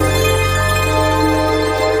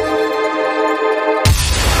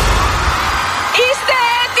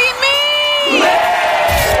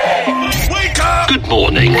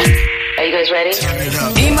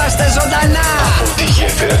Δεύτερη. Είμαστε ζωντανά από τη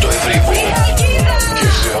γέφυρα του Ευρύπου και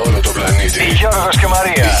σε όλο το πλανήτη. Γιώργος και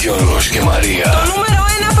Μαρία. Γιώργος και Μαρία. Το νούμερο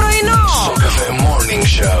 1 πρωινό. Στο Cafe Morning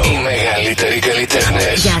Show. Οι μεγαλύτεροι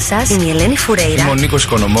καλλιτέχνες. Γεια σας, είμαι η Ελένη Φουρέιρα. Είμαι ο Νίκος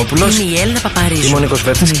Οικονομόπουλος. Είμαι η Έλληνα Παπαρίζου. Είμαι ο Νίκος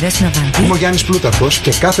Βέρτης. Είμαι η Δέσποινα Βανδύ. Είμαι ο Γιάννης Πλούταρχος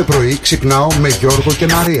και κάθε πρωί ξυπνάω με Γιώργο και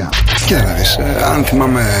Μαρία. Κοίτα να δεις, αν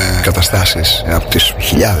θυμάμαι καταστάσεις από τις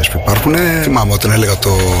χιλιάδες που υπάρχουν, θυμάμαι όταν έλεγα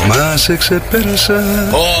το «Μα σε ξεπέρασα».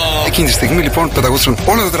 Εκείνη τη στιγμή λοιπόν πεταγόντουσαν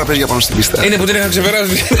όλα τα τραπέζια πάνω στην πίστα. Είναι που την είχα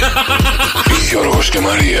ξεπεράσει. Γιώργος και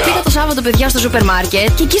Μαρία. Πήγα το Σάββατο, παιδιά, στο σούπερ μάρκετ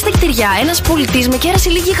και εκεί στα κτηριά ένας πολιτής με κέρασε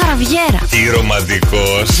λίγη χαραβιέρα. Τι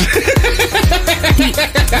ρομαντικός.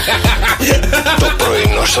 Το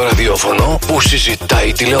πρωινό στο ραδιόφωνο που συζητάει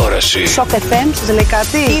η τηλεόραση. Σοκ FM, σας λέει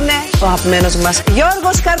κάτι? Είναι ο αγαπημένος μας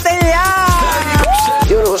Γιώργος Καρτελιά.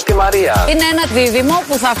 Γιώργος και Μαρία. Είναι ένα δίδυμο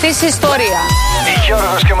που θα αφήσει ιστορία.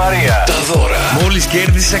 Γιώργος και Μαρία. Τα δώρα. Μόλις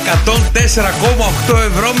κέρδισε 104,8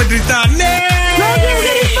 ευρώ μετρητά. Ναι!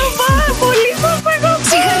 Ευχαριστώ πάρα πολύ.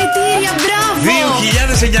 Συγχαρητήρια, μπράβο!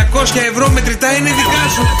 2.900 ευρώ μετρητά είναι δικά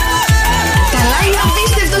σου. Καλά, είναι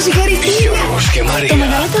απίστευτο, συγχαρητήρια! Γιώργος και Μαρία. Το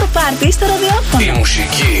μεγαλύτερο πάρτι στο ραδιόφωνο. Η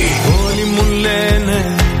μουσική. Όλοι μου λένε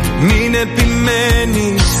μην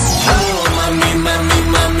επιμένεις.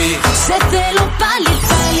 Μαμί, Σε θέλω πάλι.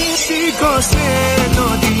 σήκωσε το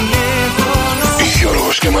τηλέφωνο.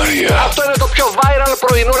 Γιώργος και Μαρία. Αυτό είναι το πιο viral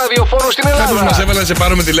πρωινό ραδιοφώνου στην Ελλάδα. Κάποιος μας έβαλε να σε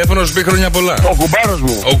πάρουμε τηλέφωνο, σου πει χρόνια πολλά. Ο κουμπάρος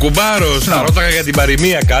μου. Ο κουμπάρος. Θα ρώταγα για την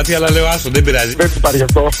παροιμία κάτι, αλλά λέω άστο, δεν πειράζει. Δεν υπάρχει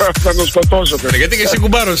αυτό. Θα τον σκοτώσω. Γιατί και εσύ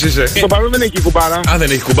κουμπάρος είσαι. Το παρόν δεν έχει κουμπάρα. Α, δεν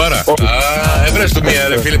έχει κουμπάρα. Α, έβρες του μία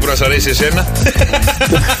ρε φίλε που να σ' αρέσει εσένα.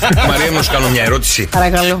 Μαρία, να σου κάνω μια ερώτηση.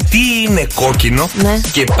 Παρακαλώ. Τι είναι κόκκινο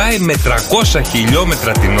και πάει με 300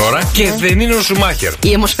 χιλιόμετρα την ώρα και δεν είναι ο Σουμάχερ?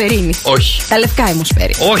 Η αιμοσφαιρίνη. Όχι. Τα λευκά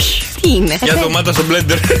αιμοσφαίρι. Όχι. Τι είναι? Για ντομάτα στο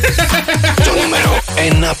μπλέντερ. Το νούμερο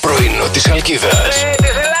 1 πρωινό της Αλκίδας. Της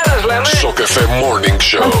Ελλάδας λέμε. Στο Cafe Morning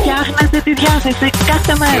Show. Φτιάχνετε τη διάθεση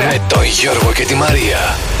κάθε μέρα. Με τον Γιώργο και τη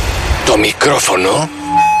Μαρία. Το μικρόφωνο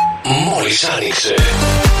μόλις άνοιξε.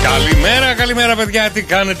 Καλημέρα παιδιά, τι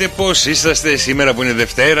κάνετε, πώς είσαστε σήμερα που είναι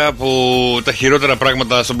Δευτέρα, που τα χειρότερα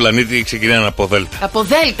πράγματα στον πλανήτη ξεκινάνε από Δέλτα. Από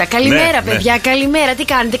Δέλτα, καλημέρα Ναι, παιδιά, καλημέρα, τι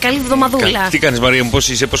κάνετε, καλή εβδομαδούλα. Τι κάνεις Μαρία μου, πώς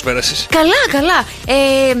είσαι, πώς πέρασες? Καλά.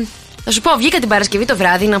 Θα σου πω, βγήκα την Παρασκευή το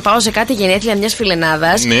βράδυ να πάω σε κάτι γενέθλια μιας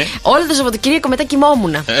φιλενάδας. Ναι. Όλο το Σαββατοκύριακο μετά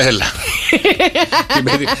κοιμόμουν. Έλα.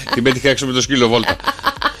 Την πέτυχα έξω με το σκύλο βόλτα.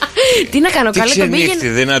 Τι να κάνω, Τι καλά τον πήγαινε. ξενύχτη,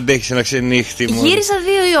 δεν αντέχεις ένα ξενύχτη μου. Γύρισα 2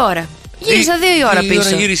 η ώρα. Γύρισα 2 η ώρα Τι πίσω.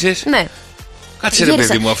 ώρα γύρισες? Ναι. Κάτσε ρε Γύρισα.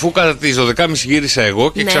 παιδί μου, αφού κατά τις 12.30 γύρισα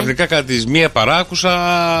εγώ και Ναι. ξαφνικά κατά τις 1 παρά άκουσα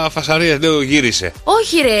φασαρία, λέω γύρισε.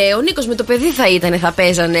 Όχι ρε, ο Νίκος με το παιδί θα ήτανε, θα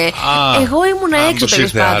παίζανε. Εγώ ήμουνα έξω τους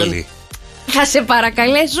τέλος ήρθε πάντων. άλλη. Θα σε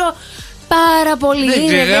παρακαλέσω πάρα πολύ. Δεν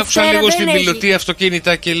Είναι ξέρω, άκουσα Δευτέρα, λίγο δεν στην έχει. πιλωτή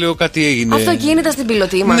αυτοκίνητα και λέω κάτι έγινε. Αυτοκίνητα στην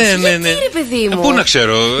πιλωτή μας. Ναι. Γιατί ρε παιδί μου. Πού να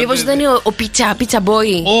ξέρω. Μήπως ήταν ο πίτσα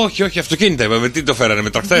μπόι. Όχι, αυτοκίνητα είπαμε. Τι το φέρανε, με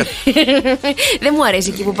τρακτέρ? Δεν μου αρέσει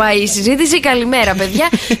εκεί που πάει η συζήτηση. Καλημέρα, παιδιά.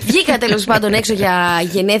 Βγήκα τέλος πάντων έξω για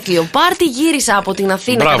γενέθλιο πάρτι. Γύρισα από την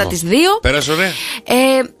Αθήνα κατά τις 2. Πέρασε ωραία.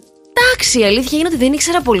 Εντάξει, η αλήθεια είναι ότι δεν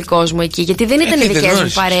ήξερα πολύ κόσμο εκεί, γιατί δεν ήταν οι δεν δικές μου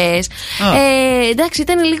γνώρισες. παρέες. Εντάξει,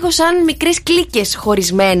 ήταν λίγο σαν μικρές κλίκες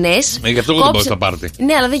χωρισμένες. Γι' αυτό εγώ δεν πάω στα πάρτι.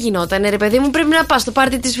 Ναι, αλλά δεν γινόταν, ρε παιδί μου. Πρέπει να πας στο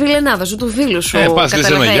πάρτι της φιλενάδας σου, του φίλου σου. Πας λες ένα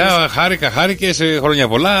καταλαβαίνεις. γεια, χάρηκε, σε χρόνια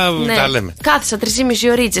πολλά, Ναι. τα λέμε. Κάθισα 3,5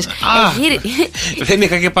 ωρίτσες. Δεν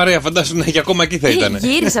είχα και παρέα, φαντάσου και ακόμα εκεί θα ήταν.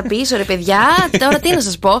 Γύρισα πίσω, ρε παιδιά. Τώρα τι να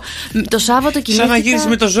σας πω. Το Σάββατο κοιμήθηκα. Σαν να γύρισε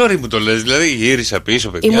με το ζόρι μου το λες. Δηλαδή γύρισα πίσω,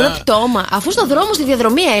 παιδιά. Ήμουν πτώμα. Αφού στον δρόμο στη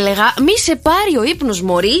διαδρομία έλεγα μη σε πάρει ο ύπνος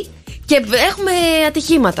μωρή και έχουμε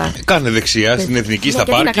ατυχήματα. Κάνε δεξιά στην εθνική στα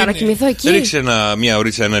τι να πάρκινγκ. κάνω, κοιμηθώ εκεί. Ρίξε μια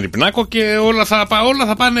ωρίτσα, έναν υπνάκο και όλα θα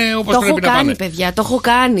πάνε όπως Το έχω πρέπει να κάνει, πάνε. παιδιά, το έχω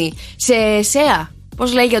κάνει. Σε ΣΕΑ.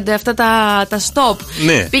 Πώς λέγονται αυτά τα stop.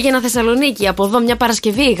 Ναι. Πήγαινα Θεσσαλονίκη. Από εδώ μια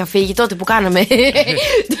Παρασκευή είχα φύγει τότε που κάναμε.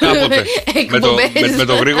 Κάποτε. με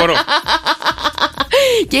το γρήγορο.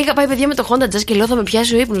 Και είχα πάει, παιδιά, με το Honda Jazz και λέω θα με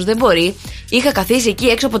πιάσει ο ύπνος. Δεν μπορεί. Είχα καθίσει εκεί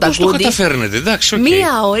έξω από τα Πώς το κούντι. καταφέρνετε, εντάξει, οκ.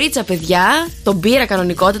 Μία ωρίτσα, παιδιά. Τον πήρα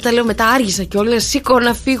κανονικότητα. Λέω μετά άργησα κιόλας. Σήκω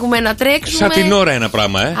να φύγουμε, να τρέξουμε. Σαν την ώρα ένα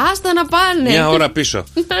πράγμα, Άστα να πάνε. Μια ώρα πίσω.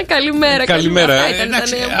 Καλημέρα. Αυτά ήταν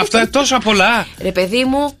Εντάξει, τα νέα μου. αυτά τόσα πολλά. Ρε παιδί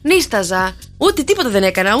μου, νίσταζα. Ούτε τίποτα δεν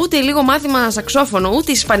έκανα. Ούτε λίγο μάθημα σαξόφωνο.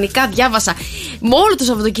 Ούτε ισπανικά διάβασα. Με όλο το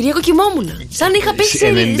Σαββατοκύριακο κοιμόμουν. Σαν είχα πέσει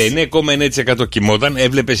σε 99,9% κοιμόταν,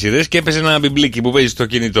 έβλεπε σειρές και έπαιζε ένα μπιμπλίκι που παίζει στο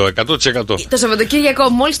κινητό. 100%. Το Σαββατοκύριακο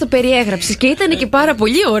μόλις το περιέγραψες και ήταν και πάρα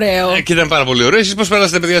πολύ ωραίο. Και ήταν πάρα πολύ ωραίο. Εσείς πώς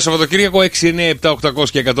περάσατε, παιδιά, Σαββατοκύριακο? 697-800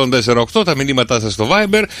 και 104,8. Τα μηνύματά σας στο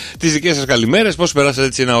Viber. Τις δικές σας καλημέρες. Πώς περάσατε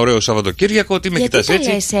έτσι ένα ωραίο Σαββατοκύριακο? Τι με κοιτάς έτσι?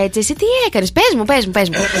 Γιατί λες έτσι, εσύ τι έκανες?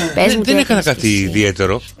 Πες μου. Δεν έκανα κάτι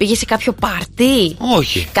ιδιαίτερο. Πήγες σε κάποιο πάρτι? αυτή.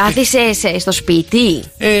 Όχι. Κάθισες στο σπίτι.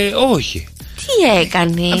 Όχι. Τι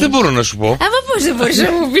έκανε? Δεν μπορώ να σου πω. Μα πώς δεν μπορείς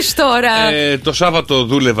να μου πεις τώρα? Το Σάββατο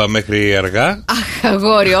δούλευα μέχρι αργά. Αχ,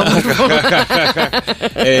 αγόρι όμορφο.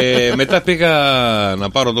 Μετά πήγα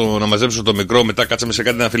να μαζέψω το μικρό. Μετά κάτσαμε σε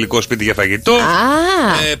κάτι ένα φιλικό σπίτι για φαγητό.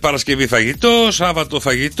 Παρασκευή φαγητό, Σάββατο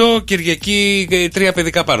φαγητό, Κυριακή 3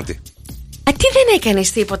 παιδικά πάρτι. Τι δεν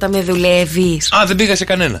έκανες τίποτα, με δουλεύεις? Δεν πήγα σε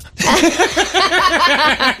κανένα.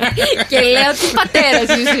 Και λέω, τι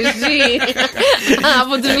πατέρας είσαι εσύ?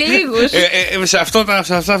 Από τους λίγους. Σε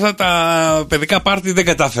αυτά τα παιδικά πάρτι δεν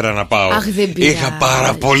κατάφερα να πάω. Αχ, δεν πειράζει. Είχα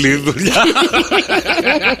πάρα πολλή δουλειά.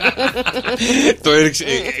 Το έριξε.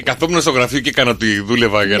 Καθόμουν στο γραφείο και έκανα ότι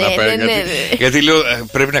δούλευα για να πάει. Γιατί λέω,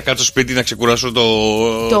 πρέπει να κάτσω σπίτι να ξεκουράσω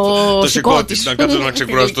το σηκώτη. Να κάτσω να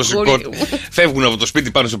ξεκουράσω το σηκώτη. Φεύγουν από το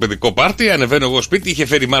σπίτι πάνω στο παιδικό πάρτι. Ανεβαίνω εγώ σπίτι, είχε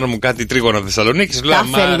φέρει η μάνα μου κάτι τρίγωνα Θεσσαλονίκη. Τα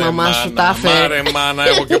φέρει η μαμά σου, τα φέρει. Μάρε μάνα,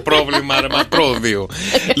 έχω και πρόβλημα, ρε μα τρώω 2.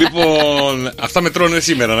 Λοιπόν, αυτά με τρώνε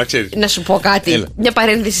σήμερα, να ξέρεις. Να σου πω κάτι. Έλα. Μια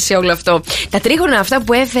παρένθεση σε όλο αυτό. Τα τρίγωνα αυτά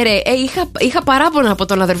που έφερε, είχα παράπονα από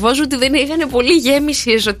τον αδερφό σου ότι δεν είχαν πολύ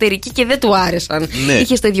γέμιση εσωτερική και δεν του άρεσαν. Ναι.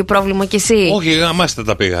 Είχες το ίδιο πρόβλημα κι εσύ? Όχι, γαμάστε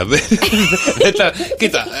τα πήγα.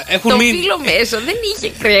 Κοίτα, έχουν το μείνει. φύλλο μέσα δεν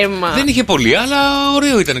είχε κρέμα. Δεν είχε πολύ, αλλά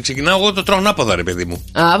ωραίο ήταν. Ξεκινάω εγώ το τρώω ανάποδα, ρε παιδί μου.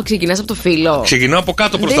 Ξεκινάς από το φύλλο. Ξεκινάω από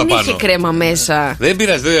κάτω προς τα πάνω. Δεν είχε κρέμα μέσα. Δεν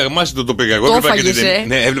πειράζει, δεν γαμάστε το πήγα εγώ.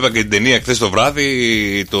 Έβλεπα και την ταινία χθες το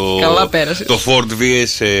βράδυ. Το Ford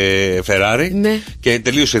vs Ferrari. Ναι. Και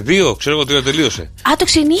τελείωσε 2, ξέρω εγώ 2 τελείωσε. Το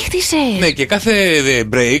ξενύχτησε. Ναι, και κάθε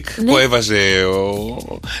break που έβαζε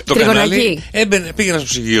το κανάλι. Πήγαινα στο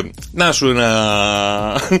ψυγείο. Να σου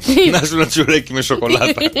ένα τσουρέκι με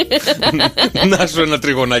σοκολάτα. Να σου ένα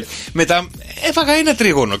τριγωνάκι. Μετά έφαγα ένα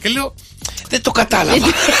τρίγωνο και λέω, δεν το κατάλαβα.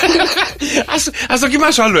 Ας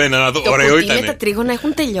δοκιμάσω άλλο ένα να δω. Ωραίο ήταν. Τα τρίγωνα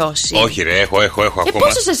έχουν τελειώσει. Όχι, ρε, έχω ακόμα.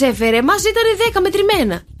 Πόσο σας έφερε? Μας ήταν 10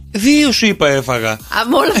 μετρημένα. 2 σου είπα έφαγα.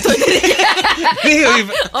 Όλο αυτό ήταν.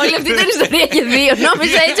 Όλη αυτή ήταν ιστορία και 2.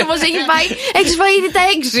 Νόμιζα έτσι όπως έχει πάει. Έχεις φάει ήδη τα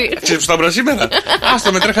 6. Ξέρεις που θα σήμερα.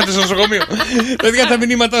 Άστο, με τρέχατε στο νοσοκομείο. Παιδιά, τα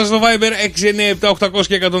μηνύματα στο Viber 697-800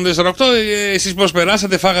 και 148. Εσείς πώς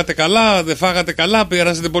περάσατε? Φάγατε καλά? Δεν φάγατε καλά?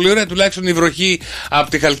 Περάσατε πολύ ωραία? Τουλάχιστον η βροχή από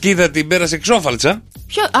τη Χαλκίδα την πέρασε εξόφαλτσα.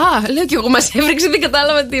 Λέω κι εγώ, μας έβρεξε, δεν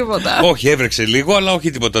κατάλαβα τίποτα. Όχι, έβρεξε λίγο, αλλά όχι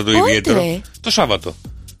τίποτα το ιδιαίτερο. Το Σάββατο.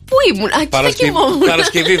 Πού ήμουν?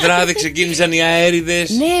 Παρασκευή βράδυ ξεκίνησαν οι αέριδες.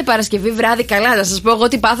 Ναι, Παρασκευή βράδυ, καλά. Να σας πω εγώ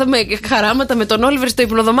ότι πάθαμε χαράματα με τον Όλιβερ στο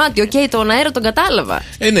υπνοδωμάτιο. Τον αέρα τον κατάλαβα.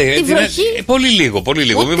 Ναι, τη βροχή. Πολύ λίγο.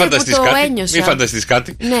 Μην φανταστείς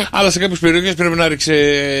κάτι. Ναι. Αλλά σε κάποιες περιοχές πρέπει να ρίξει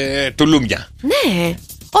τουλούμια. Ναι.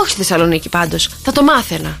 Όχι στη Θεσσαλονίκη πάντως. Θα το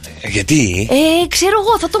μάθαινα. Γιατί? Ξέρω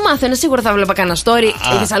εγώ, θα το μάθαινα. Σίγουρα θα βλέπα κανένα story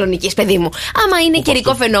Θεσσαλονίκης, παιδί μου. Άμα είναι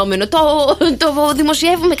καιρικό φαινόμενο, το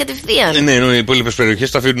δημοσιεύουμε κατευθείαν. Ναι, οι υπόλοιπες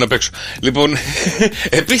περιοχές τα αφήνουν απ' έξω. Λοιπόν,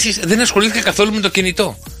 επίσης δεν ασχολήθηκα καθόλου με το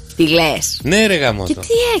κινητό. Τι λες? Ναι, ρε γαμώτο. Και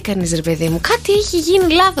τι έκανες, ρε παιδί μου? Κάτι έχει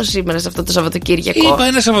γίνει λάθος σήμερα σε αυτό το Σαββατοκύριακο. Είπα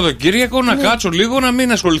ένα Σαββατοκύριακο να κάτσω λίγο, να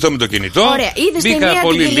μην ασχοληθώ με το κινητό. Ωραία, είδες ταινία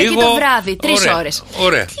την Κυριακή το βράδυ, 3 ώρες.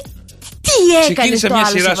 Ωραία. Τι έκανες? Ξεκίνησα μια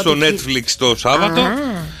σειρά στο Netflix το Σάββατο. Ναι.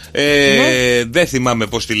 Δεν θυμάμαι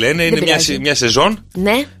πώς τη λένε. Είναι μια σεζόν.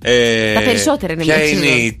 Ναι. Τα περισσότερα είναι μια σεζόν. Ποια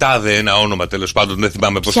είναι η τάδε, ένα όνομα τέλος πάντων. Δεν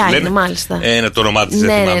θυμάμαι πώς τη λένε. Είναι, μάλιστα. Το όνομά της δεν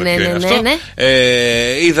θυμάμαι ποιο είναι αυτό.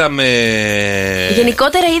 Είδαμε.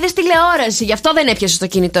 Γενικότερα είδες τηλεόραση, γι' αυτό δεν έπιασες το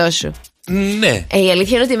κινητό σου. Ναι. Η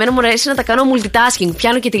αλήθεια είναι ότι εμένα μου αρέσει να τα κάνω multitasking.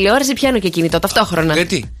 Πιάνω και τηλεόραση, πιάνω και κινητό ταυτόχρονα.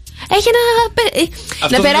 Γιατί? Έχει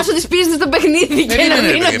να περάσω τις πίστες στο παιχνίδι και να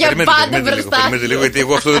μείνω για πάντα μπροστά. Περιμένετε λίγο, γιατί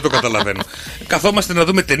εγώ αυτό δεν το καταλαβαίνω. Καθόμαστε να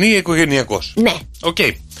δούμε ταινία οικογενειακώς. Ναι. Οκ.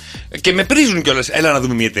 Και με πρίζουν κιόλας. Έλα να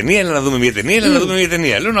δούμε μια ταινία, έλα να δούμε μια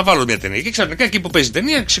ταινία. Λέω να βάλω μια ταινία. Και ξαφνικά εκεί που παίζει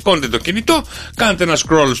ταινία, σηκώνετε το κινητό, κάνετε ένα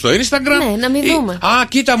scroll στο Instagram. Ναι, να μην δούμε.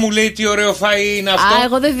 Κοίτα μου λέει τι ωραίο φαΐ είναι αυτό.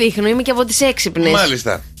 Εγώ δεν δείχνω, είμαι και από τις έξυπνες.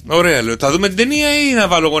 Μάλιστα. Ωραία, λέω. Θα δούμε την ταινία ή να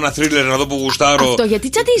βάλω εγώ ένα θρίλερ να δω που γουστάρω? Αυτό, γιατί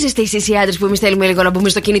τσαντίζεστε εσείς οι άντρες που εμείς θέλουμε λίγο να μπούμε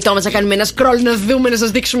στο κινητό μας, να κάνουμε ένα scroll, να δούμε, να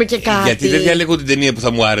σας δείξουμε και κάτι? Γιατί δεν διαλέγω την ταινία που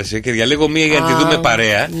θα μου άρεσε και διαλέγω μία για να τη δούμε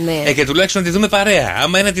παρέα. Ναι. Και τουλάχιστον να τη δούμε παρέα.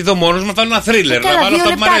 Άμα είναι να τη δω μόνος μου, θα βάλω ένα θρίλερ. Καλά, να βάλω 2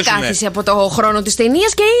 αυτά που μου λεπτά αρέσουν. κάθισε από το χρόνο της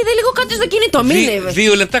ταινίας και είδε λίγο κάτι στο κινητό.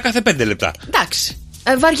 2 λεπτά κάθε 5 λεπτά. Εντάξει.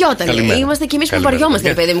 Βαριόταν. Καλημέρα. Είμαστε κι εμείς που Καλημέρα.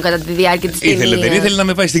 βαριόμαστε, παιδί μου, κατά τη διάρκεια της ταινίας. Ήθελε, δεν ήθελε να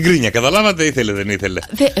με πάει στην κρίνια. Καταλάβατε, ήθελε, δεν ήθελε.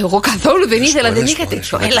 Εγώ καθόλου δεν ήθελα, δεν είχα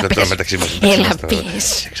τέτοιο. Έλα πες. Έλα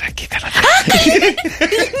πες.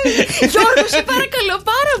 Γιώργο, σε παρακαλώ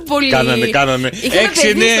πάρα πολύ. Κάνανε.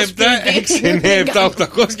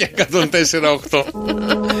 697-800 και 104-8.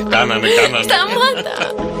 Κάνανε. Σταμάτα.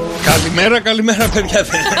 Καλημέρα, παιδιά.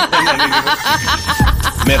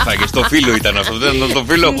 Μέθαγε, στο φίλο ήταν αυτό. Δεν ήταν το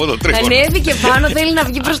φίλο από το τρίγωνο. Ανέβηκε πάνω, θέλει να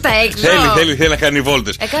βγει προς τα έξω. Θέλει να κάνει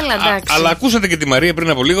βόλτες. Καλά, εντάξει. Αλλά ακούσατε και τη Μαρία πριν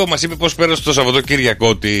από λίγο, μας είπε πώς πέρασε το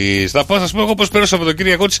Σαββατοκύριακό της. Θα σας πω εγώ πώς πέρασε το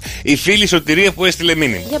Σαββατοκύριακό της η φίλη Σωτηρία που έστειλε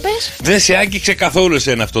μήνυμα. Για πες. Δεν σε άγγιξε καθόλου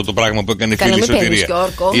εσένα αυτό το πράγμα που έκανε η φίλη Σωτηρία.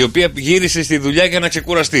 Η οποία γύρισε στη δουλειά για να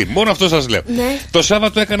ξεκουραστεί. Μόνο αυτό σας λέω. Ναι. Το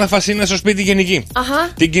Σάββατο έκανα φασίνα στο σπίτι γενική. Αχα.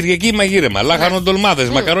 Την Κυριακή μαγείρεμα, λάχανο ντολμάδες,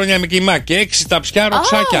 μακαρόνια με κιμά και 6 ταψιά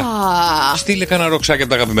ροξάκια. Στείλε κανένα ροξάκια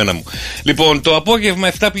από τα αγαπημένα μου. Λοιπόν, το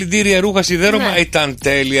απόγευμα 7 πλυντήρια ρούχα σιδέρωμα ήταν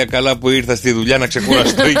τέλεια. Καλά που ήρθα στη δουλειά να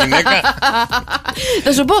ξεκουραστώ η γυναίκα.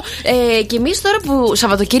 Θα σου πω, κι εμείς τώρα που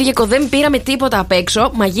Σαββατοκύριακο δεν πήραμε τίποτα απ'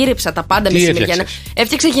 έξω, μαγείρεψα τα πάντα μεσημεριανά.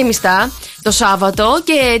 Έφτιαξα γεμιστά το Σάββατο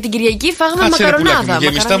και την Κυριακή φάγαμε μακαρονάδα.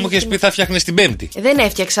 Γεμιστά μου είχες πει θα φτιάχνες την Πέμπτη. Δεν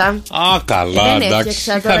έφτιαξα. Α, καλά, δεν εντάξει.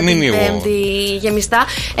 Έφτιαξα τώρα την Πέμπτη γεμιστά.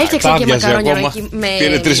 Έφτιαξα και μακαρόνια με.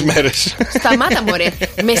 Πήρε 3 μέρες. Σταμάτα, μωρέ.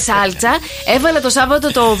 Με σάλτσα. Έβαλα το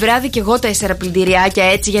Σάββατο το βράδυ και εγώ 4 πλυντηριάκια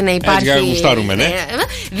έτσι για να υπάρχει. Για να γουστάρουμε, ναι.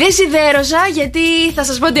 Δεν σιδέρωσα γιατί θα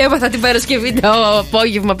σας πω ότι έπαθα την Παρασκευή το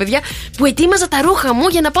απόγευμα, παιδιά, που ετοίμαζα τα ρούχα μου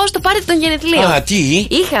για να πάω στο πάρτι των γενεθλίων. Α, τι?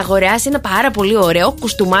 Είχα αγοράσει ένα πάρα πολύ ωραίο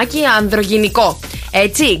κουστούμάκι ανδρογυνικό.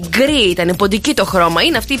 Έτσι, γκρι ήταν, ποντική το χρώμα.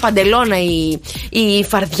 Είναι αυτή η παντελώνα, η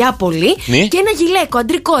φαρδιά πολύ. Ναι. Και ένα γυλαίκο,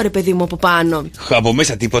 αντρικό ρε παιδί μου από πάνω. Από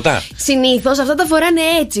μέσα τίποτα. Συνήθως αυτά τα φοράνε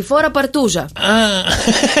έτσι, φόρα παρτούζα.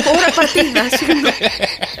 Φόρα παρτίδα, συγγνώμη.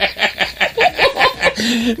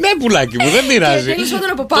 Ναι, πουλάκι μου, δεν πειράζει.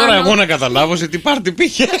 Τώρα εγώ να καταλάβω σε τι πάρτι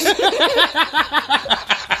πήγε.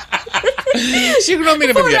 Συγγνώμη,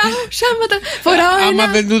 ρε παιδιά. Φοράω άμα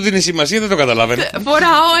δεν του δίνει σημασία, δεν το καταλάβαινε.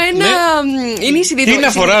 Φοράω ένα. Είναι η συνήθεια. Τι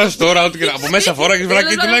να φοράς τώρα, από μέσα φοράγες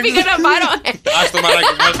βράκι τουλάχιστον. Πήγα να πάρω. Ας το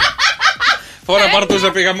μαράκι μας. Φορά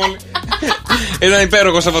παρτούζα πήγαμε όλοι. Ένα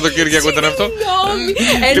υπέροχο Σαββατοκύριακο ήταν αυτό.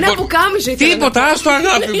 Ένα πουκάμισο ήθελα. Τίποτα, άστο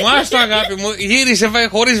αγάπη μου. Γύρισε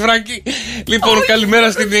χωρίς βράκι. Λοιπόν,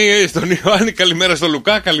 καλημέρα στον Ιωάννη, καλημέρα στον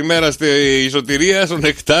Λουκά, καλημέρα στη Σωτηρία, στον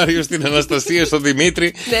Νεκτάριο, στην Αναστασία, στον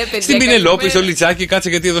Δημήτρη, στην Πινελόπη, στο Λιτσάκι. Κάτσε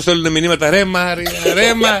γιατί εδώ στέλνουν μηνύματα. Ρε Μάρια,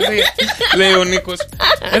 λέει ο Νίκος.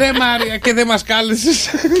 Ρε Μάρια, και δεν μας κάλεσες.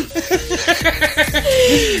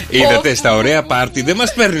 Είδατε, στα ωραία πάρτι δεν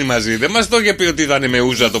μας παίρνει μαζί. Δεν μας το είχε πει ότι ήταν με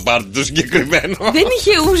ούζα το πάρτι το συγκεκριμένο. Δεν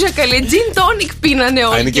είχε ούζα, καλέ. Τζιν τόνικ πίνανε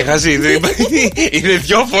όλοι. Είναι και χαζί. Είναι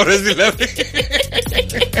 2 φορές δηλαδή.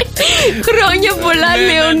 Χρόνια πολλά,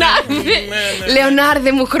 Λεωνάρδε.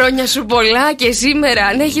 Λεωνάρδε μου, χρόνια σου πολλά. Και σήμερα,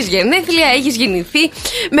 αν έχεις γενέθλια, έχεις γεννηθεί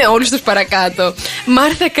με όλους τους παρακάτω.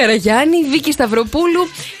 Μάρθα Καραγιάννη, Βίκη Σταυροπούλου,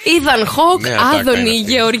 Ιδαν Χοκ, Άδωνη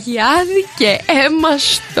Γεωργιάδη και Έμα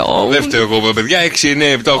Στόουν. Δεν φταίω εγώ, παιδιά. 6,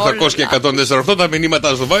 9, 7, 800 και 148 τα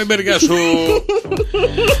μηνύματα στο Viber. Γεια σου.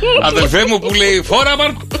 Αδελφέ μου που λέει φόρα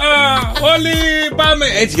όλοι πάμε.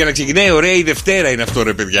 Έτσι για να ξεκινάει ωραία η Δευτέρα είναι αυτό,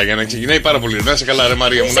 ρε παιδιά. Για να ξεκινάει πάρα πολύ. Να είσαι καλά, ρε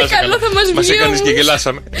Μαρία μου. Να είσαι καλά. Μας έκανες και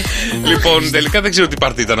γελάσαμε. Λοιπόν, τελικά δεν ξέρω τι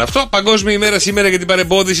πάρτι ήταν αυτό. Παγκόσμια ημέρα σήμερα για την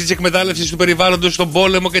παρεμπόδιση της εκμετάλλευσης του περιβάλλοντος στον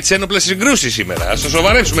πόλεμο και τις ένοπλες συγκρούσεις σήμερα. Ας το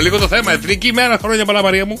σοβαρέψουμε λίγο το θέμα. Εθνική ημέρα, χρόνια πολλά,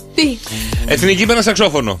 Μαρία μου. Τι? Εθνική ημέρα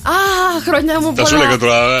σαξόφωνο. Α, χρόνια μου πολλά. Θα σου λέγα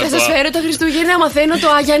τώρα. Θα σας φέρω τα Χριστούγεννα, μαθαίνω το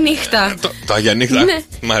Άγια Νύχτα. Το Άγια Νύχτα. Ναι.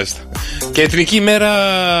 Μάλιστα. Και εθνική ημέρα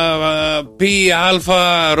πι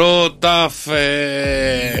αλφα ρο ταφ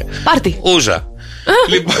πάρτι. ούζα.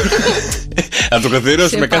 Λοιπόν, να το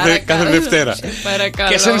καθιερώσουμε κάθε Δευτέρα.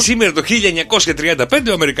 Και σαν σήμερα το 1935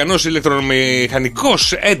 ο Αμερικανός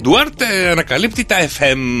ηλεκτρομηχανικός Έντουαρτ ανακαλύπτει τα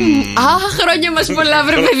FM. Χρόνια μας πολλά,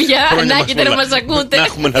 βρε παιδιά. Να έχετε να μας ακούτε. Να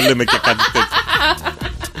έχουμε να λέμε και κάτι τέτοιο.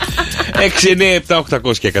 6, 9, 7,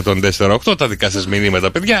 800 και 104,8 τα δικά σας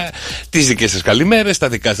μηνύματα, παιδιά. Τις δικές σας καλημέρες, τα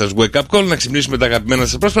δικά σας wake up call. Να ξυπνήσουμε τα αγαπημένα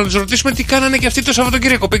σας πρόσωπα. Να τους ρωτήσουμε τι κάνανε και αυτοί το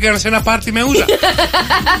Σαββατοκύριακο. Πήγαν σε ένα πάρτι με ούζα.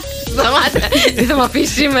 Σταμάτα. Δεν θα με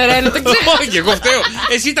αφήσει σήμερα, να το ξέρω. Όχι, εγώ φταίω.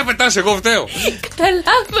 Εσύ τα πετάς, εγώ φταίω. Κατά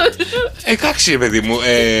λάθος. Εντάξει, παιδί μου.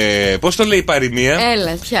 Πώς το λέει η παροιμία?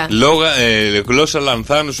 Έλα, πια. Γλώσσα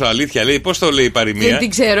λανθάνου σου αλήθεια λέει. Πώς το λέει η παροιμία? Δεν την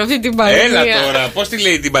ξέρω αυτή την παροιμία. Έλα τώρα, πώς τη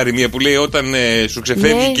λέει την παροιμία που λέει όταν σου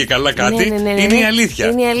ξεφεύγει και καλά κάτι? Είναι η αλήθεια.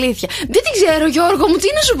 Είναι η αλήθεια. Δεν την ξέρω, Γιώργο μου, τι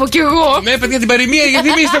να σου πω κι εγώ. Ναι, παιδιά, την παροιμία, γιατί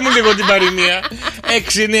θυμίστε μου λίγο την παροιμία.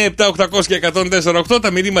 6, 9, 7, 800 και 104,8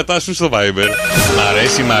 τα μηνύματά σου στο Viber.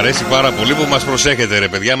 Μ' αρέσει πάρα πολύ που μας προσέχετε, ρε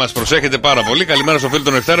παιδιά, μας προσέχετε πάρα πολύ. Καλημέρα στο φίλο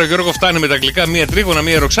τον Νεκτάριο. Γιώργο, φτάνει με τα γλυκά, μία τρίγωνα,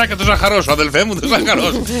 μία ροξάκια, το ζαχαρό σου, αδελφέ μου, το ζαχαρό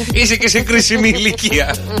σου. Είσαι και σε κρίσιμη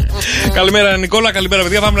ηλικία. Καλημέρα, Νικόλα, καλημέρα,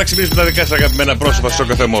 παιδιά. Πάμε να ξυπνήσουμε τα δικά σας αγαπημένα πρόσωπα στο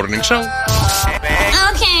καφέ Morning Show.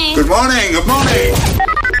 Good morning, good morning.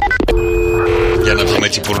 Για να πούμε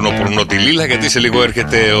έτσι πουρνό τη Λίλα, γιατί σε λίγο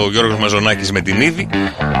έρχεται ο Γιώργος Μαζονάκης με την Ήδη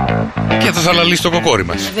και θα λαλήσει το κοκόρι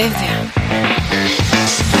μας. Βέβαια.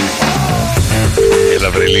 Έλα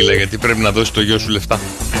βρε Λίλα, γιατί πρέπει να δώσει το γιο σου λεφτά.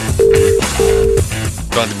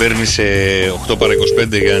 Το αν την παίρνει σε 8 παρα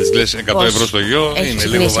 25 για να τη λες 100 ευρώ στο γιο, είναι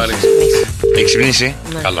λίγο βαρύ. Έχει ξυπνήσει.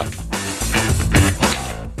 Ναι. Καλά.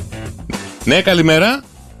 Ναι, καλημέρα.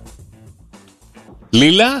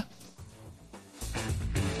 Λίλα.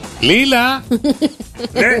 Λίλα.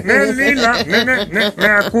 Ναι, Λίλα. Ναι,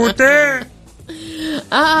 με ακούτε?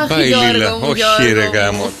 Αχ, Γιώργο μου, όχι ρε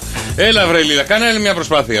γάμο. Έλα βρε Λίλα, κάνε άλλη μια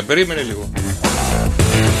προσπάθεια. Περίμενε λίγο.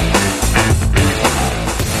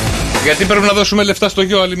 Γιατί πρέπει να δώσουμε λεφτά στο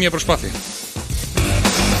γιο, άλλη μια προσπάθεια.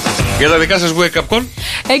 Για τα δικά σας wake up call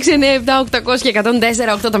 697-800 και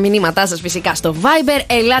 104-8 τα μηνύματά σας φυσικά στο Viber.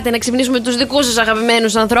 Ελάτε να ξυπνήσουμε τους δικούς σας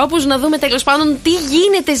αγαπημένους ανθρώπους. Να δούμε τέλος πάντων τι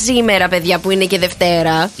γίνεται σήμερα, παιδιά, που είναι και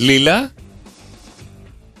Δευτέρα. Λίλα.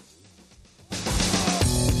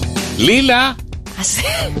 Λίλα.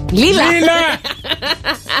 Λίλα.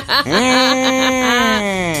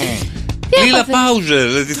 Λίλα Πάουζερ,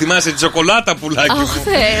 δηλαδή θυμάσαι τη σοκολάτα πουλάκι μου.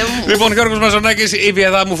 Λοιπόν, Γιώργος Μαζονάκης, η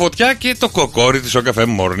βιαδά μου φωτιά και το κοκόρι της ΟΚΑΦΕ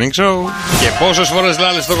Morning Show. Και πόσες φορές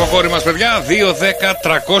λάλες το κοκόρι μας, παιδιά? 2, 10,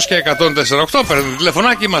 300 και 104,8. Παίρνετε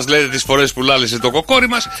τηλεφωνάκι, μας λέτε τις φορές που λάλεσε το κοκόρι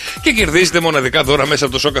μας και κερδίζετε μοναδικά δώρα μέσα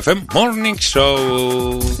από το ΟΚΑΦΕ Morning Show.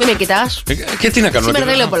 Μην με κοιτάς. Και τι να κάνω, σήμερα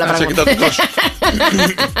δεν λέω πολλά πράγματα.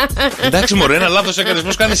 Εντάξει, μωρέ, ένα λάθος έκανες.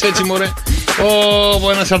 Πώς κάνεις έτσι, μωρέ?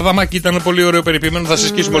 Ένα σαρδαμάκι ήταν πολύ ωραίο περιποιημένο. Θα σε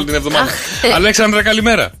σκίσουμε όλη την εβδομάδα. Αλέξανδρα,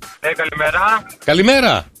 καλημέρα. Καλημέρα.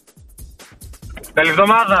 Καλημέρα. Καλή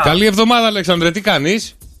εβδομάδα. Καλή εβδομάδα, Αλέξανδρε, τι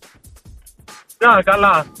κάνεις?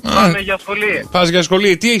 Καλά. Πάμε για σχολή. Πας για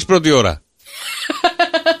σχολή, τι έχεις πρώτη ώρα?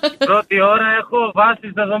 Πρώτη ώρα έχω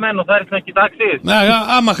βάσεις δεδομένο. Θα έρθεις να κοιτάξεις?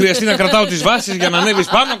 Άμα χρειαστεί να κρατάω τις βάσεις για να ανέβεις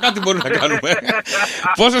πάνω, κάτι μπορεί να κάνουμε.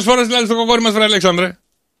 Πόσες φορές δηλαδή το κοκόρι μας, βρε Αλέξανδρε?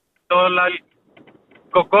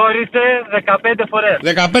 Κοκόρισε 15 φορές.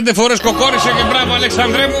 15 φορές κοκόρισε και μπράβο,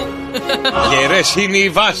 Αλέξανδρε μου. Γερές είναι οι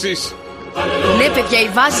βάσεις. Ναι, παιδιά, οι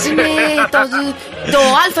βάσεις είναι το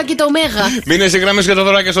Α και το Ω. Μείνε σε γραμμές για τα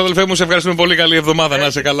δωράκια στο αδελφέ μου. Σε ευχαριστούμε πολύ. Καλή εβδομάδα. Να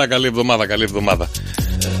είσαι καλά. Καλή εβδομάδα. Καλή εβδομάδα.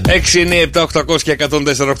 6, 9, 7, 800 και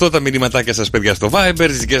 104,8 τα μηνυματάκια σας, παιδιά, στο Viber.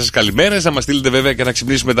 Τις δικές σας καλημέρες. Θα μας στείλετε βέβαια και να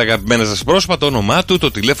ξυπνήσουμε τα αγαπημένα σας πρόσωπα, το όνομά του,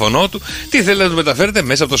 το τηλέφωνό του, τι θέλετε να του μεταφέρετε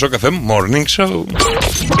μέσα από το Shock FM Morning Show.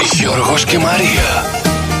 Γιώργος και Μαρία.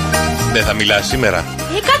 Δεν θα μιλάς σήμερα?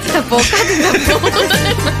 Κάτι θα πω.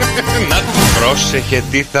 Να πρόσεχε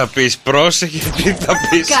τι θα πεις, πρόσεχε τι θα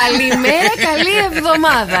πεις. Καλημέρα, καλή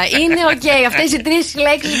εβδομάδα. Είναι οκ, αυτές οι 3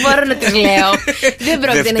 λέξεις μπορώ να τις λέω. Δεν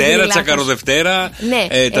πρόκειται να γίνει Δευτέρα, λάθος. τσακαροδευτέρα.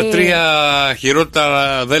 Ναι, τα 3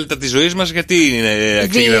 χειρότερα δέλτα της ζωής μας, γιατί είναι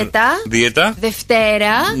δίαιτα.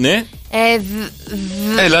 Δευτέρα. Ναι.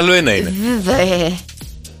 Έλα, άλλο ένα είναι.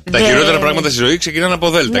 Τα χειρότερα πράγματα στη ζωή ξεκινάνε από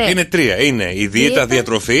δέλτα. Ναι. Και είναι 3. Είναι η δίαιτα,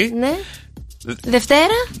 διατροφή. Ναι.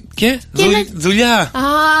 Δευτέρα. Και δουλειά.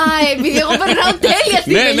 Επειδή εγώ περνάω τέλεια στη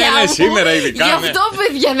δουλειά. Ναι, σήμερα ειδικά. Γι' αυτό,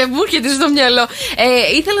 παιδιά, δεν μου έρχεται στο μυαλό.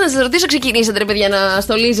 Ήθελα να σας ρωτήσω, ξεκινήσατε, ρε παιδιά, να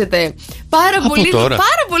στολίζετε? Πάρα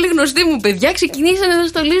πολύ γνωστοί μου παιδιά ξεκινήσανε να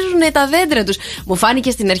στολίζουν τα δέντρα τους. Μου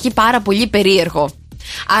φάνηκε στην αρχή πάρα πολύ περίεργο.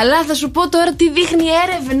 Αλλά θα σου πω τώρα τι δείχνει η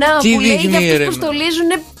έρευνα που λέει για αυτούς που στολίζουν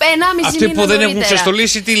 1,5 μήνα. Αυτοί που δεν έχουν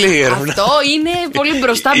ξεστολίσει, τι λέει η έρευνα? Αυτό είναι πολύ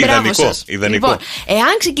μπροστά, μπράβο σας. Λοιπόν,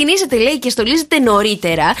 εάν ξεκινήσετε, λέει, και στολίζετε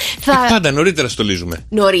νωρίτερα, πάντα νωρίτερα στολίζουμε.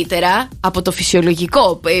 Νωρίτερα από το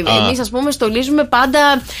φυσιολογικό. Εμείς, ας πούμε, στολίζουμε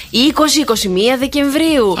πάντα 20-21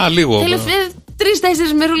 Δεκεμβρίου. Λίγο.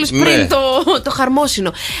 3-4 μερούλες πριν το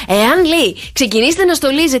χαρμόσυνο. Εάν, λέει, ξεκινήσετε να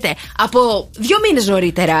στολίζετε από 2 μήνες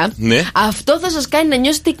νωρίτερα, αυτό θα σας κάνει να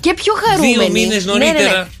νιώσετε και πιο χαρούμενοι. 2 μήνες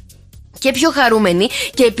νωρίτερα. Ναι. Και πιο χαρούμενοι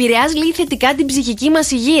και επηρεάζει, λέει, θετικά την ψυχική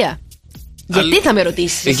μας υγεία. Γιατί θα με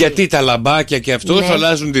ρωτήσεις? Γιατί τα λαμπάκια και αυτό σου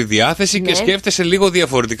αλλάζουν τη διάθεση και σκέφτεσαι λίγο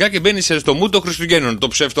διαφορετικά και μπαίνεις στο mood των Χριστουγέννων. Το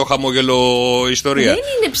ψεύτο χαμόγελο ιστορία. Δεν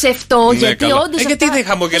είναι ψευτό, γιατί όντως. Γιατί δεν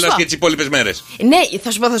χαμογελάς και τις υπόλοιπες μέρες? Ναι,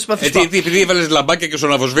 θα σου πω. Επειδή έβαλες λαμπάκια και σου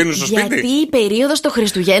αναβοσβήνουν στο σπίτι. Γιατί η περίοδος των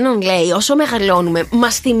Χριστουγέννων, λέει, όσο μεγαλώνουμε,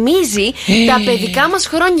 μας θυμίζει τα παιδικά μας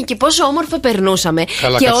χρόνια και πόσο όμορφα περνούσαμε.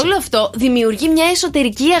 Και όλο αυτό δημιουργεί μια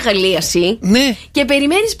εσωτερική αγαλίαση. Ναι. Και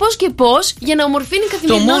περιμένεις πώς και πώς για να ομορφύνει η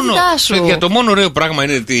καθημερινότητά σου. Το μόνο ωραίο πράγμα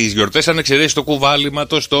είναι τις γιορτές, αν εξαιρέσεις το κουβάλιμα,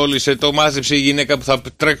 το στόλισε, το μάζεψε η γυναίκα που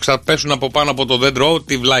θα πέσουν από πάνω από το δέντρο,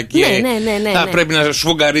 τη βλακία. Θα πρέπει να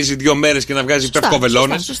σφουγγαρίζει 2 μέρες και να βγάζει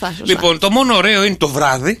πευκοβελώνες. Σωστά. Λοιπόν, το μόνο ωραίο είναι το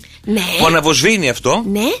βράδυ που αναβοσβήνει αυτό,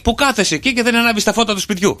 που κάθεσαι εκεί και δεν ανάβεις τα φώτα του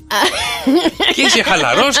σπιτιού. Και είσαι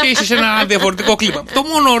χαλαρός και είσαι σε ένα διαφορετικό κλίμα. Το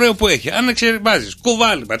μόνο ωραίο που έχει, αν βάζεις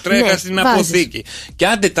κουβάλιμα, τρέχα στην αποθήκη. Και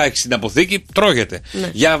αν δεν τα έχεις στην αποθήκη, τρώγεται.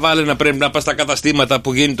 Για βάλε να πρέπει να πας στα καταστήματα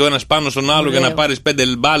που γίνει το ένας πάνω στον στον άλλο για να πάρεις 5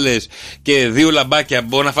 μπάλες και 2 λαμπάκια.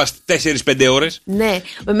 Μπορεί να φας 4-5 ώρες. Ναι,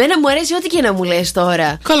 εμένα μου αρέσει ό,τι και να μου λες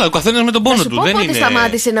τώρα. Καλά, ο καθένας με τον πόνο του. Δεν είναι.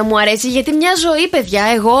 Σταμάτησε να μου αρέσει, γιατί μια ζωή, παιδιά.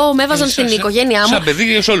 Εγώ με έβαζαν στην οικογένειά μου. Σαν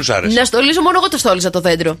παιδί και σε όλους άρεσε. Να στολίσω, μόνο εγώ το στόλιζα το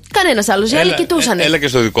δέντρο. Κανένας άλλος. Οι άλλοι κοιτούσανε. Έλα και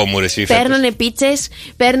στο δικό μου, ρε εσύ. Παίρνανε πίτσες,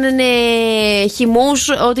 παίρνανε χυμούς,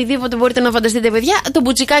 οτιδήποτε μπορείτε να φανταστείτε, παιδιά. Το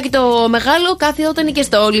μπουτσικάκι το μεγάλο κάθιόταν και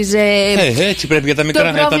στόλιζε. Έτσι πρέπει για τα μικρά τα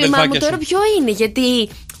αδελφάκια. Το πρόβλημά μου τώρα ποιο είναι, γιατί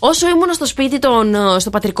όσο ήμουν στο σπίτι στο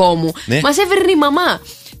πατρικό μου, μας έφερνε η μαμά.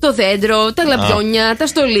 Το δέντρο, τα λαμπιόνια, τα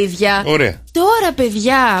στολίδια. Ωραία. Τώρα,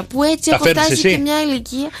 παιδιά, που έτσι έχω φτάσει σε μια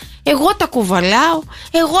ηλικία, εγώ τα κουβαλάω,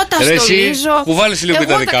 εγώ τα στολίζω. Κουβάλεις λίγο και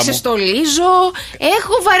τα δικά μου. Εγώ τα ξεστολίζω.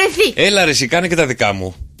 Έχω βαρεθεί. Έλα, ρε, εσύ, κάνε και τα δικά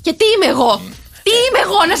μου. Και τι είμαι εγώ? Τι είμαι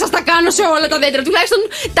εγώ να σας τα κάνω σε όλα τα δέντρα? Τουλάχιστον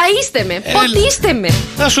ταΐστε με, ποτίστε με.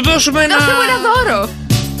 Θα σου δώσουμε ένα δώρο.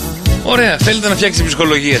 Ωραία, θέλετε να φτιάξετε την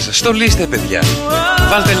ψυχολογία σας? Στολίστε, παιδιά.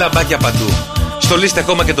 Βάλτε λαμπάκια παντού. Στολίστε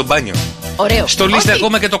ακόμα και το μπάνιο. Ωραίο. Στολίστε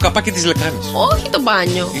ακόμα και το καπάκι της λεκάνης. Όχι το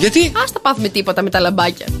μπάνιο. Γιατί? Ας τα πάθουμε τίποτα με τα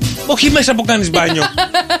λαμπάκια. Όχι μέσα που κάνεις μπάνιο.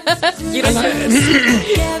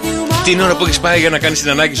 Την ώρα που έχεις πάει για να κάνεις την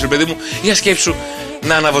ανάγκη σου, παιδί μου, για σκέψου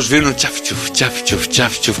να αναβοσβήνουν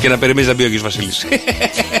τσαφτσουφ και να περιμένεις να μπει ο Άγιος Βασίλης. Τι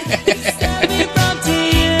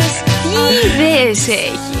ιδέες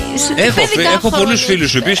έχεις? Έχω πολλούς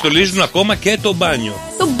φίλους οι οποίοι στολίζουν ακόμα και το μπάνιο.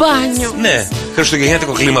 Το μπάνιο. Ναι,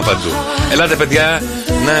 χριστουγεννιάτικο κλίμα παντού. Ελάτε, παιδιά,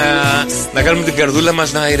 να κάνουμε την καρδούλα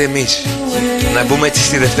μας να ηρεμήσει. Να μπούμε έτσι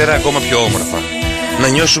στη Δευτέρα ακόμα πιο όμορφα. Να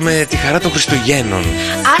νιώσουμε τη χαρά των Χριστουγέννων.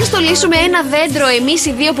 Αν στολίσουμε ένα δέντρο εμείς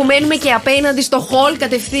οι δύο που μένουμε και απέναντι στο χολ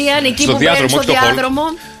κατευθείαν, εκεί στο που μένουμε στο διάδρομο,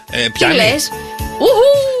 τι λες?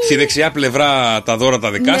 Στη δεξιά πλευρά τα δώρα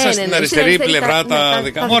τα δικά σας, στην αριστερή πλευρά τα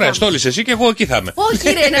δικά μου. Ωραία, στόλισε εσύ και εγώ εκεί θα είμαι.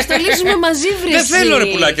 Όχι, ρε, να στολίσουμε μαζί, βρε. Δεν θέλω, ρε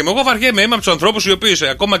πουλάκι μου. Εγώ βαριέμαι. Είμαι από τους ανθρώπους οι οποίοι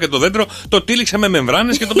ακόμα και το δέντρο το τύλιξα με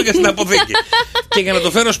μεμβράνες και το πήγα στην αποθήκη. Και για να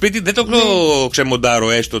το φέρω σπίτι δεν το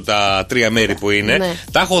ξεμοντάρω έστω τα 3 μέρη που είναι.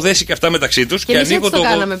 Τα έχω δέσει και αυτά μεταξύ τους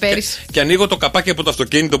και ανοίγω το καπάκι από το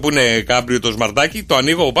αυτοκίνητο που είναι κάμπριο, το σμαρτάκι. Το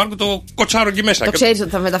ανοίγω από πάνω και το κοτσάρω εκεί μέσα. Το ξέρεις ότι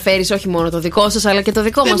θα μεταφέρεις όχι μόνο το δικό σας αλλά και το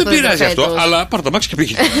δικό μας. Δεν με πειράζει αυτό, αλλά πάρ' το μάξι και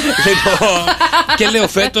πήγε. Και λέω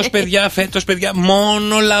φέτος, παιδιά,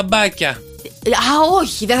 μόνο λαμπάκια. Α,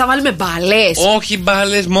 όχι, δεν θα βάλουμε μπάλες. Όχι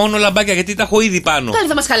μπάλες, μόνο λαμπάκια, γιατί τα έχω ήδη πάνω. Τώρα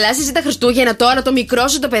θα μας χαλάσει εσύ τα Χριστούγεννα. Τώρα το μικρό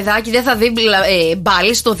σου το παιδάκι δεν θα δει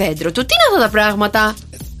μπάλες στο δέντρο του. Τι είναι αυτά τα πράγματα?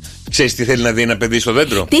 Ξέρεις τι θέλει να δει ένα παιδί στο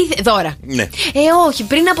δέντρο? Τι δώρα? Ναι. Όχι,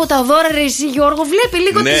 πριν από τα δώρα, ρε εσύ Γιώργο, βλέπει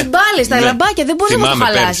λίγο τις μπάλες, τα λαμπάκια. Δεν μπορεί να το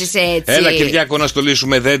χαλάσεις έτσι. Έλα, Κυριάκο, να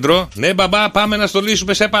στολίσουμε δέντρο. Ναι, μπαμπά, πάμε να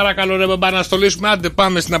στολίσουμε. Σε παρακαλώ, ρε μπαμπά, να στολίσουμε. Άντε,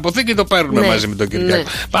 πάμε στην αποθήκη, το παίρνουμε μαζί με τον Κυριάκο.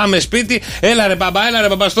 Πάμε σπίτι. Έλα, ρε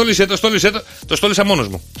μπαμπά, στόλισε το. Το στόλισα μόνος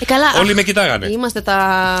μου. Καλά. Όλοι με κοιτάγανε. Είμαστε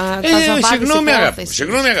τα συγγνώμη, αγάπη.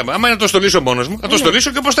 Άμα να το στολίσω μόνος μου, θα το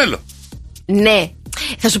στολίσω και όπως θέλω. Ναι.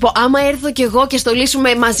 Θα σου πω, άμα έρθω κι εγώ και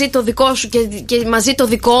στολίσουμε μαζί το δικό σου και μαζί το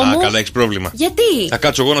δικό μου. Καλά, έχεις πρόβλημα. Γιατί? Θα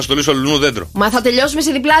κάτσω εγώ να στολίσω αλλού δέντρο. Μα θα τελειώσουμε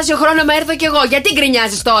σε διπλάσιο χρόνο, άμα έρθω κι εγώ. Γιατί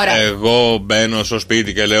γκρινιάζεις τώρα? Εγώ μπαίνω στο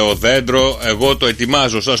σπίτι και λέω δέντρο, εγώ το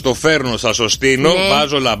ετοιμάζω, σας το φέρνω, σας το στείνω,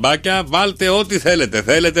 βάζω λαμπάκια, βάλτε ό,τι θέλετε.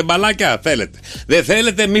 Θέλετε μπαλάκια, θέλετε. Δεν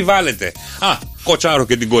θέλετε, μη βάλετε. Κοτσάρω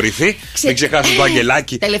και την κορυφή. Μην ξεχάσω το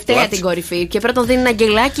αγγελάκι. Τελευταία την κορυφή. Και πρώτον δίνει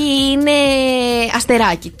αγγελάκι είναι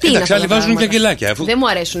αστεράκι. Τι εντάξει, άλλοι βάζουν και αγγελάκια. Δεν μου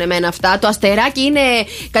αρέσουν εμένα αυτά. Το αστεράκι είναι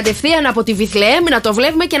κατευθείαν από τη Βιθλεέμ, να το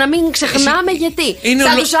βλέπουμε και να μην ξεχνάμε γιατί.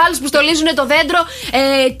 Σαν τους άλλους που στολίζουν το δέντρο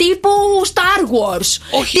τύπου Star Wars.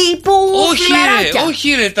 Τύπου φιλαράκια. Όχι,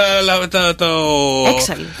 ρε.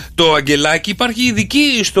 Το αγγελάκι υπάρχει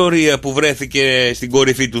ειδική ιστορία που βρέθηκε στην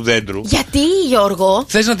κορυφή του δέντρου. Γιατί, Γιώργο?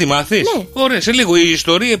 Θες να τη μάθεις? Ναι. Ωραία, σε λίγο η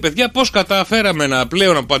ιστορία, παιδιά, πώς καταφέραμε να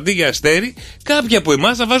πλέον από αντί για αστέρι, κάποια από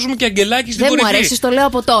εμάς θα βάζουμε και αγγελάκι στην κορυφή. Δεν μου αρέσει, το λέω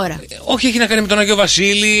από τώρα. Όχι, έχει να κάνει με τον Άγιο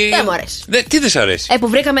Βασίλη. Δεν μου αρέσει. Τι δεν σ' αρέσει? Που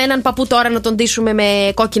βρήκαμε έναν παππού τώρα να τον ντύσουμε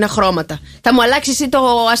με κόκκινα χρώματα. Θα μου αλλάξει εσύ το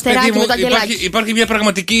αστεράκι με το αγγελάκι? Υπάρχει μια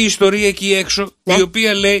πραγματική ιστορία εκεί έξω, η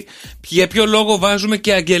οποία λέει για ποιο λόγο βάζουμε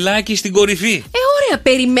και αγγελάκι στην κορυφή. Ωραία,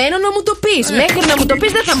 περιμένω να μου το πεις. Μέχρι να μου το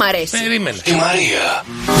πεις δεν θα μ' αρέσει. Περίμενε. Η Μαρία.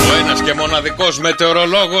 Ο ένας και μοναδικός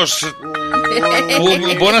μετεωρολόγος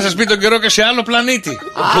που μπορεί να σας πει τον καιρό και σε άλλο πλανήτη.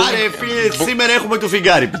 Άρε φίλε, σήμερα έχουμε το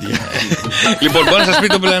φιγγάρι, παιδιά. Λοιπόν, μπορεί να σας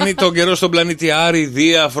πει τον καιρό στον πλανήτη Άρη,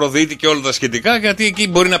 Δία, Αφροδίτη και όλα τα σχετικά, γιατί εκεί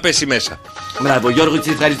μπορεί να πέσει μέσα. Μπράβο, Γιώργο, σε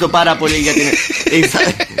ευχαριστώ πάρα πολύ για την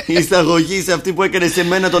εισαγωγή σε αυτή που έκανε σε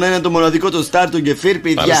μένα τον ένα το μοναδικό το Στάρ, τον Κεφίρ,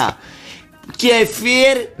 παιδιά.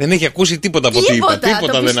 Κεφίρ. Δεν έχει ακούσει τίποτα από τι είπα.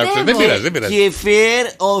 Τίποτα δεν άκουσε. Δεν πειράζει. Κεφίρ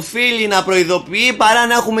οφείλει να προειδοποιεί παρά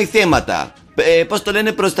να έχουμε θέματα. Πώς το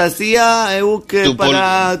λένε, προστασία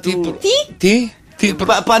παρά του. Τι?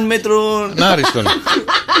 Παν μέτρο. Άριστον.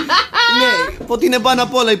 Ναι, ότι είναι πάνω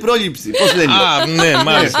απ' όλα η πρόληψη. Πώς λένε. Α, ναι,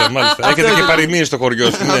 μάλιστα. Έχετε και παροιμίες στο χωριό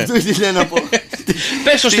σου. Αυτό ήθελα να πω.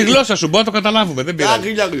 Πες το στη γλώσσα σου, μπορεί να το καταλάβουμε. Δεν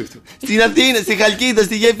πειράζει. Στην Αθήνα, στη Χαλκίδα,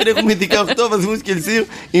 στη Γέφυρα έχουμε 18 βαθμούς Κελσίου.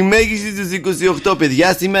 Η μέγιστη στους 28,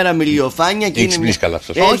 παιδιά. Σήμερα με ηλιοφάνεια και έχεις πνίσει καλά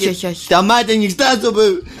αυτός. Όχι. Τα μάτια ανοιχτά στο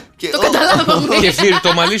παιδί. Το καταλάβαμε. Και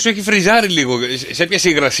το μαλλί σου έχει φριζάρει λίγο. Σε ποια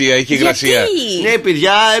υγρασία, έχει υγρασία. Ναι,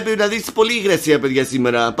 παιδιά, έπρεπε να δεις πολύ υγρασία, παιδιά,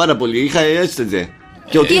 σήμερα. Πάρα πολύ. Είχα έσταζε.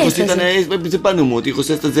 Και ο τείχος ήταν έπαιζε πάνω μου. Ο τείχος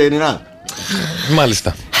έσταζε νερά.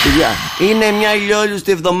 Μάλιστα. Παιδιά, είναι μια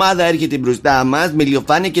ηλιόλουστη εβδομάδα έρχεται μπροστά μας. Με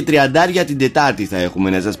ηλιοφάνεια και 30 την Τετάρτη θα έχουμε,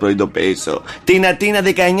 να σας προειδοποιήσω. Την Αθήνα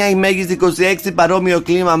 19, η μέγιστη 26, παρόμοιο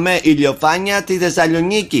κλίμα με ηλιοφάνεια. Τη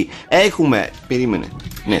Θεσσαλονίκη έχουμε. Περίμενε.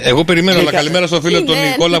 Ναι. Εγώ περιμένω, αλλά καλημέρα στο φίλο τον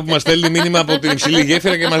Νικόλα που μας στέλνει μήνυμα από την υψηλή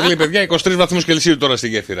γέφυρα και μας λέει: παιδιά, 23 βαθμούς Κελσίου τώρα στη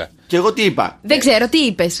γέφυρα. Και εγώ τι είπα? Δεν ξέρω, τι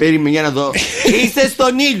είπες? Περίμενε για να δω. Είσαι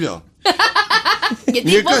στον ήλιο.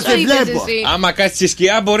 Γιατί πόσο είπες εσύ? Άμα κάτσει στη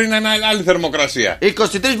σκιά μπορεί να είναι άλλη θερμοκρασία. 23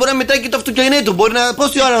 μπορεί να μετράει και το αυτοκίνητο. Μπορεί να.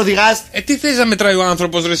 Πόση ώρα οδηγάς? Τι θες να μετράει ο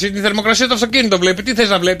άνθρωπος, ρε εσύ? Τη θερμοκρασία του αυτοκίνητο βλέπει. Τι θες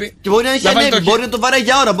να βλέπει? Και μπορεί να έχει ανέβει, μπορεί να το βαράει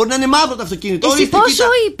για ώρα. Μπορεί να είναι μαύρο το αυτοκίνητο. Εσύ πόσο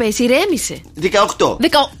είπες, ηρέμησε? 18. Τι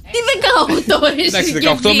 18, εσύ? Εντάξει,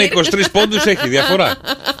 18 με 23 πόντους έχει διαφορά.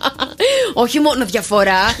 Όχι μόνο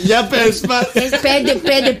διαφορά. Για πες μας.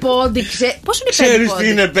 5 πόντι. Πόσο είναι 5 Ξέρεις πόντι? τι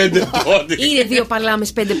είναι 5 πόντι? Είναι 2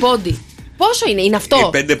 παλάμες 5 πόντι. Πόσο είναι αυτό?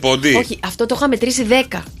 5 πόντι. Όχι, αυτό το είχα μετρήσει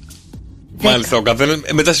 10. Μάλιστα, ο καθένας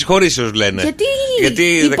με τα συγχωρήσεως λένε. Γιατί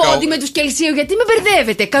οι πόντι με τους Κελσίου, γιατί με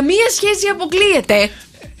μπερδεύετε? Καμία σχέση αποκλείεται.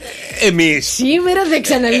 Εμείς. Σήμερα δεν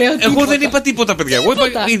ξαναλέω τίποτα. Εγώ δεν είπα τίποτα, παιδιά. Εγώ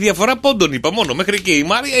είπα η διαφορά πόντων είπα μόνο. Μέχρι και η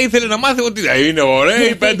Μάρια ήθελε να μάθει ότι είναι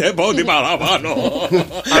ωραίοι 5 πόντι παραπάνω.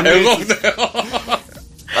 Εγώ φταίω.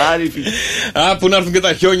 Που να έρθουν και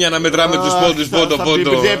τα χιόνια να μετράμε τους πόντους πόντο.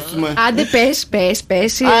 Άντε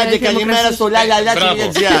πες. Άντε καλημέρα στο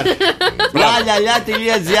lalala.gr.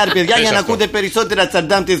 lalala.gr, παιδιά, για να ακούτε περισσότερα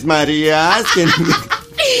τσαντάμ της Μαρίας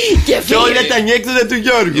και όλα τα νιέξοδα του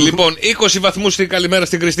Γιώργου. Λοιπόν, 20 βαθμούς στην καλημέρα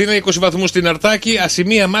στην Κριστίνα, 20 βαθμούς στην Αρτάκη,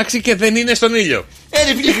 ασημεία μάξι και δεν είναι στον ήλιο.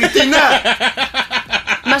 Ρε φίλε Κριστίνα,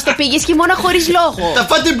 μας το πήγες χειμώνα χωρίς λόγο. Τα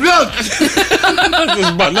φάτε μπλοκ. Το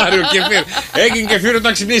σπανάριο κεφίρ. Έγινε κεφίρ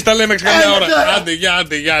όταν ξυπνήσει, τα λέμε καμιά ώρα.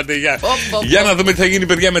 Άντε, γεια. Για να δούμε τι θα γίνει,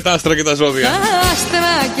 παιδιά, με τα άστρα και τα ζώδια. Τα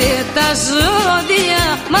άστρα και τα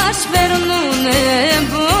ζώδια μας φέρνουνε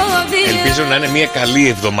εμπόδια. Ελπίζω να είναι μια καλή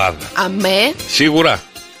εβδομάδα. Αμέ. Σίγουρα.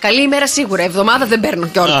 Καλή ημέρα σίγουρα. Εβδομάδα δεν παίρνω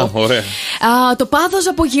Γιώργο. Ωραία. Το πάθος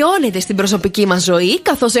απογειώνεται στην προσωπική μας ζωή,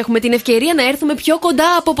 καθώς έχουμε την ευκαιρία να έρθουμε πιο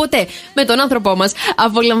κοντά από ποτέ με τον άνθρωπό μας.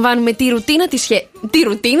 Απολαμβάνουμε τη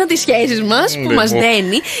ρουτίνα της σχέσης μας που μας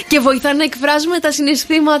δένει και βοηθά να εκφράζουμε τα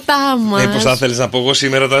συναισθήματά μας. Πώς θα θέλεις να πω εγώ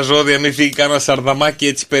σήμερα τα ζώδια, μην φύγει κάνα σαρδαμάκι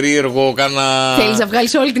έτσι περίεργο, κάνα. Θέλεις να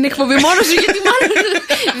βγάλεις όλη την εκπομπή μόνος σου, γιατί μάλλον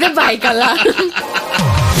δεν πάει καλά.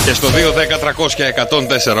 Και στο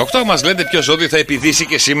 210-300-1048 μας λέτε ποιο ζώδιο θα επιδύσει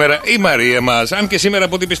και σήμερα η Μαρία μας. Αν και σήμερα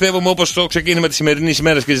από ό,τι πιστεύουμε, όπως το ξεκίνημα της σημερινής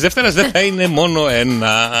ημέρας και της Δευτέρας, δεν θα είναι μόνο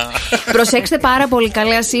ένα. Προσέξτε πάρα πολύ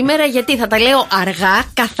καλά σήμερα, γιατί θα τα λέω αργά,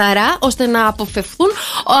 καθαρά, ώστε να αποφευθούν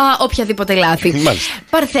οποιαδήποτε λάθη. Μάλιστα.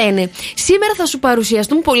 Παρθένε, σήμερα θα σου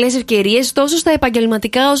παρουσιαστούν πολλές ευκαιρίες τόσο στα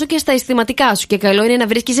επαγγελματικά όσο και στα αισθηματικά σου. Και καλό είναι να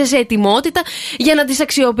βρίσκεσαι σε ετοιμότητα για να τις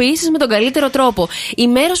αξιοποιήσεις με τον καλύτερο τρόπο. Η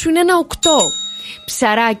μέρα σου είναι ένα 8.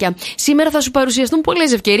 Ψαράκια, σήμερα θα σου παρουσιαστούν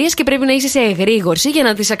πολλές ευκαιρίες και πρέπει να είσαι σε εγρήγορση για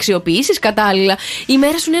να τις αξιοποιήσεις κατάλληλα. Η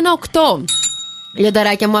μέρα σου είναι ένα 8.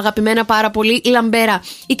 Λιονταράκια μου αγαπημένα, πάρα πολύ λαμπερά.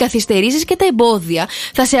 Οι καθυστερήσεις και τα εμπόδια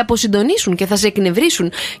θα σε αποσυντονίσουν και θα σε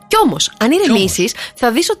εκνευρίσουν. Κι όμως, αν ηρεμήσεις,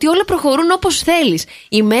 θα δεις ότι όλα προχωρούν όπως θέλεις.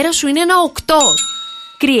 Η μέρα σου είναι ένα 8.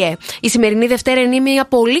 Κρυέ, η σημερινή Δευτέρα είναι μια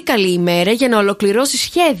πολύ καλή ημέρα για να ολοκληρώσεις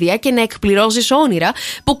σχέδια και να εκπληρώσεις όνειρα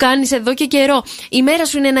που κάνεις εδώ και καιρό. Η μέρα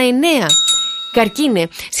σου είναι ένα 9. Καρκίνε,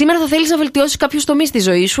 σήμερα θα θέλεις να βελτιώσεις κάποιους τομείς στη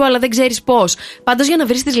ζωή σου, αλλά δεν ξέρεις πώς. Πάντως, για να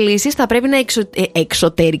βρεις τις λύσεις, θα πρέπει να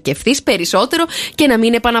εξωτερικευθείς περισσότερο και να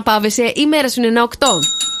μην επαναπάβεσαι. Η μέρα σου είναι ένα 8.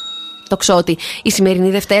 Τοξότη, η σημερινή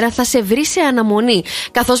Δευτέρα θα σε βρει σε αναμονή,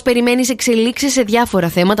 καθώς περιμένεις εξελίξεις σε διάφορα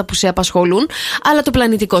θέματα που σε απασχολούν, αλλά το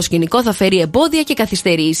πλανητικό σκηνικό θα φέρει εμπόδια και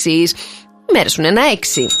καθυστερήσεις. Η μέρα σου είναι ένα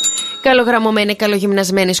 6. Καλογραμμωμένη,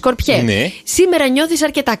 καλογυμνασμένη Σκορπιέ. Ναι. Σήμερα νιώθεις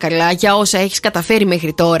αρκετά καλά για όσα έχεις καταφέρει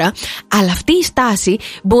μέχρι τώρα, αλλά αυτή η στάση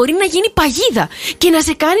μπορεί να γίνει παγίδα και να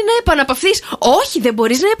σε κάνει να επαναπαυθείς. Όχι, δεν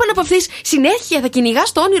μπορείς να επαναπαυθείς. Συνέχεια θα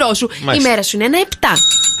κυνηγάς το όνειρό σου. Μάλιστα. Η μέρα σου είναι ένα 7.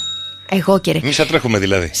 Εγώ και ρε. Εμείς θα τρέχουμε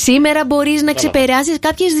δηλαδή. Σήμερα μπορείς να ξεπεράσεις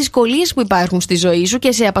κάποιες δυσκολίες που υπάρχουν στη ζωή σου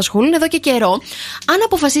και σε απασχολούν εδώ και καιρό, αν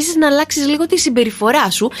αποφασίσεις να αλλάξεις λίγο τη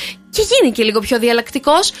συμπεριφορά σου και γίνει και λίγο πιο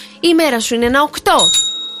διαλλακτικός. Η μέρα σου είναι ένα 8.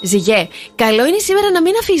 Ζυγέ, καλό είναι σήμερα να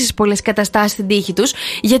μην αφήσεις πολλές καταστάσεις στην τύχη τους,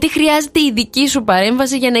 γιατί χρειάζεται η δική σου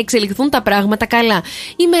παρέμβαση για να εξελιχθούν τα πράγματα καλά.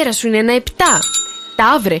 Η μέρα σου είναι ένα 7.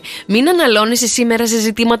 Ταύρε, μην αναλώνεσαι σήμερα σε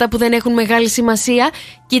ζητήματα που δεν έχουν μεγάλη σημασία.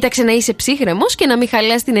 Κοίταξε να είσαι ψύχρεμος και να μην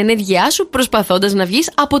χαλάς την ενέργειά σου προσπαθώντας να βγεις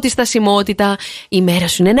από τη στασιμότητα. Η μέρα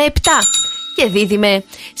σου είναι ένα 7. Και Δίδυμε,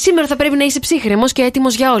 σήμερα θα πρέπει να είσαι ψύχρεμος και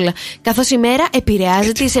έτοιμος για όλα, καθώς η μέρα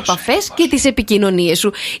επηρεάζει τις επαφές και τις επικοινωνίες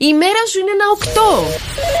σου. Η μέρα σου είναι ένα 8.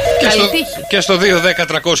 Καλή τύχη. Και στο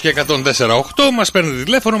 2-10-300-1048 μας παίρνετε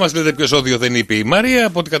τηλέφωνο, μας λέτε ποιο ζώδιο δεν είπε η Μαρία.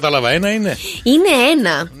 Από ό,τι κατάλαβα, ένα είναι. Είναι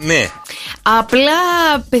ένα. Ναι. Απλά,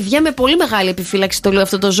 παιδιά, με πολύ μεγάλη επιφύλαξη το λέω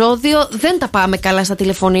αυτό το ζώδιο. Δεν τα πάμε καλά στα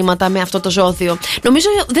τηλεφωνήματα με αυτό το ζώδιο. Νομίζω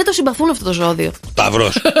δεν το συμπαθούν αυτό το ζώδιο.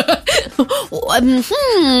 Ταύρος.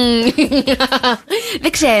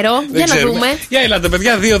 Δεν ξέρω, για να δούμε. Για ελάτε,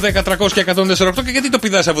 παιδιά, 2-10-300-1048. Και γιατί το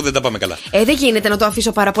πηδάς αφού δεν τα πάμε καλά? Δεν γίνεται να το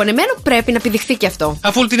αφήσω παραπονεμένο, πρέπει να πηδηχθεί κι αυτό.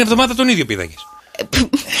 Αφού όλη την εβδομάδα τον ίδιο πήδαγες.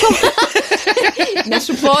 Να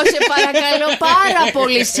σου πω, σε παρακαλώ πάρα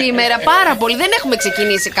πολύ σήμερα. Πάρα πολύ, δεν έχουμε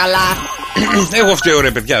ξεκινήσει καλά. Εγώ φταίω,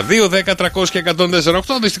 ρε παιδιά.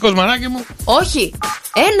 2-10-300-1048. Δυστυχώς, μαράκι μου. Όχι,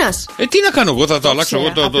 ένας. Τι να κάνω εγώ, θα το αλλάξω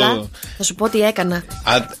εγώ το. Θα σου πω τι έκανα.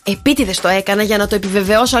 Επίτηδες το έκανα για να το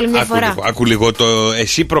επιβεβαιώσω άλλη μια φορά. Άκου λίγο,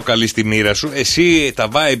 εσύ προκαλείς τη μοίρα σου. Εσύ τα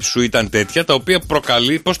vibes σου ήταν τέτοια τα οποία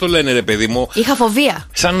προκαλεί. Πώς το λένε, ρε παιδί μου? Είχα φοβία.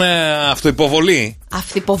 Σαν αυτοϋποβολή.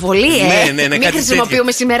 Αυτοϋποβολή, Ναι, μην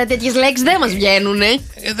χρησιμοποιούμε σήμερα τέτοιες λέξεις, δεν μας βγαίνουνε.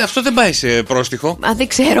 Αυτό δεν πάει σε πρόστιχο. Δεν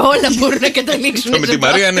ξέρω, όλα μπορούν να καταλήξουν. Με τη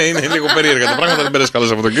Μαρία, ναι, είναι λίγο περίεργα τα πράγματα. Δεν πέρασε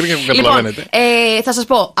καλά από τον κύριο, καταλαβαίνετε. Θα σας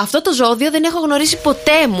πω, αυτό το ζώδιο δεν έχω γνωρίσει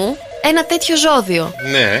ποτέ μου ένα τέτοιο ζώδιο.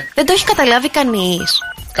 Ναι. Δεν το έχει καταλάβει κανείς.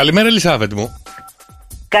 Καλημέρα, Ελισάβετ μου.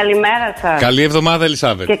 Καλημέρα σας. Καλή εβδομάδα,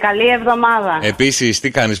 Ελισάβετ. Και καλή εβδομάδα. Επίσης, τι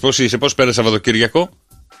κάνεις, πώς είσαι, πώς πέρασε Σαββατοκύριακο?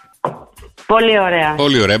 Πολύ ωραία.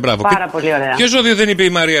 Πολύ ωραία, μπράβο. Πάρα πολύ ωραία. Ποιο ζώδιο δεν είπε η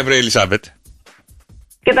Μαρία, βρε Ελισάβετ?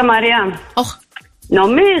 Και τα Μαρία.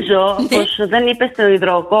 Νομίζω πως δεν είπε στο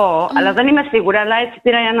υδροχό, αλλά δεν είμαι σίγουρα, αλλά έτσι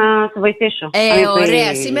πήρα για να σε βοηθήσω.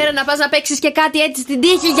 Ωραία. Σήμερα να πας να παίξεις και κάτι έτσι στην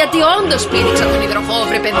τύχη, γιατί όντως πήδηξα τον υδροχό,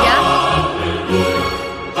 βρε παιδιά.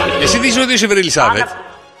 Εσύ τι ζώδιο είσαι, βρε Ελισάβετ?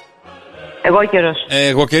 Εγώ καιρός.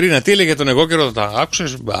 Εγώ καιρίνα, τι έλεγε τον εγώ καιρό, τα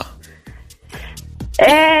άκουσες?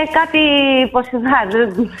 Κάτι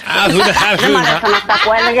ποσιδάδες. Δεν μ' άρεσαν αυτά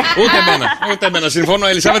που έλεγε. Ούτε εμένα. Συμφωνώ,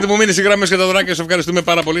 Ελισάβετ, μου μείνει οι γραμμές και τα δωράκια, σε ευχαριστούμε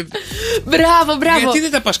πάρα πολύ. Μπράβο. Γιατί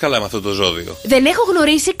δεν τα πας καλά με αυτό το ζώδιο? Δεν έχω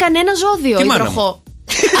γνωρίσει κανένα ζώδιο υδροχό.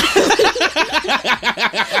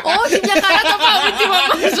 Όχι, μια χαρά το πάω με τη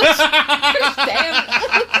μαμά σου.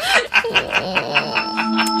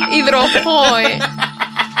 Υδροχό,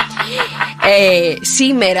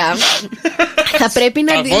 σήμερα θα πρέπει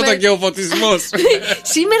να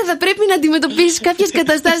Σήμερα θα πρέπει να αντιμετωπίσεις κάποιες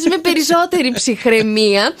καταστάσεις με περισσότερη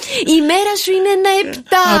ψυχραιμία. Η μέρα σου είναι ένα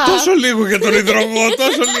 7. Τόσο λίγο για τον υδροχό,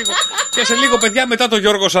 τόσο λίγο. Και σε λίγο, παιδιά, μετά τον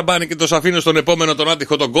Γιώργο Σαμπάνη και το Σαφίνο στον επόμενο, τον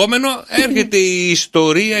άτυχο τον κόμενο, έρχεται η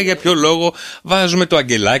ιστορία για ποιο λόγο βάζουμε το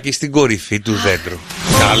αγγελάκι στην κορυφή του δέντρου.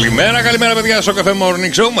 Καλημέρα, παιδιά, στο Καφέ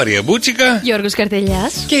Morning Show. Μαρία Μπούτσικα, Γιώργος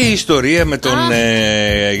Καρτελιάς. Και η ιστορία με τον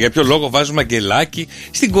για ποιο λόγο βάζουμε αγγελάκι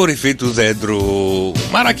στην κορυφή του δέντρου.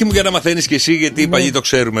 Μαράκι μου, για να μαθαίνεις και εσύ, γιατί οι παλιοί το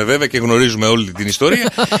ξέρουμε βέβαια και γνωρίζουμε όλη την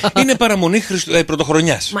ιστορία. Είναι παραμονή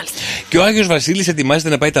πρωτοχρονιάς. Και ο Άγιος Βασίλης ετοιμάζεται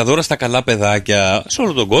να πάει τα δώρα στα καλά παιδάκια σε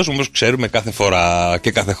όλο τον κόσμο, όπως ξέρουμε κάθε φορά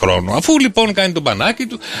και κάθε χρόνο. Αφού λοιπόν κάνει τον πανάκι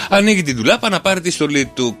του, ανοίγει την τουλάπα να πάρει τη στολή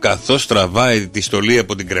του. Καθώς τραβάει τη στολή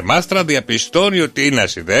από την κρεμάστρα, διαπιστώνει ότι είναι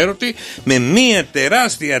ασιδέρωτη με μία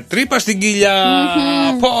τεράστια τρύπα στην κοιλιά.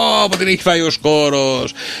 Πω, την έχει φάει ο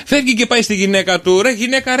σκόρος. Φεύγει και πάει στη γυναίκα του. Ρε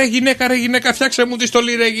γυναίκα, φτιάξε μου τη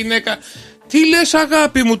στολή, ρε γυναίκα. Τι λες,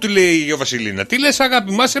 αγάπη μου, του λέει η Βασιλίνα. Τι λες,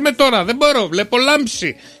 αγάπη μου, άσε με τώρα, δεν μπορώ, βλέπω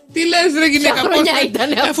λάμψη. Τι λες, ρε γυναίκα, ποια χρονιά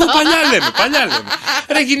ήτανε αυτό? Αφού παλιά λέμε.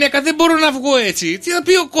 Ρε γυναίκα, δεν μπορώ να βγω έτσι. Τι θα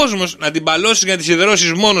πει ο κόσμος? Να την παλώσεις, να τη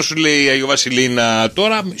σιδερώσεις μόνος σου, λέει η Αγιο Βασιλίνα.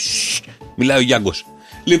 Τώρα μιλάει ο Γιάγκος.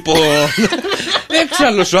 Λοιπόν,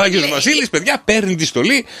 έξαλλος ο Άγιος Βασίλης, παιδιά, παίρνει τη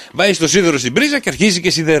στολή, βάζει το σίδερο στην πρίζα και αρχίζει και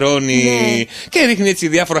σιδερώνει. Και ρίχνει έτσι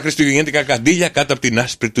διάφορα χριστουγεννιάτικα καντήλια κάτω από την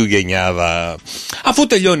άσπρη του γενιάδα. Αφού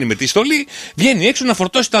τελειώνει με τη στολή, βγαίνει έξω να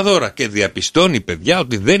φορτώσει τα δώρα και διαπιστώνει, παιδιά,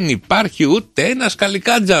 ότι δεν υπάρχει ούτε ένας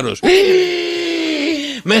καλικάτζαρος.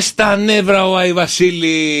 Μες στα νεύρα ο Άι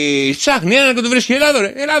Βασίλης ψάχνει έναν και το βρίσκει.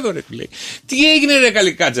 Ελάδο ρε, λέει. Τι έγινε, ρε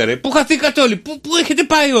καλικάτζα, ρε? Πού χαθήκατε όλοι? Πού έχετε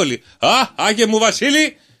πάει όλοι? Άγιε μου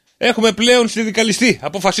Βασίλη, Έχουμε πλέον συνδικαλιστεί.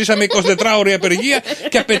 Αποφασίσαμε 24ωρη απεργία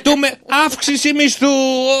και απαιτούμε αύξηση μισθού.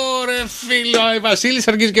 Ωρε φίλο, η Βασίλης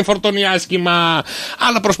αρχίζει και φορτώνει άσχημα.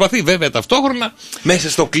 Αλλά προσπαθεί βέβαια ταυτόχρονα μέσα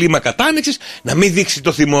στο κλίμα κατάνοιξης να μην δείξει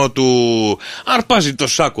το θυμό του. Αρπάζει το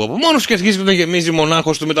σάκο από μόνος και αρχίζει να το γεμίζει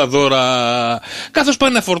μονάχος του με τα δώρα. Καθώς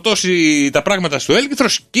πάει να φορτώσει τα πράγματα στο έλκυθρο,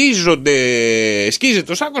 σκίζεται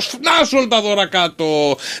το σάκο, να σου όλα τα δώρα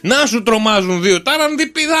κάτω. Να σου τρομάζουν 2 τάρανδοι,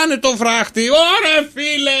 πηδάνε το φράχτη. Ωρε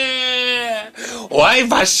φίλε! Ο Άι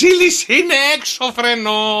Βασίλης είναι έξω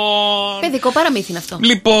φρενών. Παιδικό παραμύθι είναι αυτό.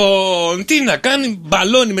 Λοιπόν, τι να κάνει,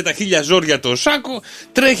 μπαλώνει με τα 1000 ζόρια το σάκο,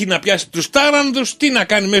 τρέχει να πιάσει τους τάρανδους, τι να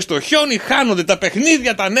κάνει μέσα στο χιόνι, χάνονται τα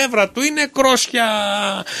παιχνίδια, τα νεύρα του είναι κρόσια.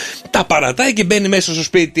 Τα παρατάει και μπαίνει μέσα στο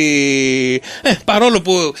σπίτι. Παρόλο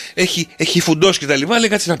που έχει φουντώσει και τα λοιπά, λέει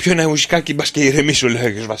κάτσε να πιω ένα ουισκάκι, μπας και ηρεμήσω, λέει ο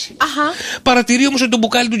Άγιος Βασίλης. Παρατηρεί όμως ότι το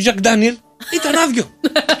μπουκάλι του Jack Daniel ήταν άδειο.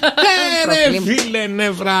 Ρε φίλε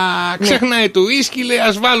νεύρα. Ξεχνάει το ουίσκι, λέει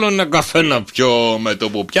ας βάλω ένα καφέ να πιω. Με το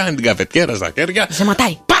που πιάνει την καφετιέρα στα χέρια,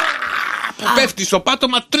 ζεματάει. Πέφτει στο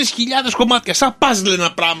πάτωμα 3.000 κομμάτια. Σαν παζλ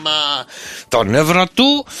ένα πράγμα. Τα νεύρα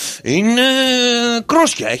του είναι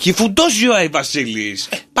κρόσια. Έχει φουντώσει ο Άι Βασίλης.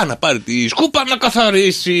 Πάει να πάρει τη σκούπα να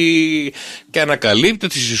καθαρίσει. Και ανακαλύπτει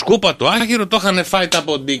ότι στη σκούπα το άχυρο το είχαν φάει τα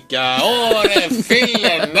ποντίκια. Ωρε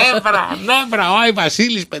φίλε, νεύρα. Ο Άι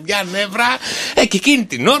Βασίλης, παιδιά, νεύρα. Και εκείνη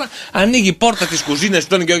την ώρα ανοίγει η πόρτα της κουζίνας,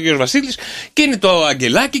 ήταν και ο Γιώργος Βασίλης, και είναι το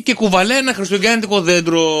αγγελάκι και κουβαλάει ένα χριστουγεννιάτικο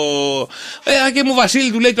δέντρο. Άγγε μου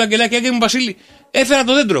Βασίλη, του λέει το αγγελάκι, άγγε μου Βασίλη, έφερα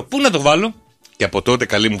το δέντρο. Πού να το βάλω? Και από τότε,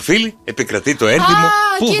 καλή μου φίλη, επικρατεί το ένθιμο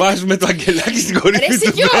που βάζουμε το αγγελάκι στην κορυφή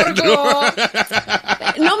του δέντρου.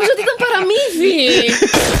 Νόμιζα ότι ήταν παραμύθι.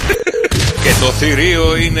 Και το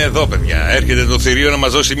θηρίο είναι εδώ, παιδιά. Έρχεται το θηρίο να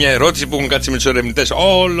μας δώσει μια ερώτηση που έχουν κάτσει με τους ερευνητές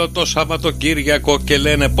όλο το Σαββατοκύριακο και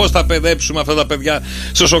λένε πώς θα παιδέψουμε αυτά τα παιδιά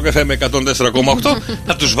στο Σοκ FM 104,8.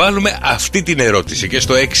 Να τους βάλουμε αυτή την ερώτηση. Και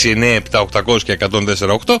στο 697-800 και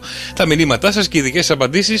 104,8 τα μηνύματά σας και οι δικές σας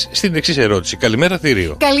απαντήσεις στην εξής ερώτηση. Καλημέρα,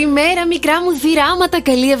 θηρίο. Καλημέρα, μικρά μου θηράματα.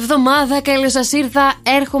 Καλή εβδομάδα. Καλώς σας ήρθα.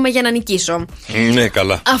 Έρχομαι για να νικήσω. Ναι,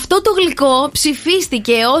 καλά. Αυτό το γλυκό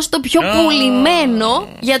ψηφίστηκε ως το πιο πουλημένο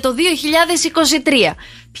για το 2023.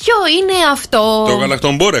 Ποιο είναι αυτό? Το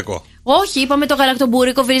γαλακτομπόρεκο. Όχι, είπαμε το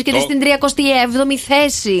γαλακτομπούρικο βρίσκεται στην 37η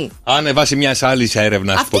θέση. Βάσει μιας άλλης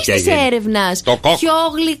έρευνας. Αυτής της έρευνας. Ποιο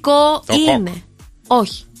γλυκό είναι?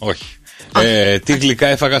 Όχι. Τι γλυκά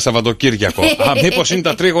έφαγα Σαββατοκύριακο. Μήπως είναι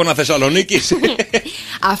τα τρίγωνα Θεσσαλονίκης?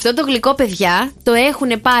 Αυτό το γλυκό, παιδιά, το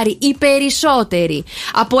έχουν πάρει οι περισσότεροι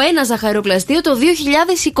από ένα ζαχαροπλαστείο το 2023.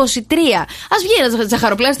 Ας βγει ένα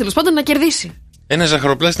ζαχαροπλάστιο τέλος πάντων να κερδίσει. Ένα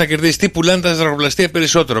ζαχαροπλάστιο να κερδίσει. Τι πουλάνε τα ζαχαροπλαστεία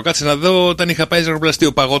περισσότερο? Κάτσε να δω. Όταν είχα πάει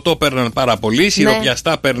ζαχαροπλαστείο, παγωτό παίρναν πάρα πολύ,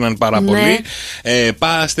 σιροπιαστά παίρναν πάρα πολύ,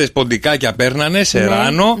 πάστες ποντικάκια παίρνανε,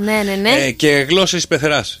 σεράνο, και γλώσσες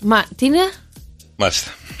πεθεράς. Μα τι είναι?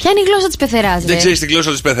 Μάλιστα. Ποια είναι η γλώσσα της πεθεράς? Δεν ξέρεις τη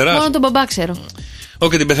γλώσσα της πεθεράς? Μόνο τον μπαμπά ξέρω.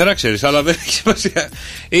 Όχι, την πεθερά ξέρεις, αλλά δεν έχει σημασία.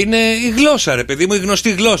 Είναι η γλώσσα, ρε παιδί μου, η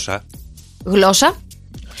γνωστή γλώσσα. Γλώσσα?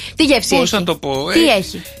 Τι γεύση έχει? Πώς να το πω? Τι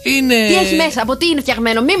έχει? Τι έχει μέσα? Από τι είναι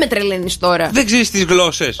φτιαγμένο? Μη με τρελαίνεις τώρα. Δεν ξέρεις τις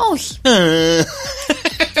γλώσσες? Όχι.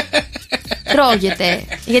 Τρώγεται.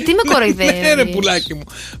 Γιατί με κοροϊδεύεις? Ναι, ρε πουλάκι μου.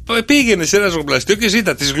 Πήγαινε σε ένα ζαχαροπλαστείο και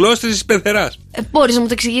ζήτα τις γλώσσες της πεθεράς. Μπορείς να μου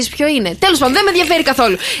το εξηγήσεις ποιο είναι? Τέλος πάντων, δεν με ενδιαφέρει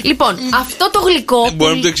καθόλου. Λοιπόν, αυτό το γλυκό. Μπορεί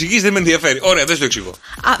να μου το εξηγήσεις, δεν με ενδιαφέρει. Ωραία, δεν στο εξηγώ.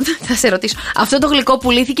 Θα σε ρωτήσω. Αυτό το γλυκό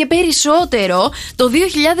πουλήθηκε περισσότερο το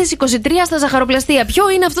 2023 στα ζαχαροπλαστεία. Ποιο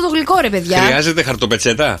είναι αυτό το γλυκό, ρε παιδιά? Χρειάζεται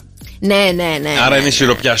χαρτοπετσέτα? Ναι. Άρα είναι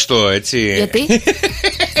σιροπιαστό, έτσι. Γιατί?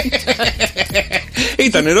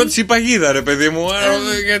 Ήταν ερώτηση παγίδα, ρε παιδί μου.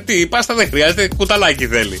 Γιατί η πάστα δεν χρειάζεται, κουταλάκι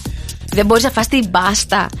θέλει. Δεν μπορείς να φας την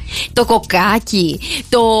πάστα, το κοκάκι,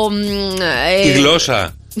 τη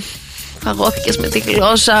γλώσσα. Φαγώθηκες με τη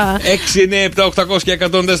γλώσσα. 697-800 και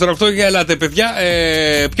 104,8. Για ελάτε, παιδιά.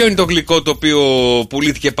 Ποιο είναι το γλυκό το οποίο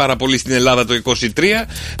πουλήθηκε πάρα πολύ στην Ελλάδα το 2023?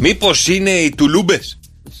 Μήπως είναι οι τουλούμπες?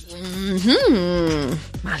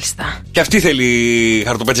 Μάλιστα. Και αυτή θέλει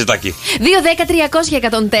χαρτοπετσετάκι.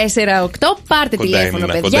 2-10-300-104-8. Πάρτε τηλέφωνο,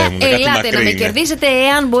 παιδιά. Ελάτε να με κερδίσετε.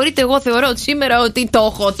 Εάν μπορείτε, εγώ θεωρώ σήμερα ότι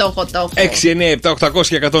το έχω. 697-800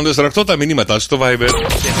 και 104,8 τα μηνύματά σου στο Viber.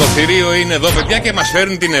 Το θηρίο είναι εδώ, παιδιά, και μας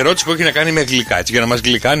φέρνει την ερώτηση που έχει να κάνει με γλυκά. Έτσι, για να μας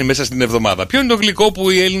γλυκάνει μέσα στην εβδομάδα. Ποιο είναι το γλυκό που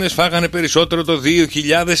οι Έλληνες φάγανε περισσότερο το 2023?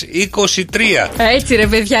 Έτσι, ρε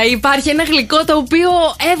παιδιά, υπάρχει ένα γλυκό το οποίο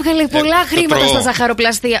έβγαλε πολλά χρήματα στα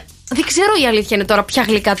ζαχαροπλαστεία. Δεν ξέρω η αλήθεια είναι τώρα ποια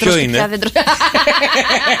γλυκά τρως και ποια δεν τρως.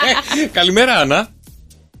 Καλημέρα, Άννα.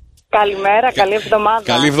 Καλημέρα, καλή εβδομάδα.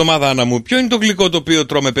 Καλή εβδομάδα, Άννα μου. Ποιο είναι το γλυκό το οποίο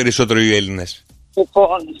τρώμε περισσότερο οι Έλληνες?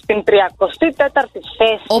 Λοιπόν, στην 34η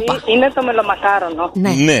θέση είναι το μελομακάρονο.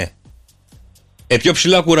 Ναι. Πιο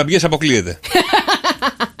ψηλά κουραμπιές αποκλείεται.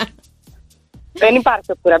 Δεν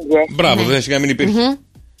υπάρχει ο κουραμπιέ. Μπράβο, δεν σιγά μην υπήρχε.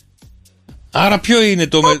 Άρα ποιο είναι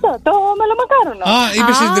το. Το μελομακάρονο. Α,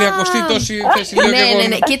 είπε στην 30η τόση θέση.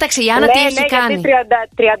 Ναι. Κοίταξε, η Άννα τι έχει κάνει. Γιατί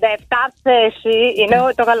 37 θέση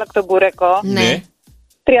είναι το γαλακτομπουρεκό. Ναι.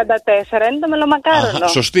 34 είναι το μελομακάρονο.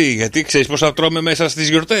 Σωστή, γιατί ξέρεις πώς θα τρώμε μέσα στις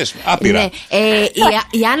γιορτές. Άπειρα. Ναι.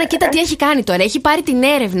 Η Άννα, κοίτα τι έχει κάνει τώρα. Έχει πάρει την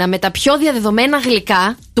έρευνα με τα πιο διαδεδομένα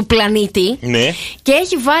γλυκά του πλανήτη. Ναι. Και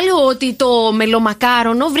έχει βάλει ότι το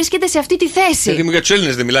μελομακάρονο βρίσκεται σε αυτή τη θέση. Γιατί για τους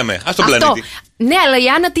Έλληνες δεν μιλάμε. Ας τον πλανήτη. Ναι, αλλά η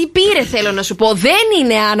Άννα τι πήρε, θέλω να σου πω. Δεν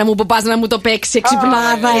είναι, Άννα μου, που πας να μου το παίξεις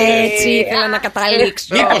εξυπνάδα έτσι. Ήθελα να καταλήξω.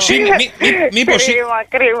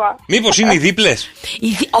 Μήπως είναι οι δίπλες.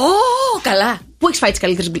 Καλά. Πού έχεις φάει τις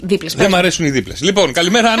καλύτερες δίπλες? Δεν μ' αρέσουν οι δίπλες. Λοιπόν,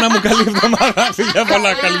 καλημέρα, Άννα μου, καλή εβδομάδα. Φιλιά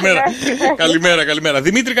πολλά, καλημέρα. Καλημέρα.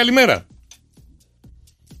 Δημήτρη, καλημέρα.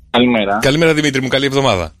 Καλημέρα, Δημήτρη μου, καλή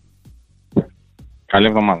εβδομάδα. Καλή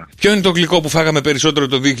εβδομάδα. Ποιο είναι το γλυκό που φάγαμε περισσότερο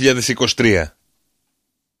το 2023?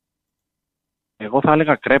 Εγώ θα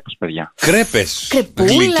έλεγα κρέπες, παιδιά. Κρέπες.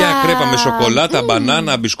 Κρεπούλα. Γλυκιά κρέπα με σοκολάτα,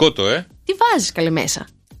 μπανάνα, μπισκότο, Τι βάζεις καλή μέσα?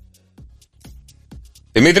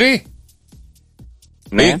 Δημήτρη.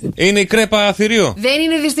 Ναι. Είναι η κρέπα θηρίο. Δεν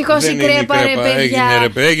είναι δυστυχώς η κρέπα, ρε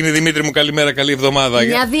παιδιά. Έγινε Δημήτρη μου, καλημέρα, καλή εβδομάδα.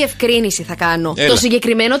 Μια διευκρίνηση θα κάνω. Το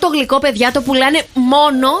συγκεκριμένο το γλυκό, παιδιά, το πουλάνε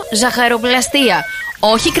μόνο ζαχαροπλαστεία.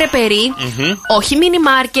 Όχι κρεπερί, όχι μίνι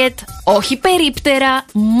μάρκετ, όχι περίπτερα,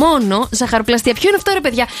 μόνο ζαχαροπλαστεία. Ποιο είναι αυτό, ρε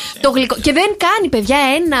παιδιά? Το γλυκό. Και δεν κάνει, παιδιά,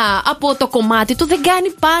 ένα από το κομμάτι του, δεν κάνει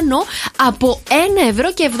πάνω από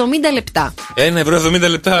 1,70 €. 1,70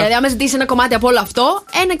 €. Δηλαδή, άμα ζητήσει ένα κομμάτι από όλο αυτό,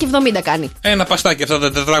 1,70 κάνει. Ένα παστάκι, αυτά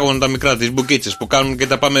τα τετράγωνα τα μικρά, τις μπουκίτσες που κάνουν και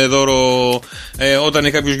τα πάμε δώρο όταν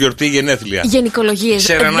έχει κάποιος γιορτή, γενέθλια. Γενικολογίες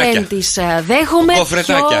δεν τις δέχομαι.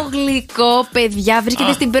 Πιο γλυκό, παιδιά,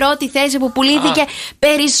 βρίσκεται στην πρώτη θέση που πουλήθηκε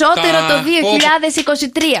περισσότερο το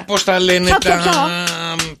 2023. Πώς τα λένε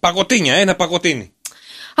παγωτίνια, ένα παγωτίνι.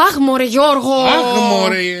 Αχ, μωρέ Γιώργο. Αχ,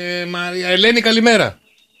 μωρέ Μαρία. Ελένη, καλημέρα.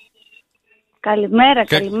 Καλημέρα.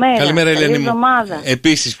 Καλημέρα, Ελένη μου. Εβδομάδα.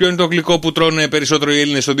 Επίσης, ποιο είναι το γλυκό που τρώνε περισσότερο οι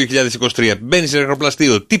Έλληνες το 2023? Μπαίνεις σε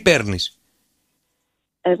αεροπλαστείο, τι παίρνεις?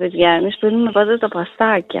 Παιδιά, εμείς παίρνουμε πάντα τα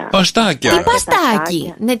παστάκια. Παστάκια. Τι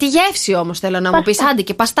παστάκι? Ναι, τη γεύση όμως θέλω να μου πεις. Άντε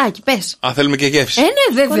και παστάκι, πες. Α, θέλουμε και γεύση.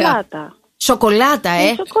 Ναι, βέβαια. Σοκολάτα,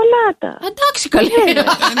 Σοκολάτα. Εντάξει, καλή.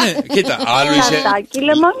 Ναι, κοίτα, άλλο είσαι. Παστάκι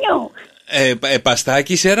λεμονιού.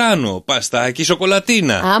 Παστάκι σεράνο, παστάκι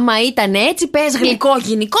σοκολατίνα. Άμα ήταν έτσι, πες γλυκό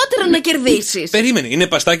γενικότερα να κερδίσεις. Περίμενε, είναι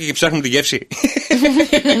παστάκι και ψάχνουμε τη γεύση.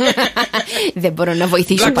 Δεν μπορώ να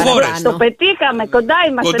βοηθήσω παραπάνω. Το πετύχαμε,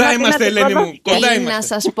 κοντά είμαστε, Ελένη μου. Κοντά είμαστε. Να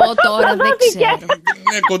σας πω τώρα, δεν ξέρω.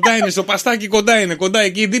 Ναι, κοντά είναι, στο παστάκι κοντά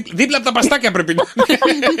εκεί. Δίπλα από τα παστάκια πρέπει να.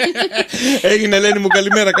 Έγινε, Ελένη μου,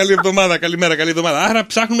 καλημέρα, καλή εβδομάδα. Άρα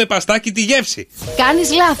ψάχνουμε παστάκι τη γεύση.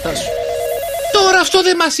 Κάνεις λάθος. Τώρα αυτό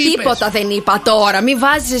δεν μας είπες. Τίποτα δεν είπα τώρα. Μην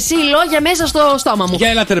βάζεις εσύ λόγια μέσα στο στόμα μου. Για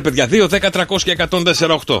έλατε ρε παιδιά. 2, 10, 300 και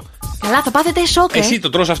 104,8. Καλά, θα πάθετε σοκ. Εσύ το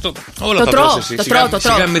τρως αυτό. Όλα το τα τρως εσύ.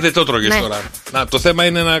 Σιγά μην δεν το τρώγες τώρα. Να, το θέμα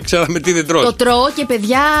είναι να ξέραμε τι δεν τρως. Το τρώω και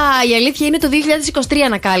παιδιά, η αλήθεια είναι το 2023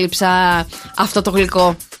 ανακάλυψα αυτό το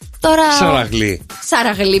γλυκό. Τώρα...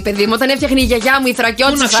 Σαραγλί, παιδί μου. Όταν έφτιαχνε η γιαγιά μου η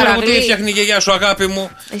θρακιώτησα. Πού να ξέρω τι έφτιαχνε η γιαγιά σου, αγάπη μου?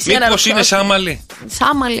 Μήπως είναι σάμαλι?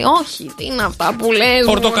 Σάμαλι, όχι. Τι είναι αυτά που λες?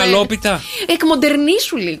 Πορτοκαλόπιτα.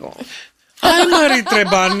 Εκμοντερνήσου λίγο. Άι Μαρή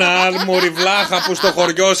Τρεμπανάλ, μωρή βλάχα που στο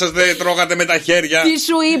χωριό σας δεν τρώγατε με τα χέρια. Τι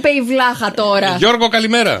σου είπε η βλάχα τώρα? Γιώργο,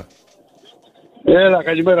 καλημέρα. Έλα,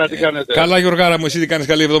 καλημέρα, τι κάνετε? Καλά, Γιωργάρα μου, εσύ τι κάνεις?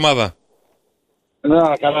 Καλή εβδομάδα. Να,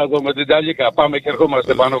 καλά εδώ με την ταλίκα. Πάμε και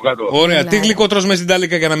ερχόμαστε πάνω κάτω. Ωραία, τι γλυκό τρως με στην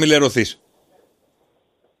ταλίκα για να μην λερωθείς?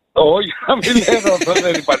 Όχι, να μην λερωθώ,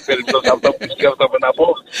 δεν υπάρχει περίπτωση αυτό που σκέφτομαι να πω.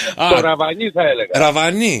 Το ραβανί θα έλεγα.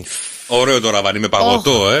 Ραβανί. Ωραίο το ραβανί με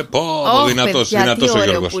παγωτό, δυνατός ο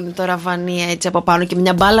Γιώργος. Που είναι το ραβανί έτσι από πάνω και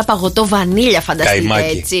μια μπάλα παγωτό βανίλια, φανταστείτε.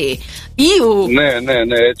 Καϊμάκι. Έτσι. Ιου. Ναι,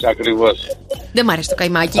 έτσι ακριβώς. Δεν μ' αρέσει το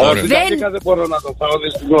καϊμάκι. Δεν μπορώ να το φάω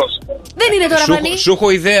δυστυχώς. Δεν είναι το ραβανί. Σου έχω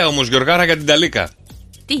ιδέα όμως, Γιωργάρα, για την ταλίκα.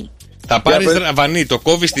 Τι? Θα πάρεις ραβανί, το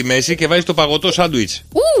κόβεις στη μέση και βάζεις το παγωτό σάντουιτς.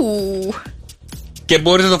 Και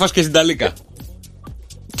μπορείς να το φας και στην ταλίκα.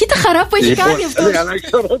 Κοίτα χαρά που έχει κάνει αυτό.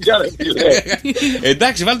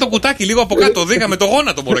 Εντάξει, βάλει το κουτάκι λίγο από κάτω. Δίγαμε το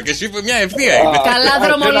γόνατο μωρέ και εσύ μια ευθεία είναι. Καλά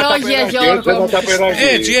δρομολόγια, Γιώργο.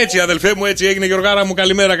 Έτσι, αδελφέ μου, έτσι έγινε. Γιωργάρα μου,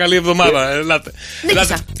 καλημέρα, καλή εβδομάδα. Ελάτε.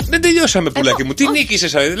 Δεν τελειώσαμε, πουλάκι μου. Τι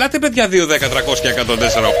νίκησες? Ελάτε, παιδιά, 2, 10, 300 και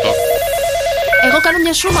 104,8. Εγώ κάνω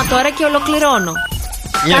μια σούμα τώρα και ολοκληρώνω.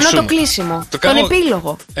 Κάνω το κλείσιμο. Τον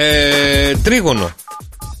επίλογο. Τρίγωνο.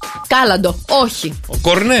 Κάλαντο. Όχι.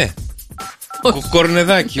 Κορνέ.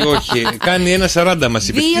 Κορνεδάκι, όχι. Κάνει 1,40 μας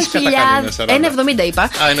είπε. 1,70 είπα.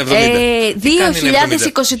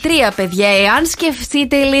 2023, παιδιά. Εάν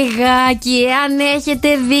σκεφτείτε λιγάκι, εάν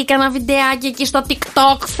έχετε δει κανένα βιντεάκι εκεί στο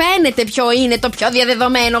TikTok, φαίνεται ποιο είναι το πιο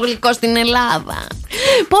διαδεδομένο γλυκό στην Ελλάδα.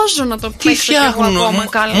 Πόσο να το παίξω εγώ ακόμα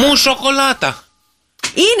καλά. Μου σοκολάτα.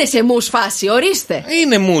 Είναι σε μους φάση, ορίστε.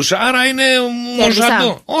 Είναι μους, άρα είναι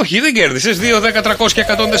μουζαντό. Όχι, δεν κέρδισες. 2, 10, 300 και 148.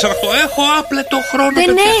 Έχω άπλετο χρόνο.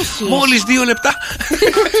 Δεν έχει. Μόλις 2 λεπτά.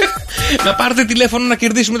 Να πάρετε τηλέφωνο να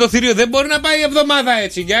κερδίσουμε το θηρίο. Δεν μπορεί να πάει η εβδομάδα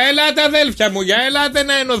έτσι. Για ελάτε, αδέλφια μου, για ελάτε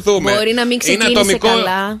να ενωθούμε. Μπορεί να μην ξεκίνησε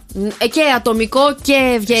καλά. Και ατομικό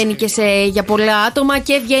και βγαίνει και για πολλά άτομα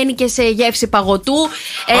και βγαίνει και σε γεύση παγωτού.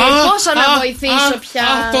 Πόσα να βοηθήσω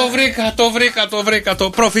πια. Το βρήκα. Το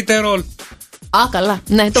προφιτερόλ. Α, καλά.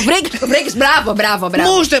 Ναι, το βρήκες. Μπράβο.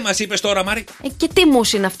 Μους δεν μας είπες τώρα, Μαρή. Και τι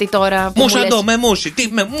μους είναι αυτή τώρα που Μουσαντό, με μουσι. Τι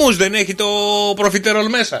με μους δεν έχει το προφιτερόλ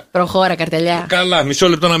μέσα. Προχώρα, καρτελιά. Καλά, μισό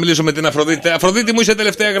λεπτό να μιλήσω με την Αφροδίτη. Αφροδίτη μου, είσαι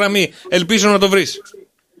τελευταία γραμμή. Ελπίζω να το βρεις.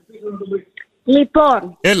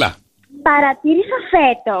 Λοιπόν. Έλα. Παρατήρησα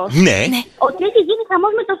φέτος ότι έχει γίνει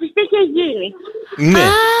χαμός με το φιστίκι Αιγύρι. Ναι.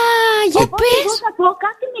 Για πες. Εγώ θα πω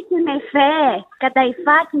κάτι με κιουνεφέ,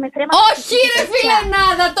 καταϊφάκι, με κρέμα. Όχι ρε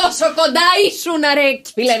φιλενάδα, τόσο κοντά ήσουν ρε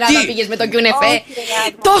φιλενάδα, πήγες με το κιουνεφέ.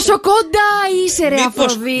 Τόσο κοντά είσαι ρε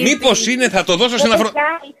Αφροδίτη. Μήπως είναι, θα το δώσω στην Αφροδίτη.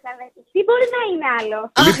 Τι μπορεί να είναι άλλο.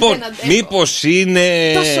 Λοιπόν, μήπως είναι.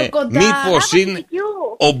 Μήπως είναι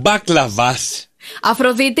ο μπακλαβάς.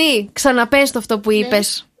 Αφροδίτη, ξαναπες το αυτό που είπες.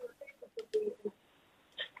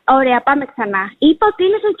 Ωραία, πάμε ξανά. Είπα ότι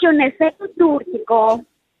είναι στο κιουνεφέ το τουρκικό.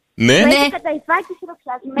 Ναι.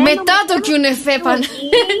 Μετά το κιουνεφέ πάνε.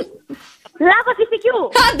 Λάβα φιστικιού.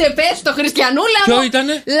 Άντε πες το Χριστιανούλα μου. Ποιο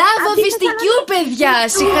ήτανε? Λάβα φιστικιού, παιδιά.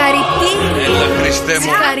 Συγχαρητήρια. Έλα Χριστέ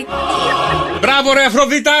μου. Μπράβο ρε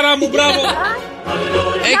Αφροδιτάρα μου, μπράβο.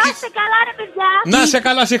 Να είστε καλά ρε παιδιά. Να σε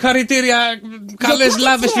καλά, συγχαρητήρια. Καλές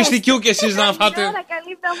λάβες φιστικιού κι εσείς να φάτε.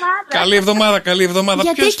 Καλή εβδομάδα.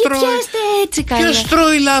 Γιατί εκεί πιάστε έτσι καλά. Ποιος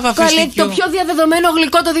τρώει λάβα φιστικιού? Το πιο διαδεδομένο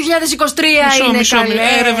γλυκό το 2023 είναι. Μισό.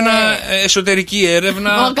 Έρευνα, εσωτερική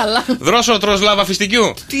έρευνα. Δρόσο, τρως λάβα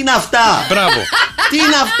φιστικιού? Τι είναι αυτά? Μπράβο. Τι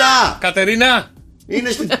είναι αυτά? Κατερίνα. Είναι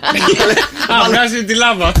στην. Βγάζει τη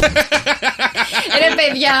λάβα. Ρε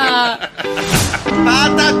παιδιά.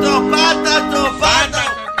 Πάτα το.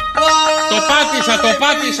 Το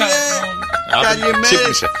πάτησα.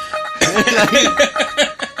 Ξύπνησε.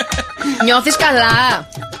 Νιώθεις καλά?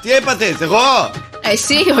 Τι έπαθες, εγώ?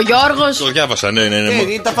 Εσύ, ο Γιώργος? Το διάβασα, ναι.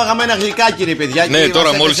 Τα φάγαμε ένα γλυκάκι ρε παιδιά. Ναι,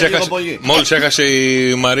 τώρα μόλις έχασε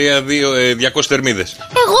η Μαρία 200 θερμίδες.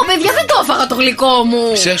 Εγώ παιδιά δεν το έφαγα το γλυκό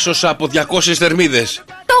μου. Ξέσωσα από 200 θερμίδες.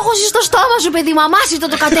 Το έχω ζει στο στόμα σου παιδί, μαμάσι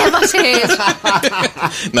το κατέβασες.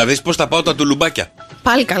 Να δεις πως τα πάω τα τουλουμπάκια.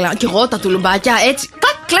 Πάλι καλά, κι εγώ τα τουλουμπάκια έτσι.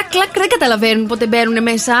 Κλακ, δεν καταλαβαίνουν πότε μπαίνουν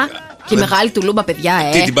μέσα. Και μεγάλη τουλούμπα, παιδιά,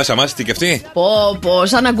 Τι την πας αμάστη κι αυτή? Πω,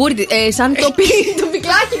 σαν αγκούρι, σαν το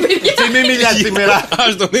πικλάκι, παιδιά. Τι μην μιλάς σήμερα.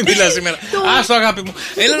 Μην μιλάς σήμερα. Άστο αγάπη μου.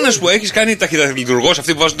 Έλα να σου πω, έχεις κάνει ταχυδρομικός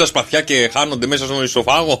αυτοί που βάζουν τα σπαθιά και χάνονται μέσα στον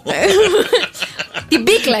ισοφάγο? Την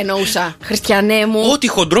πίκλα εννοούσα, Χριστιανέ μου. Ό,τι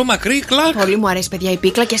χοντρό, μακρύ, κλακ. Πολύ μου αρέσει, παιδιά, η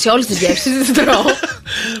πίκλα και σε όλες τις γεύσεις τις τρώω.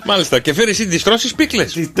 Μάλιστα, και φέρει εσύ τις τρώσεις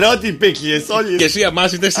πίκλες. Τις τρώω τις πίκλες, όλες. Και εσύ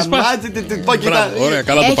αμάσιτες τις πας. Ωραία,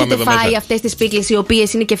 καλά το πάμε εδώ μέσα. Έχετε φάει αυτές τις πίκλες οι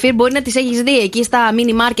οποίες είναι κεφίρ, μπορεί να τις έχεις δει εκεί στα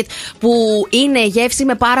mini market που είναι γεύση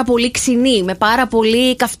με πάρα πολύ ξινή, με πάρα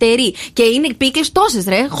πολύ καυτερή. Και είναι πίκλες τόσες,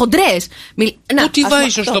 ρε, χοντρές. Τι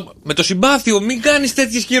βάζεις σωστό. Με το συμπάθειο, μην κάνεις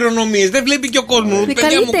τέτοιες χειρονομίες. Δεν βλέπει και ο κόσμος.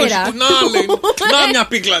 Να μια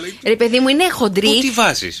πίκλα. Ρε παιδί μου, είναι χοντρή. Τι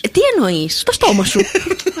βάζεις? Τι εννοείς? Στο στόμα σου.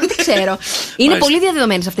 Δεν ξέρω. Είναι πολύ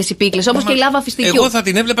διαδεδομένες αυτές οι πίκλες, όπως και η λάβα φιστικιού. Εγώ θα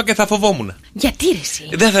την έβλεπα και θα φοβόμουν. Γιατί ρε εσύ?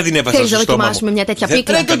 Δεν θα την έβαζα στο στόμα. Θέλεις να δοκιμάσουμε μια τέτοια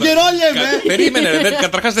πίκλα? Περίμενε,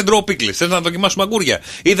 καταρχάς δεν τρώω πίκλες. Θες να δοκιμάσουμε αγκούρια?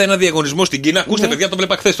 Είδα ένα διαγωνισμό στην Κίνα. Ακούστε, παιδιά, το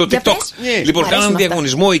βλέπα χθες στο TikTok. Λοιπόν, κάνανε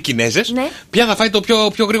διαγωνισμό οι Κινέζες. Ποια θα φάει το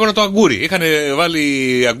πιο γρήγορα το αγκούρι. Είχαν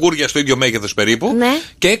βάλει αγκούρια στο ίδιο μέγεθος περίπου.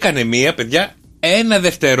 Και έκανε μία, παιδιά, 1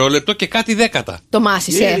 δευτερόλεπτο και κάτι δέκατα. Το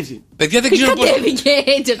μάσησε. Παιδιά, δεν ξέρω πώς. Κατέβηκε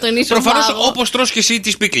έτσι από τον ισοφάγο. Προφανώς όπως τρως και εσύ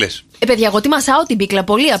τις πίκλες. Παιδιά, εγώ τι μασάω την πίκλα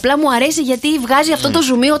πολύ. Απλά μου αρέσει γιατί βγάζει αυτό το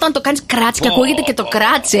ζουμί όταν το κάνεις κράτς και ακούγεται και το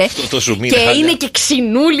κράτσε. Και είναι και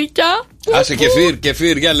ξινούλικια. Άσε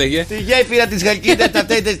κεφίρ, για λέγε. Στη γέφυρα της Χαλκίδας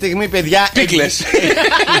αυτή τη στιγμή, παιδιά. Πίκλες.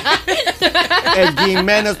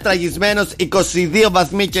 Εγγυημένος, τραγισμένος, 22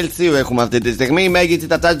 βαθμοί Κελσίου έχουμε αυτή τη στιγμή. Η μέγιστη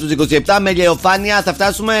θα φτάσει στους 27 με ηλιοφάνεια. Θα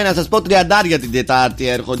φτάσουμε, να σας πω, 30 την Τετάρτη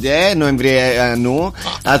έρχονται, Νοεμβριανού.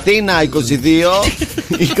 Αθήνα 22,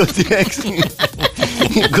 26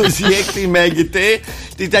 η μέγιστη.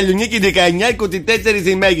 Στη Θεσσαλονίκη 19, 24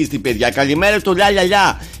 η μέγιστη, παιδιά. Καλημέρα στο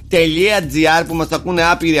Λαλαλιά. Live.gr που μας ακούνε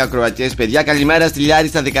άπειροι ακροατές, παιδιά. Καλημέρα στη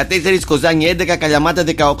Λάρισα 14, Κοζάνη 11, Καλιαμάτα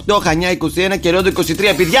 18, Χανιά 21 και Ρόντο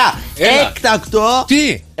 23. Παιδιά, έκτακτο.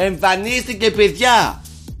 Τι? Εμφανίστηκε, παιδιά.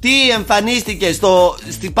 Τι εμφανίστηκε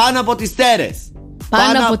πάνω από τις Σέρρες.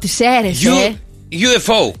 Πάνω από τις Σέρρες,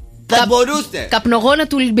 UFO. Θα μπορούσε. Καπνογόνα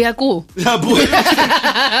του Ολυμπιακού. Θα μπορούσε.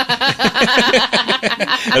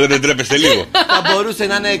 Δεν τρέπεστε λίγο. Θα μπορούσε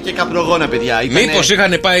να είναι και καπνογόνα, παιδιά. Μήπως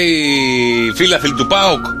είχαν πάει φίλαθλοι του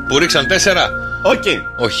ΠΑΟΚ που ρίξαν 4?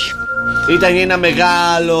 Όχι. Ήταν ένα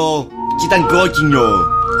μεγάλο. Και ήταν κόκκινο.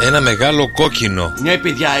 Ένα μεγάλο κόκκινο. Ναι,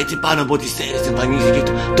 παιδιά, έτσι πάνω από τις Σέρρες εμφανίζεται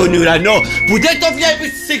τον ουρανό που δεν το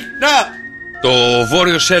βλέπεις συχνά. Το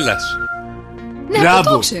Βόρειος Έλλας. Ναι,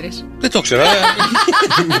 αυτό το ξέρεις. Δεν το ξέρα.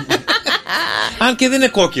 Αν και δεν είναι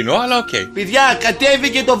κόκκινο, αλλά οκ. Παιδιά,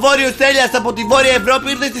 κατέβηκε το Βόρειος Έλλας από τη Βόρεια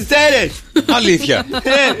Ευρώπη, ήρθε στις Σέρρες. Αλήθεια.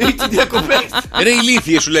 Είχε διακοπές. Ρε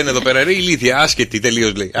ηλίθιε σου λένε εδώ πέρα, ρε ηλίθια. Άσχετη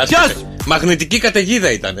τελείως λέει. Ποιος? Μαγνητική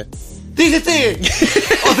καταιγίδα ήτανε. Τι είσαι εσύ?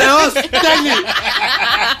 Ο Θεός, τέλει.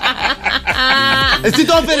 Εσύ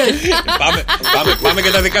το έφερες. Πάμε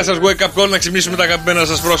και τα δικά σας wake up call να ξυπνήσουμε τα αγαπημένα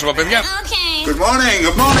σας πρόσωπα, παιδιά. Okay. Good morning,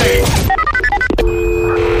 good morning.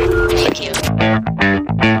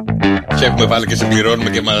 Και έχουμε βάλει και σε πληρώνουμε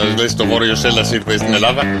και μας λες το Βόρειος Έλλας ήρθε στην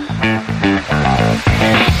Ελλάδα.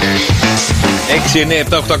 6, 9,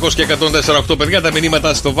 7, 800 και 104,8 παιδιά, τα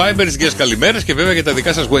μηνύματα στο Viber, τις καλημέρες και βέβαια και τα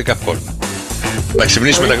δικά σας wake up call. Να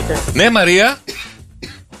ξυπνήσουμε τα... Ναι, Μαρία.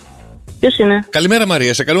 Ποιος είναι? Καλημέρα,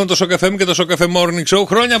 Μαρία. Σε καλούμε το Shock FM και το Shock FM Morning Show.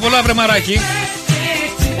 Χρόνια πολλά, βρε μαράκι.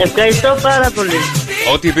 Ευχαριστώ πάρα πολύ.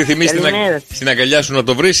 Ό,τι επιθυμείς στην αγκαλιά σου να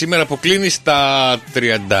το βρεις σήμερα που κλείνεις τα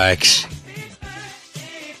 36.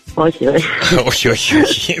 Όχι.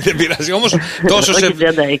 Δεν πειράζει. Όμως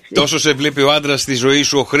τόσο σε βλέπει ο άντρας στη ζωή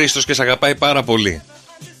σου ο Χρήστος και σε αγαπάει πάρα πολύ.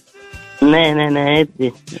 Ναι,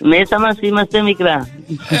 έτσι. Μέσα μας είμαστε μικρά.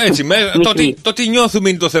 Έτσι, το τι νιώθουμε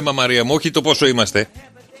είναι το θέμα, Μαρία μου, όχι το πόσο είμαστε.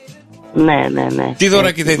 Ναι. Τι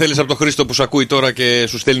δωράκι θα ήθελες από τον Χρήστο που σου ακούει τώρα και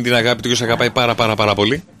σου στέλνει την αγάπη του και σε αγαπάει πάρα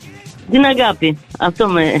πολύ? Την αγάπη.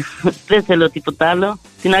 Δεν θέλω τίποτα άλλο.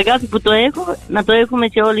 Την αγάπη που το έχω, να το έχουμε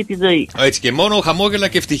και όλη τη ζωή. Έτσι και μόνο χαμόγελα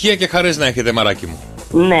και ευτυχία και χαρές να έχετε, μαράκι μου.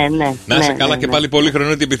 Ναι. Να είσαι καλά και πάλι πολύ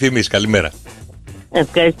χρόνο ό,τι επιθυμείς. Καλημέρα.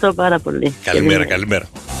 Ευχαριστώ πάρα πολύ. Καλημέρα.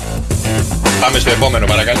 Πάμε στο επόμενο,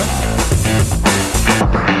 παρακαλώ.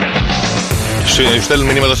 Σου στέλνουν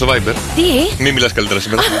μηνύματα στο Viber. Τι? Μην μιλάς καλύτερα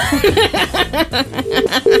σήμερα.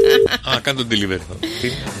 Κάνε τον delivery.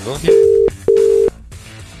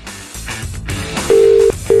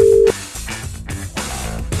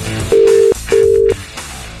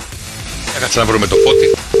 Κάτσε να βρούμε το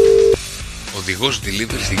Φώτη. Οδηγός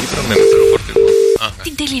delivery στην Κύπρο με μικρό φορτηγό.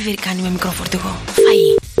 Τι delivery κάνει με μικρό φορτηγό?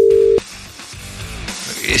 Φαΐ.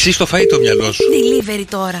 Εσύ στο φαΐ το μυαλό σου. Delivery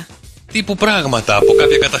τώρα. Τύπου πράγματα από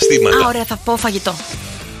κάποια καταστήματα. Ωραία, θα πω φαγητό.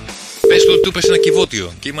 Πες του πες ένα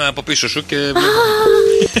κυβότιο και είμαι από πίσω σου και...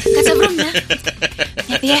 Κάτσε βρω μια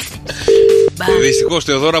διεύθυνση. Δυστυχώς,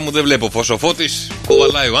 Θεοδώρα μου, δεν βλέπω φως. Ο Φώτης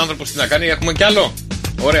κοβαλάει ο άνθρωπος. Τι να κάνει, έχουμε κι άλλο?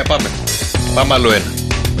 Ωραία, πάμε άλλο ένα.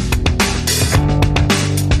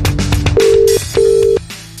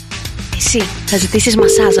 Εσύ θα ζητήσεις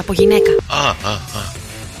μασάζ από γυναίκα.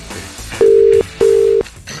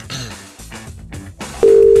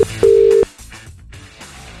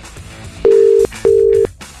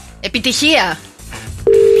 Επιτυχία.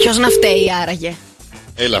 Ποιος να φταίει άραγε?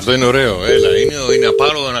 Έλα, αυτό είναι ωραίο. Έλα, είναι να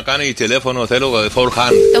πάρω να κάνει τηλέφωνο, θέλω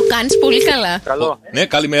forehand. Το κάνεις πολύ καλά. Καλό. Ναι,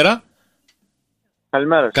 καλημέρα.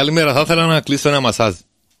 Καλημέρα, θα ήθελα να κλείσω ένα μασάζ.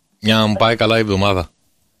 Για να μου πάει καλά η εβδομάδα.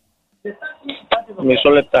 Μισό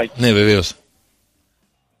λεπτάκι. Ναι, βεβαίως.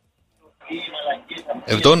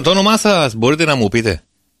 Το όνομά σας μπορείτε να μου πείτε?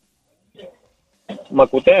 Μ'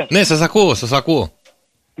 ακούτε? Ναι, σας ακούω.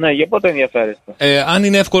 Ναι, για πότε ενδιαφέρεστε? Αν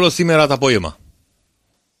είναι εύκολο σήμερα το απόγευμα.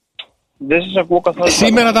 Δεν σας ακούω καθόλου.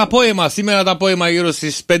 Σήμερα το απόγευμα γύρω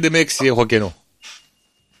στις 5 με 6 έχω κενό.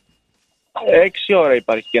 6 ώρα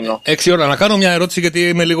υπάρχει κενό. 6 ώρα. Να κάνω μια ερώτηση γιατί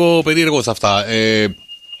είμαι λίγο περίεργος αυτά.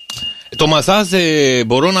 Το μασάζ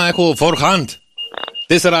μπορώ να έχω forehand?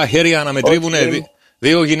 4 χέρια να με τρίβουν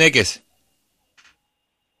 2 γυναίκες.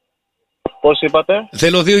 Πώς είπατε?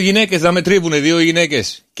 Θέλω 2 γυναίκες να με τρίβουν, 2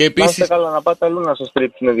 γυναίκες. Και επίσης... Πάστε καλά να πάτε αλλού να σας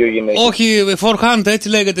τρίψουν 2 γυναίκες. Όχι, forehand έτσι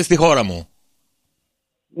λέγεται στη χώρα μου.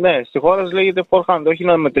 Ναι, στη χώρα σας λέγεται forehand, όχι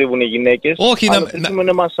να με τρίβουν οι γυναίκες. Όχι,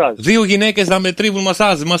 είναι μασάζ. 2 γυναίκες να με τρίβουν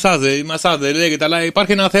μασάζ λέγεται, αλλά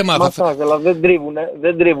υπάρχει ένα θέμα. Μασάζ, αλλά δεν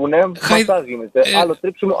τρίβουνε, μασάζ γίνεται. Άλλο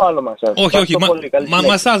τρίψιμο, άλλο μασάζ. Όχι,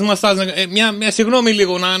 μασάζ. Μια συγγνώμη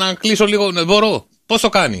λίγο, να κλείσω λίγο, μπορώ. Πώς το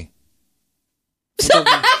κάνει?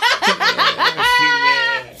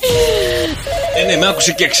 Ναι, με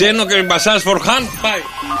άκουσε και ξένο και μπασάζ for hand. Πάει.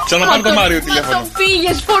 Ξαναπάρει το Μάριο τηλέφωνο. Το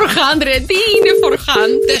πήγες for hand, ρε. Τι είναι for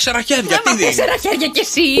hand? 4 χέρια, τι δίνει? 4 χέρια κι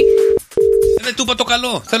εσύ. Δεν του είπα το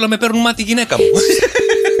καλό. Θέλω να με παίρνουν μάτι γυναίκα μου.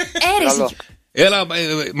 Έρεση. Έλα,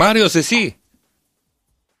 Μάριος, εσύ.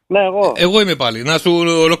 Ναι, εγώ. Εγώ είμαι πάλι. Να σου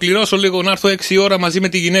ολοκληρώσω λίγο, να έρθω 6 ώρα μαζί με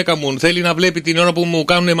τη γυναίκα μου. Θέλει να βλέπει την ώρα που μου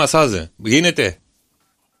κάνουν μασάζε. Γίνεται?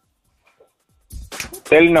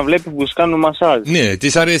 Θέλει να βλέπει που σου κάνουν μασάζ. Ναι,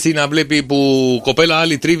 της αρέσει να βλέπει που κοπέλα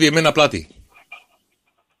άλλη τρίβει εμένα πλάτη.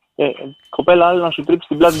 Κοπέλα άλλη να σου τρίψει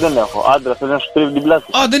την πλάτη δεν έχω. Άντρα θέλει να σου τρίβει την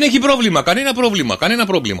πλάτη. Α, δεν έχει πρόβλημα. Κανένα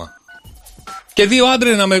πρόβλημα. Και 2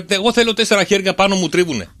 άντρες εγώ θέλω 4 χέρια πάνω μου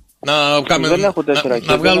τρίβουνε. Δεν έχω 4 χέρια.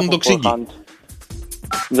 Να βγάλουν το ξύγκι.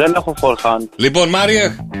 Δεν έχω forehand. Λοιπόν,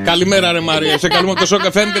 Μάρια, καλημέρα, ρε Μάρια. Σε καλούμε από το Shock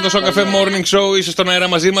FM και το Shock FM Morning Show. Είσαι στον αέρα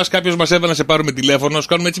μαζί μας. Κάποιος μας έβαλε να σε πάρουμε τηλέφωνο. Σου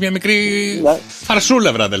κάνουμε έτσι μια μικρή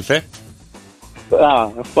φαρσούλα, βρε αδελφέ.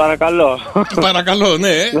 Παρακαλώ. Παρακαλώ,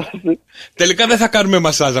 ναι. Τελικά δεν θα κάνουμε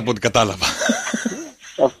μασάζ από ό,τι κατάλαβα.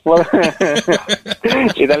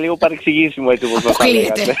 Ήταν λίγο παρεξηγήσιμο έτσι όπως το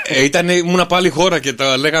λέγατε. Ήμουνα πάλι χώρα και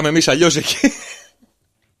τα λέγαμε εμείς αλλιώς εκεί.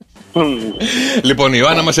 Λοιπόν, η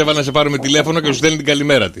Ιωάννα μας έβαλε να σε πάρουμε τηλέφωνο και σου στέλνει την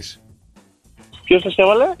καλημέρα της. Ποιος σας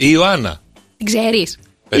έβαλε? Η Ιωάννα. Την ξέρεις?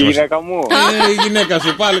 Η γυναίκα μου. Η γυναίκα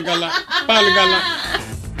σου, πάλι καλά.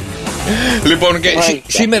 Λοιπόν, και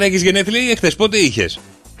σήμερα έχεις γενέθλια ή εχθές? Πότε είχες?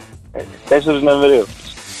 4 Νοεμβρίου.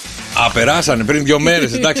 Περάσανε πριν 2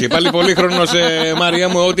 μέρες. Εντάξει, πάλι πολύ χρόνος, Μαρία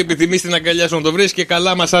μου. Ό,τι επιθυμείς την αγκαλιά σου να το βρεις και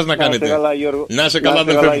καλά μασάζ να κάνετε. Να σε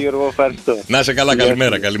καλά, Γιώργο. Ευχαριστώ. Να είσαι καλά,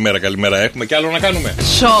 καλημέρα. Έχουμε κι άλλο να κάνουμε.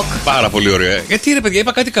 Σοκ. Πάρα πολύ ωραία. Γιατί ρε παιδιά,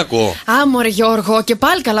 είπα κάτι κακό. Μωρέ Γιώργο, και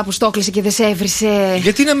πάλι καλά που στόκλησε και δεν σε έβρισε.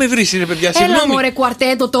 Γιατί να με βρίσει, ρε παιδιά, συγγνώμη. Έλα μωρέ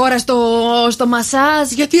κουαρτέτο τώρα στο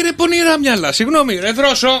μασάζ. Γιατί ρε πονηρά μυαλά, συγγνώμη, ρε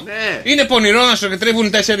δρόσο. Είναι πονηρό να σου τρίβουν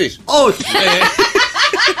 4? Όχι.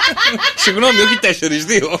 Συγγνώμη, όχι 4,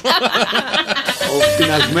 2. Ο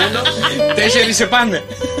πεινασμένος. 4 σε πάνε.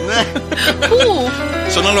 Πού?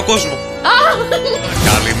 Στον άλλο κόσμο.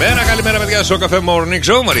 Καλημέρα παιδιά, στο Cafe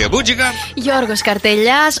Morning Show, Μαρία Μπούτσικα. Γιώργος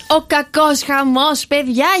Καρτελιάς, ο κακός χαμός,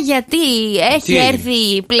 παιδιά, γιατί έχει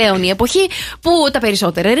έρθει πλέον η εποχή που τα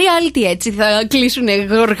περισσότερα reality έτσι θα κλείσουν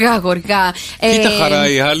γοργά. Κοίτα χαρά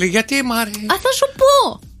οι άλλοι, γιατί Μάρια? Θα σου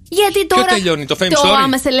πω. Γιατί τώρα τελειώνει το Fame το Story.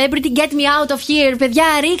 I'm a celebrity, get me out of here. Παιδιά,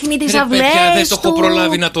 ρίχνει τις αυλές του. Δεν το έχω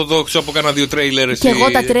προλάβει να το δω από κάνα 2 τρέιλερ. Και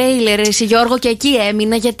εγώ τα τρέιλερ, εσύ Γιώργο, και εκεί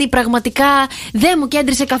έμεινα. Γιατί πραγματικά δεν μου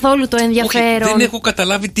κέντρισε καθόλου το ενδιαφέρον. Όχι, δεν έχω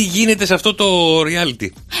καταλάβει τι γίνεται σε αυτό το reality.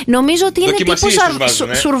 Νομίζω ότι είναι τύπου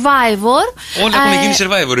Survivor. Όλα έχουν γίνει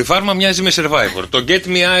Survivor. Η φάρμα μοιάζει με Survivor. Το Get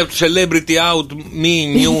Me Out, Celebrity Out,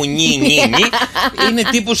 είναι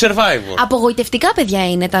τύπου Survivor. Απογοητευτικά, παιδιά,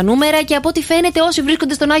 είναι τα νούμερα και από ό,τι φαίνεται όσοι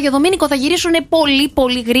βρίσκονται στον Άγιο Δομήνικο θα γυρίσουν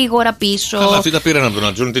πολύ γρήγορα πίσω. Καλά, αυτοί τα πήραν από τον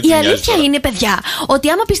Ατζούν. Η αλήθεια είναι, παιδιά, ότι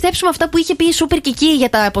άμα πιστέψουμε αυτά που είχε πει η Super Kiki για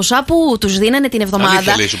τα ποσά που τους δίνανε την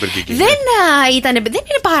εβδομάδα. Δεν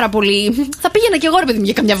είναι πάρα πολύ. Θα πήγαινα κι εγώ, ρε παιδί μου,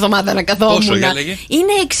 για καμιά εβδομάδα να καθόμουν. Πόσο έλεγε?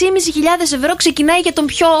 Είναι 6.500 ευρώ, ξεκινάει για τον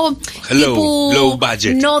πιο low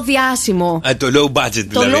budget. Διάσημο. Το low budget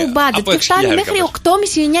δηλαδή. Το low budget. Και φτάνει μέχρι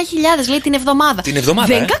 8.500-9.000 λέει την εβδομάδα. Την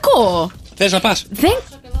εβδομάδα. Δεν κακό. Θες να πας?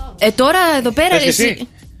 Τώρα εδώ πέρα.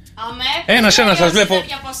 Ένα σας βλέπω.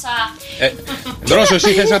 Δρόσο,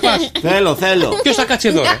 εσύ θες να πας? Θέλω. Ποιος θα κάτσει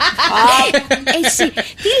εδώ? Εσύ,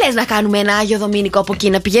 τι λες να κάνουμε ένα Άγιο Δομήνικο από εκεί?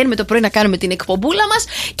 Να πηγαίνουμε το πρωί να κάνουμε την εκπομπούλα μας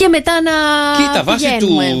και μετά να. Κοίτα, βάσει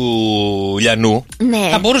του Λιανού,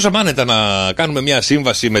 θα μπορούσαμε άνετα να κάνουμε μια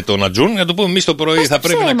σύμβαση με τον Ατζούν. Να το πούμε εμείς το πρωί θα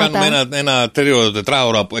πρέπει να κάνουμε ένα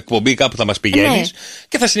 3-4ωρο εκπομπή κάπου θα μας πηγαίνεις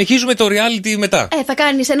και θα συνεχίζουμε το reality μετά. Θα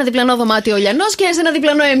κάνεις ένα διπλανό δωμάτιο ο Λιανός και ένα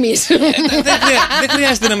διπλανό εμείς. Δεν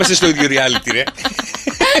χρειάζεται να είμαστε στο ίδιο reality, ρε.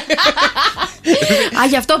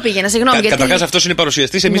 Γι' αυτό πήγαινα, συγγνώμη. Καταρχάς αυτός είναι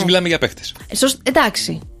παρουσιαστής, εμείς μιλάμε για παίχτες.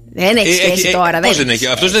 Εντάξει. Δεν έχει σχέση τώρα. Πώς δεν έχει?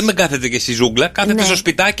 Αυτός δεν κάθεται και στη ζούγκλα, κάθεται στο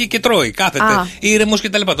σπιτάκι και τρώει. Κάθεται ήρεμος και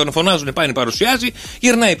τα λοιπά. Τον φωνάζουν, πάει, παρουσιάζει,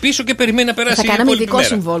 γυρνάει πίσω και περιμένει να περάσει. Θα κάναμε ειδικό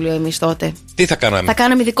συμβόλαιο εμείς τότε. Τι θα κάναμε? Θα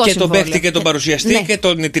κάναμε ειδικό και συμβόλαιο. Και τον παίχτη και τον παρουσιαστή και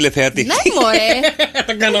τον τηλεθεατή. Ναι, μωρέ.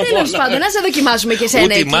 Τέλος πάντων, να σε δοκιμάσουμε και εσένα.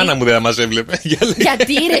 Ούτε η μάνα μου δεν θα μας έβλεπε.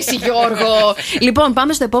 Γιατί ρε εσύ Γιώργο. Λοιπόν,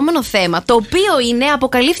 πάμε στο επόμενο θέμα. Το οποίο είναι,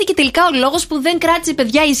 αποκαλύφθηκε τελικά ο λόγος που δεν κράτησε,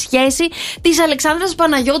 παιδιά, η σχέση της Αλεξάνδρας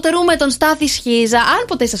Παναγιώτερου με τον Στάθη Σχίζα. Αν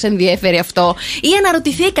ποτέ σας ενδιέφερε αυτό ή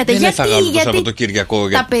αναρωτηθήκατε γιατί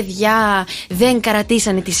τα παιδιά δεν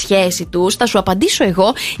κρατήσανε τη σχέση τους, θα σου απαντήσω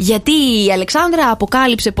εγώ. Γιατί η Αλεξάνδρα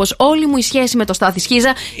αποκάλυψε πως όλη μου η σχέση με τον Στάθη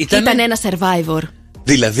Σχίζα ήταν ένα survivor.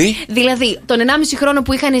 Δηλαδή, τον 1,5 χρόνο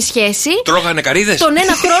που είχαν σχέση. Τρώγανε καρύδες. Τον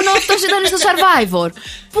ένα χρόνο αυτός ήταν στο Survivor.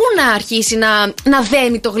 Πού να αρχίσει να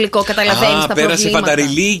δένει το γλυκό, καταλαβαίνεις τα προβλήματα. Πέρασε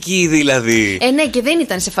φανταριλίκη δηλαδή. Ναι, και δεν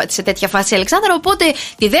ήταν σε τέτοια φάση η Αλεξάνδρα. Οπότε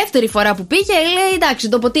τη δεύτερη φορά που πήγε, λέει εντάξει,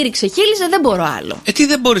 το ποτήρι ξεχύλιζε, δεν μπορώ άλλο. Τι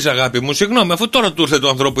δεν μπορείς, αγάπη μου, συγγνώμη, αφού τώρα του ήρθε του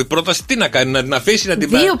ανθρώπου η πρόταση, τι να κάνει, να την αφήσει, να την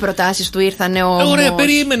πάρει. 2 προτάσεις του ήρθανε όμως. Ωραία,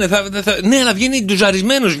 περίμενε. Ναι, αλλά βγαίνει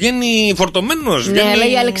ντουζαρισμένος, βγαίνει φορτωμένος. Ναι, αλλά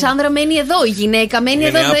η Αλεξάνδρα μένει εδώ, η γυναίκα μένει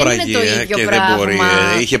εδώ, δεν είναι το ίδιο και πράγμα. Δεν μπορεί,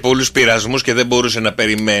 είχε πολλούς πειρασμούς και δεν μπορούσε να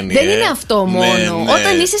περιμένει. Δεν είναι αυτό μόνο. Ναι.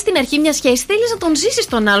 Όταν είσαι στην αρχή μια σχέση, θέλεις να τον ζήσεις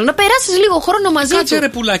τον άλλον, να περάσεις λίγο χρόνο μαζί του. Κάτσε ρε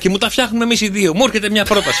πουλάκι μου, τα φτιάχνουμε εμείς οι δύο. Μου έρχεται μια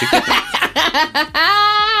πρόταση.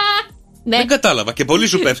 Ναι. Δεν κατάλαβα και πολύ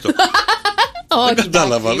σου πέφτω. Δεν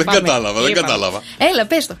κατάλαβα. Έλα,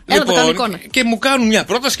 πες το. Έλα, το κάνω εικόνα. Και μου κάνουν μια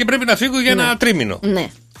πρόταση και πρέπει να φύγω για ένα τρίμηνο. Ναι.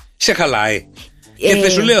 Σε χαλάει. Και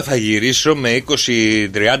δεν σου λέω θα γυρίσω με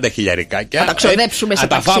 20-30 χιλιαρικάκια. Θα τα ξοδέψουμε σε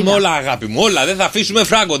ταξίδα. Θα τα φάμε όλα, αγάπη μου, όλα. Δεν θα αφήσουμε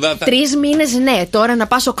φράγκο. 3 μήνες, ναι. Τώρα να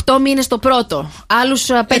πας 8 μήνες το πρώτο. Άλλους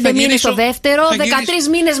 5 μήνες το δεύτερο. 13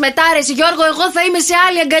 μήνες μετά, ρε Γιώργο, εγώ θα είμαι σε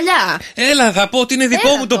άλλη αγκαλιά. Έλα, θα πω ότι είναι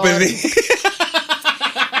δικό μου το παιδί.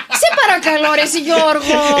 Σε παρακαλώ, ρε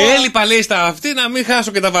Γιώργο. Έλειπα, λέει, στα αυτή να μην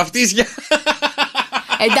χάσω και τα βαφτίσια.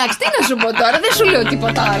 Εντάξει, τι να σου πω τώρα, δεν σου λέω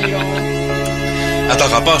τίποτα άλλο. Θα το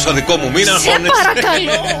αγαπάω σαν δικό μου, μην αγχώνεσαι. Σε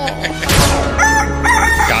παρακαλώ.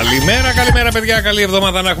 Καλημέρα, παιδιά. Καλή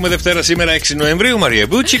εβδομάδα να έχουμε. Δευτέρα σήμερα 6 Νοεμβρίου. Μαρία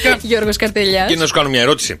Μπούτσικα. Γιώργος Καρτελιάς. Και να σου κάνω μια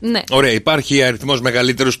ερώτηση. Ναι. Ωραία, υπάρχει αριθμός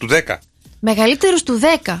μεγαλύτερος του 10? Μεγαλύτερος του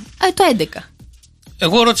 10? Το 11.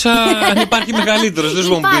 Εγώ ρώτησα αν υπάρχει μεγαλύτερος. Δεν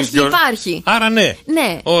σου μου πεις ποιος. Υπάρχει. Άρα ναι.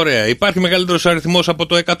 Ναι. Ωραία. Υπάρχει μεγαλύτερος αριθμός από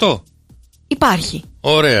το 100? Υπάρχει.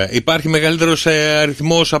 Ωραία. Υπάρχει μεγαλύτερος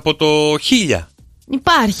αριθμός από το 1000?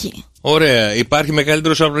 Υπάρχει. Ωραία. Υπάρχει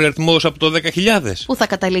μεγαλύτερος αριθμός από το 10.000? Πού θα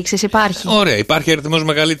καταλήξεις, υπάρχει. Ωραία. Υπάρχει αριθμός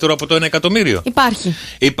μεγαλύτερο από το 1 εκατομμύριο? Υπάρχει.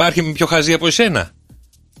 Υπάρχει πιο χαζή από εσένα?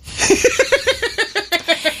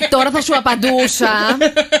 Τώρα θα σου απαντούσα.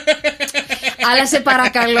 Αλλά σε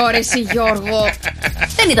παρακαλώ, ρε εσύ Γιώργο.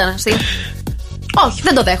 Δεν ήταν αστείο. Όχι,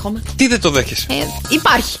 δεν το δέχομαι. Τι δεν το δέχεσαι?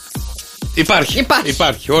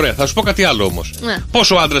 Υπάρχει. Ωραία. Θα σου πω κάτι άλλο όμως. Ναι.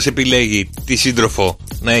 Πόσο άντρας επιλέγει τη σύντροφο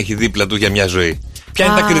να έχει δίπλα του για μια ζωή? Ποια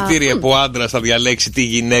είναι τα κριτήρια που ο άντρας θα διαλέξει τη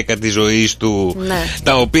γυναίκα της ζωής του, ναι,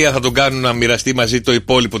 τα οποία θα τον κάνουν να μοιραστεί μαζί το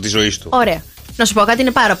υπόλοιπο της ζωής του? Ωραία. Να σου πω κάτι,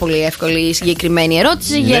 είναι πάρα πολύ εύκολη η συγκεκριμένη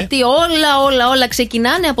ερώτηση, ναι, γιατί όλα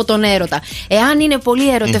ξεκινάνε από τον έρωτα. Εάν είναι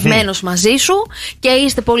πολύ ερωτευμένος μαζί σου και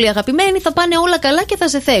είστε πολύ αγαπημένοι, θα πάνε όλα καλά και θα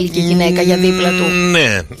σε θέλει και η γυναίκα για δίπλα του.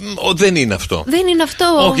 Ναι, δεν είναι αυτό. Δεν είναι αυτό.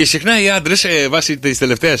 Όχι, συχνά οι άντρες, βάσει της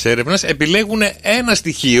τελευταίας έρευνας, επιλέγουν ένα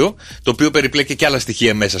στοιχείο, το οποίο περιπλέκει και άλλα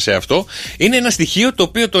στοιχεία μέσα σε αυτό. Είναι ένα στοιχείο το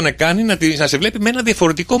οποίο τον κάνει να σε βλέπει με ένα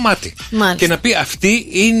διαφορετικό μάτι. Μάλιστα. Και να πει, αυτή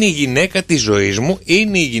είναι η γυναίκα της ζωής μου,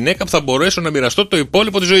 είναι η γυναίκα που θα μπορέσω να μοιραστώ το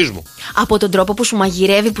υπόλοιπο της ζωής μου. Από τον τρόπο που σου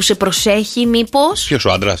μαγειρεύει, που σε προσέχει, μήπως? Ποιος,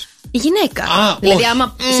 ο άντρας? Η γυναίκα. Δηλαδή,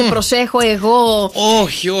 άμα σε προσέχω εγώ.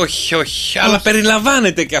 Όχι. Αλλά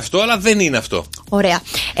περιλαμβάνεται και αυτό, αλλά δεν είναι αυτό. Ωραία.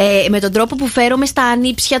 Με τον τρόπο που φέρομαι στα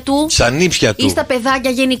ανήψια του. Στα ανήψια του. Ή στα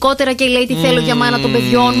παιδάκια γενικότερα και λέει τι θέλω για μάνα των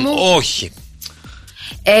παιδιών μου. Όχι.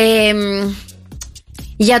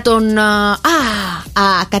 Για τον.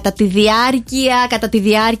 Κατά τη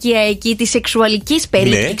διάρκεια εκεί της σεξουαλικής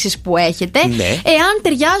περίπτυξης, ναι, που έχετε, ναι, εάν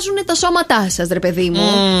ταιριάζουν τα σώματά σας, ρε παιδί μου.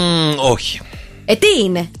 Όχι. Τι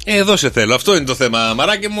είναι? Εδώ σε θέλω. Αυτό είναι το θέμα,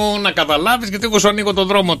 μαράκι μου, να καταλάβεις, γιατί εγώ σου ανοίγω τον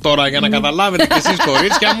δρόμο τώρα για να καταλάβετε κι εσείς,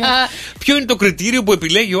 κορίτσια μου, ποιο είναι το κριτήριο που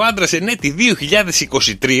επιλέγει ο άντρας εν έτη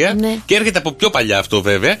 2023, ναι, και έρχεται από πιο παλιά αυτό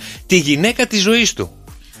βέβαια, τη γυναίκα της ζωής του.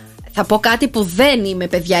 Θα πω κάτι που δεν είμαι,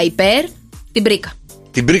 παιδιά, υπέρ. Την πρίκα.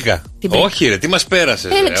 Την πρίκα. Όχι, ρε, τι μας πέρασε.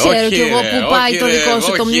 Δεν ξέρω κι εγώ που πάει το δικό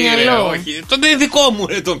σου το μυαλό. Όχι, το δικό μου,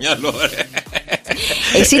 ρε, το μυαλό, ρε.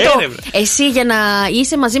 Εσύ για να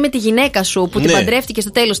είσαι μαζί με τη γυναίκα σου που, ναι, την παντρεύτηκε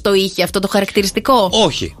στο τέλος, το είχε αυτό το χαρακτηριστικό?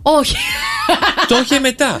 Όχι. Το είχε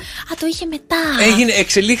μετά. Το είχε μετά.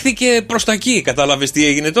 Εξελίχθηκε προς τα εκεί. Κατάλαβες τι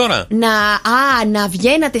έγινε τώρα? Να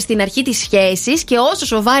βγαίνατε στην αρχή της σχέσης και όσο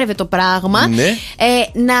σοβάρευε το πράγμα, ναι,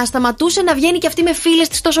 να σταματούσε να βγαίνει και αυτή με φίλες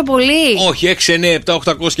της τόσο πολύ. Όχι, 6, 9, 7,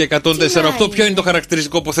 800 και 104. Ποιο είναι το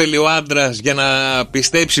χαρακτηριστικό που θέλει ο άντρας για να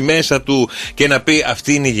πιστέψει μέσα του και να πει,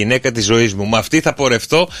 αυτή είναι η γυναίκα της ζωής μου, με αυτή θα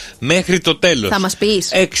πορευτώ μέχρι το τέλος? Θα μας πεις.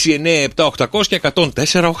 6, 9, 7, 800 και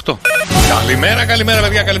 104,8. Καλημέρα,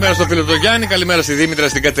 παιδιά. Καλημέρα στο φίλο του Γιάννη. Καλημέρα στη Δήμητρα,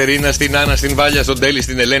 στην Κατερίνα, στην Άννα, στην Βάλια, στον Τέλη,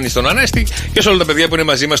 στην Ελένη, στον Ανέστη και σε όλα τα παιδιά που είναι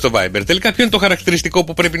μαζί μας στο Viber. Τελικά, ποιο είναι το χαρακτηριστικό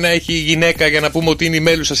που πρέπει να έχει η γυναίκα για να πούμε ότι είναι η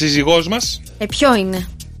μέλουσα σύζυγός μας? Ποιο είναι?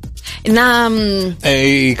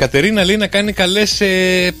 Η Κατερίνα λέει να κάνει καλές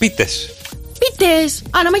πίτες. Πίτες.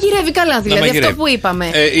 Α, να μαγειρεύει καλά, δηλαδή αυτό που είπαμε.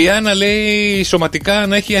 Η Άννα λέει σωματικά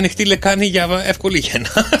να έχει ανοιχτή λεκάνη για εύκολη γέννα.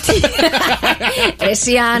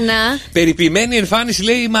 Εσύ, Άννα. Περιποιημένη εμφάνιση,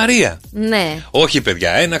 λέει η Μαρία. Ναι. Όχι,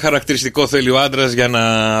 παιδιά. Ένα χαρακτηριστικό θέλει ο άντρας για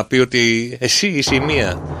να πει ότι εσύ είσαι η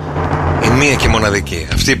μία. Η μία και μοναδική.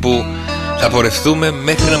 Αυτή που θα πορευτούμε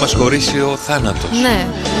μέχρι να μας χωρίσει ο θάνατος. Ναι.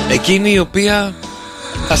 Εκείνη η οποία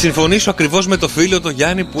θα συμφωνήσω ακριβώς με το φίλο τον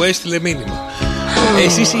Γιάννη που έστειλε μήνυμα.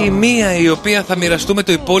 Εσύ είσαι η μία η οποία θα μοιραστούμε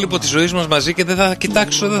το υπόλοιπο της ζωής μας μαζί και δεν θα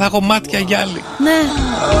κοιτάξω, δεν θα έχω μάτια για άλλη. Ναι.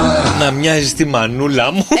 Να μοιάζει τη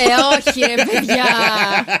μανούλα μου. Όχι ρε παιδιά.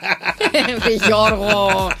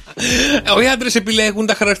 Γιώργο. Οι άντρες επιλέγουν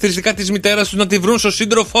τα χαρακτηριστικά της μητέρας τους να τη βρουν στο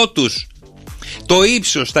σύντροφό τους. Το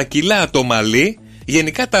ύψος, τα κιλά, το μαλλί.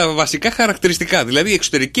 Γενικά τα βασικά χαρακτηριστικά. Δηλαδή η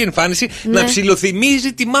εξωτερική εμφάνιση να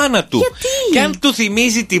ψιλοθυμίζει τη μάνα του. Γιατί? Και αν του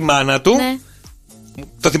θυμίζει τη μάνα του. Ναι.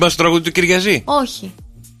 Το θυμάσαι το τραγούδι του Κυριαζή? Όχι.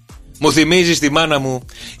 Μου θυμίζεις τη μάνα μου.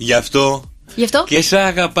 Γι' αυτό και σ'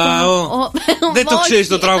 αγαπάω. Δεν το ξέρεις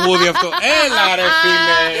το τραγούδι αυτό? Έλα ρε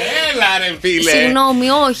φίλε. Έλα ρε φίλε. Συγγνώμη,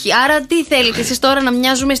 όχι. Άρα τι θέλετε εσείς τώρα, να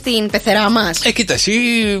μοιάζουμε στην πεθερά μας? Κοίτα, εσύ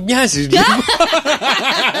μοιάζεις.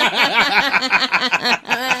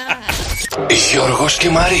 Γιώργος και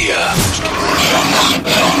Μαρία.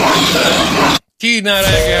 Τι είναι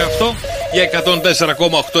άραγε αυτό? Για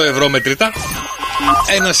 104,8 ευρώ μετρητά.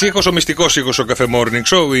 Ένας ήχος, ο μυστικός ήχος, ο Cafe Morning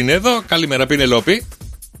Show είναι εδώ. Καλημέρα Πινελόπη.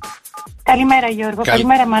 Καλημέρα Γιώργο,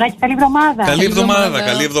 καλημέρα Μαράκη, καλή εβδομάδα. Καλή εβδομάδα,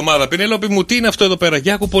 καλή εβδομάδα. Πινελόπη μου, τι είναι αυτό εδώ πέρα?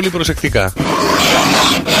 Για άκου πολύ προσεκτικά.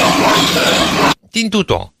 Τι είναι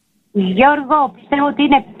τούτο? Γιώργο, πιστεύω ότι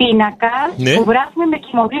είναι πίνακα που γράφουμε με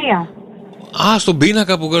κυμολία. Α, στον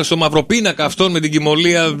πίνακα, στο μαυροπίνακα αυτόν με την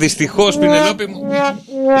κυμολία. Δυστυχώς, Πινελόπη μου.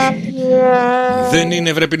 Δεν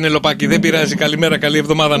είναι, βρε Πινελοπάκη, δεν πειράζει. Καλημέρα, καλή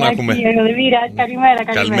εβδομάδα να έχουμε. Δεν πειράζει,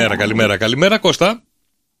 καλημέρα, Κώστα.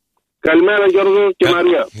 Καλημέρα Γιώργο και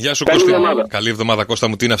Μαρία. Γεια σου Κώστα. Καλή εβδομάδα Κώστα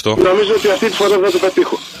μου, τι είναι αυτό? Νομίζω ότι αυτή τη φορά θα το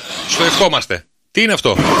πετύχω. Στο ευχόμαστε. Τι είναι αυτό?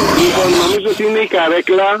 Λοιπόν, νομίζω ότι είναι η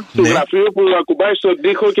καρέκλα του γραφείου που ακουμπάει στον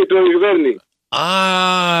τοίχο και τον γυβέρνει.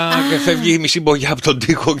 Και φεύγει η μισή μπογιά από τον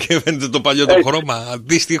τοίχο και φαίνεται το παλιό το χρώμα.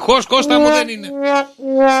 Δυστυχώς Κώστα μου δεν είναι.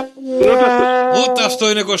 Ούτε αυτό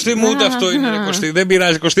είναι Κωστή μου, ούτε αυτό είναι Κωστή. Δεν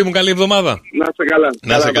πειράζει Κωστή μου, καλή εβδομάδα. Να είστε καλά.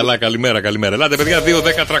 Να είστε καλά, καλημέρα. Ελάτε παιδιά, 2,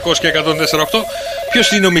 10, 300 και 104,8.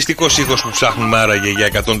 Ποιος είναι ο μυστικός ήχος που ψάχνουμε άραγε για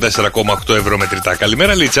 104,8 ευρώ μετρητά?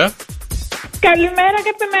 Καλημέρα Λίτσα. Καλημέρα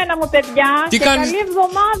και από εμένα μου παιδιά. Καλή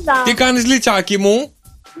εβδομάδα. Τι κάνεις Λίτσακι μου?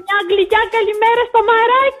 Μια γλυκιά καλημέρα στο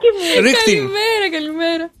Μαράκι μου.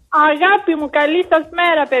 Καλημέρα. Αγάπη μου, καλή σας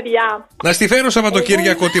μέρα παιδιά. Να στη φέρω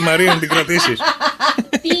Σαββατοκύριακο τη Μαρία να την κρατήσεις.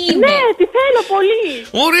 Ναι, τη θέλω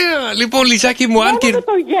πολύ. Ωραία, λοιπόν Λιτσάκι μου,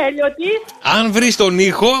 αν βρεις τον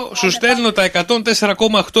ήχο, σου στέλνω τα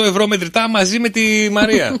 104,8 ευρώ μετρητά μαζί με τη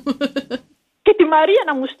Μαρία. Και τη Μαρία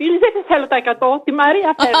να μου στείλει, δεν θέλω τα 100. Τη Μαρία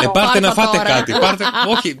θέλω. Πάρτε να φάτε κάτι.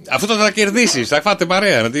 Όχι, αυτό θα τα κερδίσεις. Θα φάτε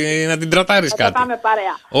παρέα, να την τρατάρεις κάτι. Θα πάμε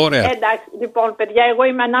παρέα. Ωραία. Εντάξει, λοιπόν, παιδιά, εγώ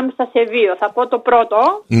είμαι ανάμεσα σε δύο. Θα πω το πρώτο.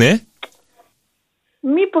 Ναι.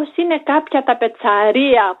 Μήπως είναι κάποια τα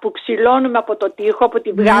πετσαρία που ξυλώνουμε από το τοίχο, που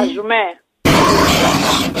τη βγάζουμε.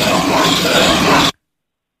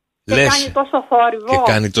 Και κάνει τόσο θόρυβο.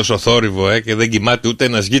 Και κάνει τόσο θόρυβο, και δεν κοιμάται ούτε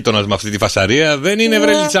ένας γείτονας με αυτή τη φασαρία. Δεν είναι,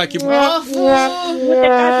 βρε Λιτσάκι μου. Ούτε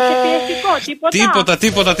κάτι σε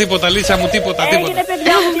πιεστικό, τίποτα, Λίτσα μου, τίποτα. Έγινε,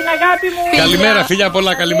 παιδιά μου, την αγάπη μου. Καλημέρα, φιλιά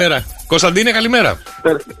πολλά, καλημέρα. Κωνσταντίνε, καλημέρα.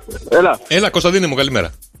 Έλα, Κωνσταντίνε μου,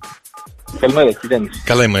 καλημέρα. Καλημέρα, τι κάνεις?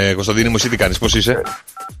 Καλά είμαι, Κωνσταντίνε μου, εσύ τι κάνεις, πώς είσαι?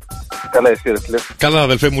 Καλά, εσύ ρε φίλε. Καλά,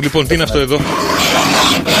 αδελφέ μου, λοιπόν, τι είναι αυτό εδώ?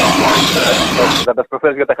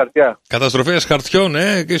 Καταστροφές για τα χαρτιά. Καταστροφές χαρτιών,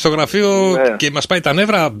 και στο γραφείο και μας πάει τα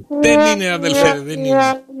νεύρα. Δεν είναι, αδελφέ, δεν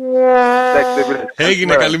είναι.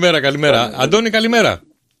 Έγινε, καλημέρα. Αντώνη, καλημέρα.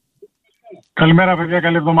 Καλημέρα, παιδιά,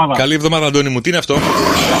 καλή εβδομάδα. Καλή εβδομάδα, Αντώνη μου, τι είναι αυτό?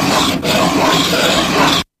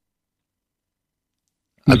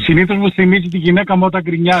 Συνήθως μου θυμίζει τη γυναίκα μου όταν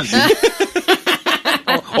γκρινιάζει.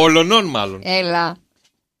 Ολονών μάλλον. Έλα.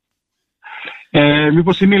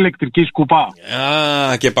 Μήπως είναι ηλεκτρική σκουπά?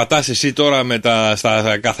 Και πατάς εσύ τώρα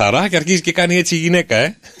στα καθαρά και αρχίζει και κάνει έτσι η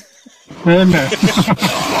γυναίκα, Ναι.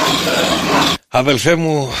 Αδελφέ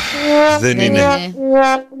μου, δεν είναι.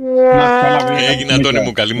 Έγινε, Αντώνη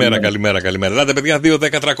μου, καλημέρα. Ελάτε παιδιά, 2,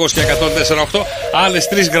 10, 300 και 104,8. Άλλες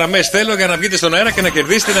 3 γραμμές θέλω για να βγείτε στον αέρα και να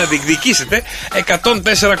κερδίσετε, να διεκδικήσετε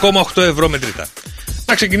 104,8 ευρώ μετρητά.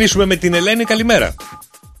 Να ξεκινήσουμε με την Ελένη, καλημέρα.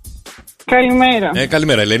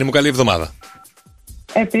 Καλημέρα Ελένη μου, καλή εβδομάδα.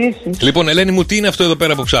 Επίσης. Λοιπόν Ελένη μου, τι είναι αυτό εδώ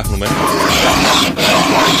πέρα που ψάχνουμε?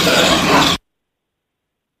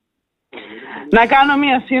 Να κάνω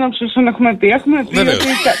μία σύνοψη όσων έχουμε πει. Έχουμε πει ότι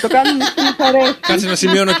το κάνουμε στις αρέσεις. Κάτσε να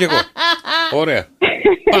σημειώνω κι εγώ. Ωραία.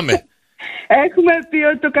 Πάμε. Έχουμε πει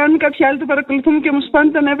ότι το κάνουν κάποιοι άλλοι, το παρακολουθούμε και μας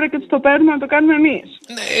πάνε τα νεύρα και τους το παίρνουμε να το κάνουμε εμείς.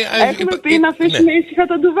 Έχουμε πει να αφήσουμε ήσυχα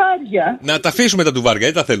τα ντουβάρια. Να τα αφήσουμε τα ντουβάρια,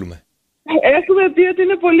 δεν τα θέλουμε. Έχουμε πει ότι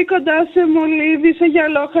είναι πολύ κοντά σε μολύβι, σε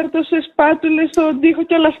γυαλόχαρτο, σε σπάτουλες, στον τοίχο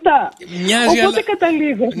και όλα αυτά. Οπότε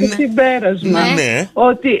καταλήγω στο συμπέρασμα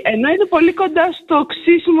ότι ενώ είναι πολύ κοντά στο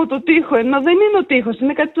ξύσιμο το τοίχο, ενώ δεν είναι ο τοίχος,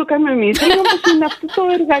 είναι κάτι που το κάνουμε εμείς, όμως είναι αυτό το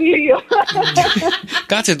εργαλείο.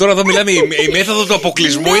 Κάτσε τώρα, εδώ μιλάμε, η μέθοδο του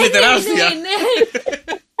αποκλεισμού είναι τεράστια.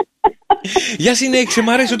 Γεια συνέχισε, μ'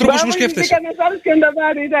 αρέσει ο τρόπος που σκέφτεσαι. Μπράβο, κανένας άλλος και να τα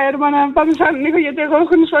πάρει τα έρμα να πάμε σαν λίγο, γιατί εγώ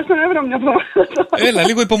έχω νησπάσει τον έβρα μια φορά. Έλα,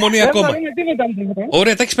 λίγο υπομονή ακόμα.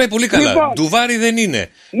 Ωραία, τα έχεις πάει πολύ καλά. Λοιπόν. Ντουβάρι δεν είναι.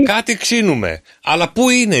 Κάτι ξύνουμε. Αλλά πού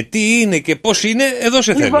είναι, τι είναι και πώς είναι, εδώ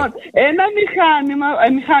σε θέλω. Λοιπόν, ένα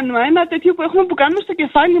μηχάνημα, ένα τέτοιο που έχουμε που κάνουμε στο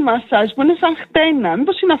κεφάλι μασάζ, που είναι σαν χτένα.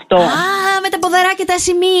 Μήπως είναι αυτό? Α, με τα ποδαράκια τα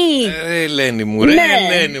σημεί. Ελένη μου, ρε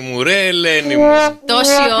Ελένη μου, ρε Ελένη μου.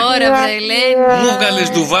 Τόση ώρα, βρε Ελένη. Μου έβγαλες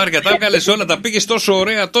ντουβάρια, τα έβγαλες όλα, τα πήγες τόσο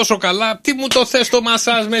ωραία, τόσο καλά. Τι μου το θες το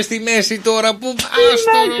μασάζ μες στη μέση τώρα που.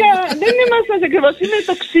 Δεν είναι μασάζ ακριβώς, είναι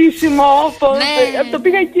το ξύσιμο. Το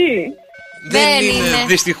πήγα εκεί. Δεν είναι.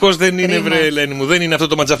 Δυστυχώς δεν είναι, βρε Ελένη μου. Δεν είναι αυτό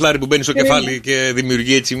το ματζαφλάρι που μπαίνει στο κεφάλι και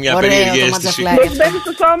δημιουργεί έτσι μια περίεργη αίσθηση. Δεν μπαίνει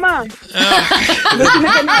στο σώμα.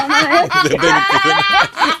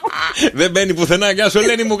 Δεν μπαίνει πουθενά. Γεια σου,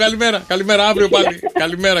 Ελένη μου, καλημέρα. Καλημέρα, αύριο πάλι.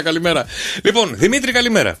 Καλημέρα. Λοιπόν, Δημήτρη,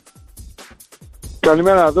 καλημέρα.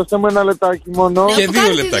 Καλημέρα, δώστε μου ένα λεπτάκι μόνο. Και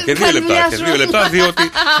 2 λεπτά, διότι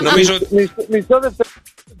νομίζω. Μισό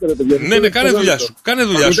δευτερόλεπτο. Ναι, κάνε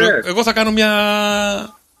δουλειά σου. Εγώ θα κάνω μια.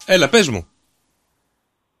 Έλα, πες μου.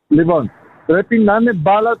 Λοιπόν, πρέπει να είναι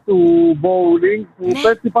μπάλα του bowling που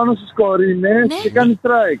πέφτει πάνω στις κορίνες και κάνει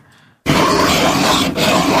strike.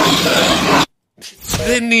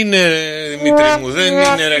 Δεν είναι, Δημήτρη μου, δεν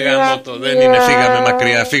είναι ρε γαμώτο. Δεν είναι,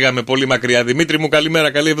 φύγαμε πολύ μακριά. Δημήτρη μου,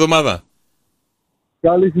 καλημέρα, καλή εβδομάδα.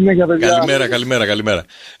 Καλή συνέχεια, παιδιά. Καλημέρα.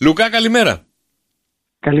 Λουκά, καλημέρα.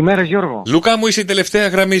 Καλημέρα, Γιώργο. Λουκά μου, είσαι η τελευταία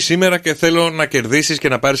γραμμή σήμερα και θέλω να κερδίσεις και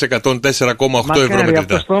να πάρεις 104,8 ευρώ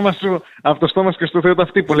μετρητά. Από το στόμα και στο Θεό τα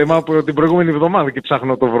αυτή που λέμε από την προηγούμενη εβδομάδα και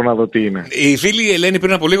ψάχνω το βρω να δω τι είναι. Η φίλη Ελένη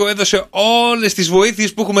πριν από λίγο έδωσε όλες τις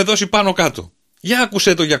βοήθειες που έχουμε δώσει πάνω κάτω. Για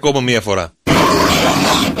άκουσέ το για ακόμα μία φορά.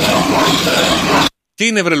 Τι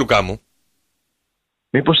είναι, βρε Λουκά μου?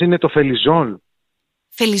 Μήπως είναι το φελιζόλ?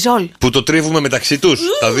 Φελιζόλ. Που το τρίβουμε μεταξύ τους,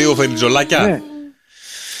 τα δύο φελιζολάκια. Ναι.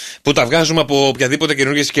 Που τα βγάζουμε από οποιαδήποτε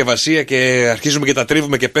καινούργια συσκευασία και αρχίζουμε και τα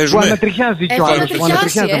τρίβουμε και παίζουμε. Που ανατριχιάζει κι ο άλλος. Που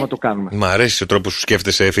ανατριχιάζει άμα το κάνουμε. Μ' αρέσει ο τρόπος που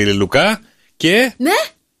σκέφτεσαι, φίλε Λουκά. Και. Ναι.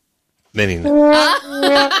 Δεν είναι.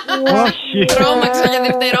 Όχι. Τρώμαξα για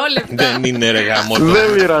δευτερόλεπτα. Δεν είναι, ρε γαμώτο.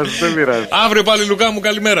 Δεν πειράζει. Αύριο πάλι, Λουκά μου,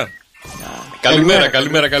 καλημέρα.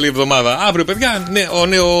 Καλημέρα, καλή εβδομάδα. Αύριο, παιδιά,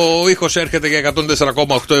 ο ήχος έρχεται για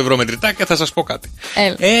 104,8 ευρώ μετρητά και θα σας πω κάτι.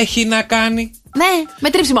 Έχει να κάνει. Ναι, με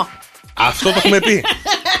τρίψιμο. Αυτό το έχουμε πει.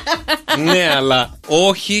 Ναι, αλλά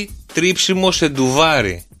όχι τρίψιμο σε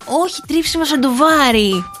ντουβάρι. Όχι τρίψιμο σε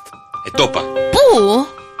ντουβάρι. Το είπα. Πού?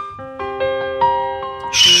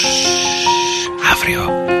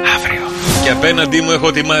 Αύριο. Και απέναντί μου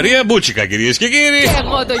έχω τη Μαρία Μπούτσικα, κυρίες και κύριοι. Και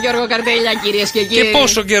εγώ τον Γιώργο Καρτέλια, κυρίες και κύριοι. Και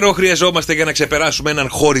πόσο καιρό χρειαζόμαστε για να ξεπεράσουμε έναν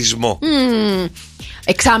χωρισμό?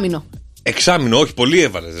 Εξάμηνο, όχι, πολύ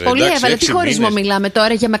έβαλες. Πολύ έβαλε. Τι χωρισμό μιλάμε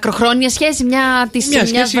τώρα, για μακροχρόνια σχέση? Μια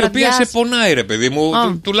σχέση η οποία σε πονάει, ρε παιδί μου.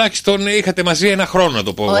 Τουλάχιστον είχατε μαζί ένα χρόνο, να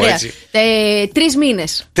το πω έτσι. 3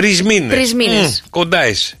 μήνες. 3 μήνες. Κοντά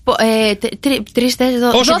είσαι. 12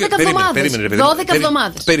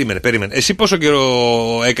 εβδομάδες. Περίμενε. Εσύ πόσο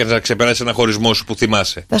καιρό έκανες να ξεπεράσεις ένα χωρισμό σου που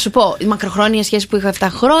θυμάσαι? Θα σου πω, η μακροχρόνια σχέση που είχα 7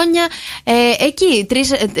 χρόνια. Εκεί,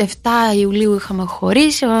 7 Ιουλίου είχαμε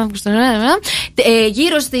χωρίσει.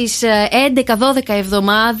 Γύρω στις 11-12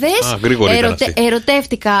 εβδομάδες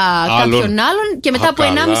ερωτεύτηκα κάποιον άλλον και μετά από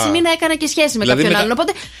 1,5 μήνα έκανα και σχέση με κάποιον άλλον.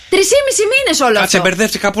 Οπότε 3,5 μήνες όλο αυτό. Κάτσε,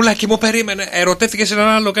 μπερδεύτηκα, πουλάκι μου, περίμενε. Ερωτεύτηκες έναν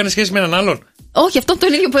άλλο, κάνεις σχέση με έναν άλλον? Όχι, αυτό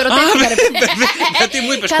τον ίδιο που ερωτεύτηκα. Γιατί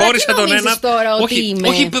μου είπες χώρισα τον ένα.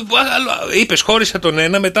 Όχι, είπες χώρισα τον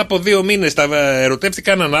ένα, μετά από 2 μήνες τα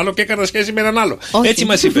ερωτεύτηκα έναν άλλο και έκανα σχέση με έναν άλλο. Έτσι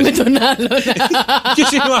μας είπες. Με τον άλλο.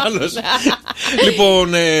 Ποιος είναι ο άλλος?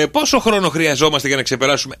 Λοιπόν, πόσο χρόνο χρειαζόμαστε για να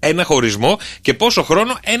ξεπεράσουμε ένα χωρισμό και πόσο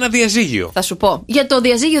χρόνο ένα διαζύγιο? Θα σου πω. Για το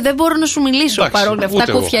διαζύγιο δεν μπορώ να σου μιλήσω, παρόλα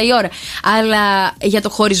αυτά κούφια η ώρα. Αλλά για το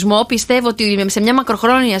χωρισμό πιστεύω ότι σε μια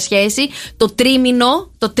μακροχρόνια σχέση το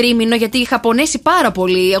τρίμηνο, γιατί είχα πονέσει πάρα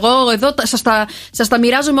πολύ. Εγώ εδώ σας τα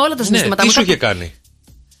μοιράζω με όλα τα συναισθήματα. Τι σου είχε κάνει?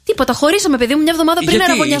 Τίποτα, χωρίσαμε, παιδί μου, μια εβδομάδα πριν να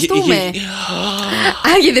αραγωνιαστούμε.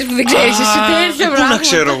 Άγιδες που δεν ξέρεις εσύ τέτοια πράγματα. Πού να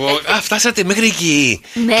ξέρω εγώ. Φτάσατε μέχρι εκεί.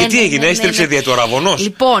 Και τι έγινε, έστρεψε δια το ραβωνός?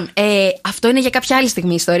 Λοιπόν, αυτό είναι για κάποια άλλη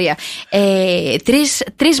στιγμή ιστορία.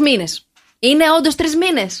 3 μήνες. Είναι όντως 3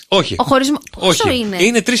 μήνες? Όχι. Ο χωρισμός. Πόσο Όχι.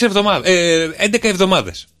 είναι? 3 εβδομάδες. 11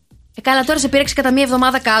 εβδομάδες. Καλά, τώρα σε πήρεξε κατά μία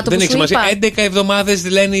εβδομάδα κάτω. Δεν που έχει σου σημασία. είπα. 11 εβδομάδες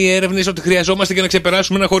λένε οι έρευνες ότι χρειαζόμαστε για να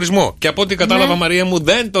ξεπεράσουμε ένα χωρισμό. Και από ό,τι κατάλαβα, Μαρία μου,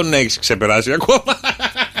 δεν τον έχει ξεπεράσει ακόμα.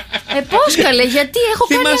 Πώς καλέ, γιατί έχω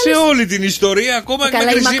κάνει. Θυμάσαι όλη την ιστορία ακόμα και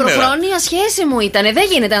Καλά, η σήμερα. μακροχρόνια σχέση μου ήταν. Δεν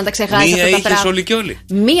γίνεται να τα ξεχάσει αυτά τα πράγματα. Μία είχες όλη και όλη.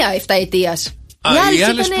 Μία 7ετίας. Οι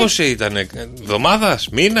άλλες πώς ήταν, εβδομάδας,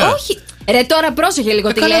 μήνα? Όχι. Ρε, τώρα πρόσεχε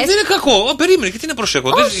λίγο τι λες. Καλά, δεν είναι κακό. Περίμενε, γιατί να προσέχω?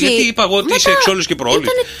 Γιατί είπα εγώ ότι είσαι εξόλους και προόλης.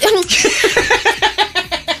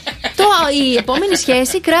 Η επόμενη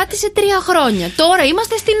σχέση κράτησε 3 χρόνια. Τώρα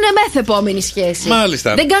είμαστε στην μεθεπόμενη σχέση.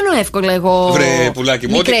 Μάλιστα. Δεν κάνω εύκολα εγώ. Βρε, πουλάκι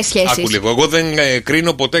μου, μικρές σχέσεις. Άκου λίγο. Εγώ δεν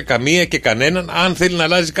κρίνω ποτέ καμία και κανέναν αν θέλει να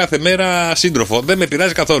αλλάζει κάθε μέρα σύντροφο. Δεν με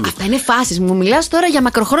πειράζει καθόλου. Αυτά είναι φάσεις. Μου μιλάς τώρα για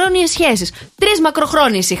μακροχρόνιες σχέσεις. 3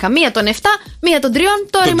 μακροχρόνιες είχα. Μία των 7, μία των 3.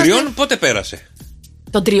 Τώρα των είμαστε... 3 πότε πέρασε?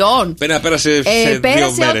 Των 3. Πέρασε σε 2 μέρες.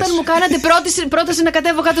 Πέρασε όταν μου κάνατε πρόταση να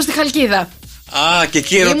κατέβω κάτω στη Χαλκίδα. Α, και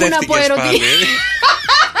εκεί ερωτεύτηκες πάλι.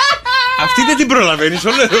 Αυτή δεν την προλαβαίνει,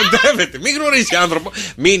 όλο ερωτεύεται. Μην γνωρίσει άνθρωπο.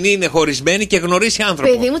 Μην είναι χωρισμένη και γνωρίσει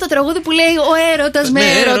άνθρωπο. Παιδί μου, το τραγούδι που λέει ο έρωτας με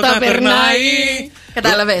έρωτα περνάει.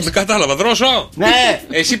 Κατάλαβες? Κατάλαβα, δρόσο. Ναι.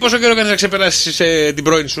 Εσύ πόσο καιρό κάνεις να ξεπεράσεις την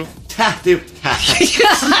πρώην σου?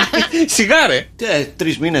 Σιγάρε.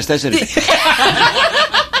 3 μήνες, 4.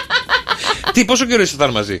 Τι, πόσο καιρό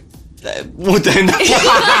ήσασταν μαζί? Ούτε ένα.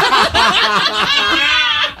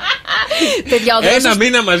 Παιδιά, ένα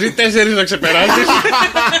μήνα μαζί, 4 να ξεπεράσεις.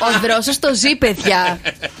 Ο Δρόσος το ζει, παιδιά.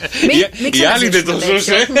 Η άλλη δεν το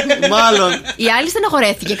ζούσε. Μάλλον. Η άλλη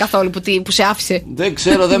στεναχωρέθηκε καθόλου που σε άφησε. Δεν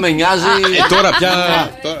ξέρω, δεν με νοιάζει. Τώρα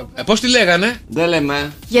πια. Πώς τη λέγανε? Δεν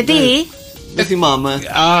λέμε. Γιατί? Δεν θυμάμαι.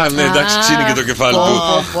 Α, ναι, εντάξει, ξύνει και το κεφάλι του.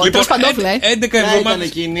 Λοιπόν,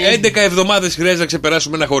 11 εβδομάδες χρειάζεται να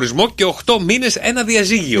ξεπεράσουμε ένα χωρισμό και 8 μήνες ένα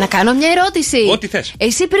διαζύγιο. Να κάνω μια ερώτηση. Ό,τι θες.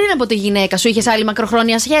 Εσύ πριν από τη γυναίκα σου είχες άλλη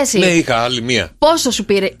μακροχρόνια σχέση? Ναι, είχα άλλη μία. Πόσο σου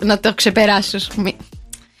πήρε να το ξεπεράσεις?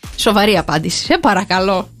 Σοβαρή απάντηση, σε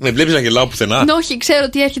παρακαλώ. Με βλέπεις να γελάω πουθενά? Όχι, ξέρω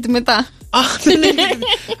τι έρχεται μετά.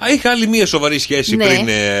 Είχα άλλη μία σοβαρή σχέση πριν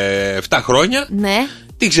 7 χρόνια. Ναι.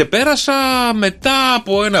 Την ξεπέρασα μετά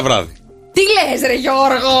από ένα βράδυ. Τι λες ρε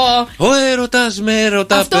Γιώργο? Ο έρωτας με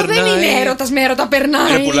έρωτα αυτό περνάει. Αυτό δεν είναι έρωτας με έρωτα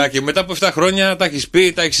περνάει. Ρε πουλάκι, μετά από 7 χρόνια τα έχεις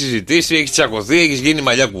πει, τα έχεις συζητήσει, έχεις τσακωθεί, έχεις γίνει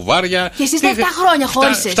μαλιά κουβάρια. Και εσείς τα 7 χρόνια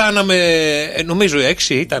χώρισες. Φτάναμε, νομίζω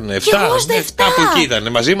 6 ήταν, 7. Και εγώ στα 7. Κάπου εκεί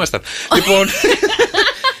ήταν, μαζί ήμασταν.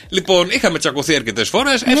 Λοιπόν, είχαμε τσακωθεί αρκετές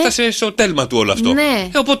φορές, έφτασε στο τέλμα του όλο αυτό. Ναι.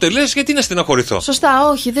 Οπότε λες, γιατί να στεναχωρηθώ? Σωστά,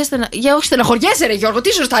 όχι, όχι στεναχωριέσαι, ρε Γιώργο,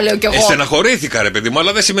 τι σωστά λέω κι εγώ. Στεναχωρήθηκα, ρε παιδί μου,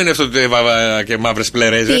 αλλά δεν σημαίνει αυτό ότι έβαλα και μαύρες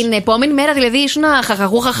πλερέζες. Την επόμενη μέρα δηλαδή ήσουν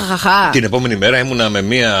χαχαχούχα. Την επόμενη μέρα ήμουνα με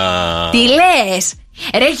μία. Τι λες,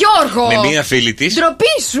 ρε Γιώργο? Με μία φίλη της.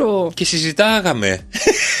 Ντροπή σου. Και συζητάγαμε.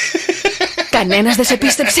 Κανένας δεν σε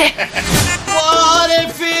πίστεψε.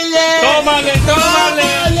 Ωρε φίλε! Το βάλε!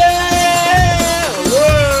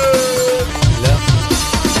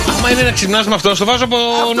 Άμα είναι να ξυπνάς με αυτό, στο βάζω από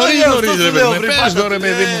νωρίς ρε παιδί μου. Πες τώρα,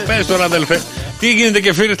 παιδί μου, πες τώρα, αδελφέ. Τι γίνεται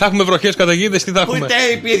και φίλοι, θα έχουμε βροχές, καταιγίδες, τι θα έχουμε? Ούτε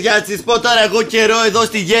παιδιά, σας πω τώρα, εγώ καιρό εδώ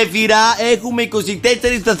στη γέφυρα έχουμε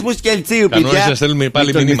 24 σταθμούς Κελσίου. Κανόνες να στέλνουμε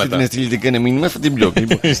πάλι μηνύματα. Να στείλετε και ένα μήνυμα, θα την μπλοκ.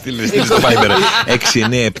 Στείλτε στο Viber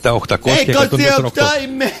 697 800 και 148. 28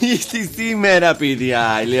 ημέρες σήμερα,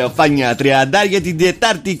 παιδιά. Ηλιοφάνεια 30 για την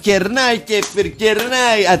Τετάρτη κερνάει και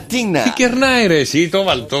κερνάει Αθήνα. Τι κερνάει ρε εσύ, το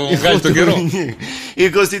βγάλει τον καιρό.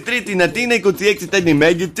 23 την Αθήνα, 26 ήταν η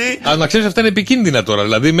Μέγιστη. Αλλά να ξέρεις, αυτά είναι επικίνδυνα τώρα.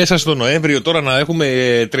 Δηλαδή μέσα στο Νοέμβριο τώρα να έχουμε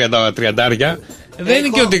 30 δεν είναι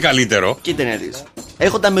και ότι καλύτερο. Κοίτα να δεις.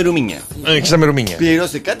 Έχω τα μερομήνια. Έχεις τα μερομήνια.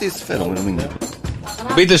 Πληρώσε κάτι, φέρω μερομήνια.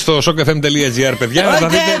 Μπείτε στο sokfm.gr, παιδιά,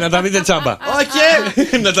 να τα δείτε τσάμπα.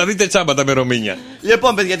 Όχι! Να τα δείτε τσάμπα τα μερομήνια.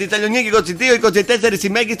 Λοιπόν, παιδιά, τη Θεσσαλονίκη 22-24 η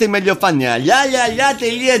μέγιστη με ηλιοφάνεια.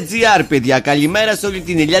 Λιάλια.gr, παιδιά. Καλημέρα σε όλη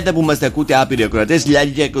την Ελλάδα που μας ακούτε, άπειροι ακροατές.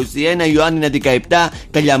 Λιάλια 21, Ιωάννινα 17,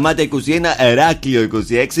 Καλιαμάτα 21, Εράκλειο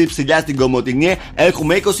 26, ψηλά στην Κομοτηνή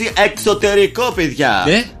έχουμε 20, εξωτερικό, παιδιά.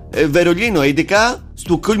 Βερολίνο 11,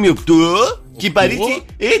 Στοκχόλμη 8 και Παρίσι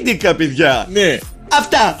 11, παιδιά. Ναι.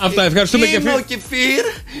 Αυτά, ευχαριστούμε και φίλοι. Κεφίρ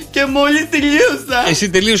και μόλις τελείωσα. Εσύ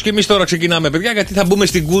τελείως και εμείς τώρα ξεκινάμε, παιδιά, γιατί θα μπούμε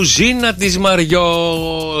στην κουζίνα της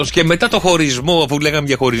Μαριός. Και μετά το χωρισμό, αφού λέγαμε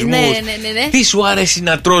για χωρισμούς, ναι. τι σου αρέσει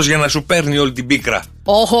να τρως για να σου παίρνει όλη την πίκρα?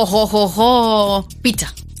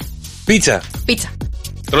 Πίτσα.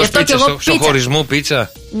 Τρως πίτσα στο χωρισμό,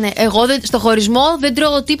 πίτσα. Ναι, εγώ στο χωρισμό δεν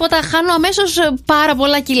τρώω τίποτα, χάνω αμέσως πάρα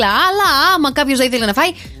πολλά κιλά. Αλλά άμα κάποιος δεν ήθελε να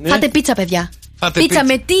φάει, φάτε πίτσα, παιδιά. Πίτσα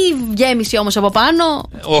με τι γέμιση όμως από πάνω?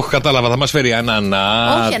 Όχι, κατάλαβα, θα μας φέρει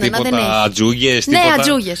ανανά, τίποτα, ατζούγες, τίποτα. Ναι,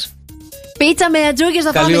 ατζούγες. Πίτσα με ατζούγες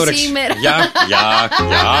θα Καλή πάμε όρεξη. σήμερα. Γεια,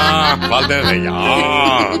 βάλτε γεια.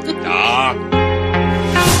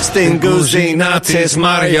 Στην κουζίνα της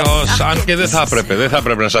Μάριος. Αν και δεν θα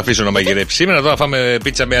έπρεπε να σε αφήσω να μαγειρέψει σήμερα. Τώρα φάμε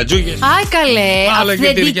πίτσα με ατζούγες. Άι καλέ,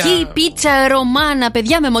 αυθεντική πίτσα ρομάνα,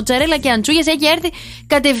 παιδιά, με μοτσαρέλα και αντσούγες. Έχει έρθει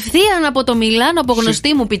κατευθείαν από το Μιλάνο, από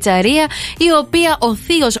γνωστή μου πιτσαρία, η οποία ο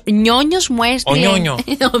θείος Νιόνιος μου έστειλε.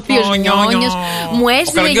 Ο θείος Νιόνιος μου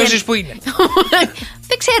έστειλε. Ο Καραγκιόζης που είναι?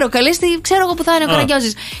 Δεν ξέρω, ξέρω εγώ που θα είναι ο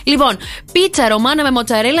Καραγκιόζης. Λοιπόν, πίτσα ρομάνα με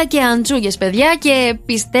μοτσαρέλα και αντσούγες, παιδιά, και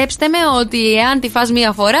πιστέψτε με ότι εάν τη φας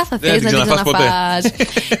μία φορά θα θες να την ξαναφας.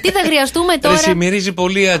 Τι θα χρειαστούμε τώρα? Εσύ μυρίζει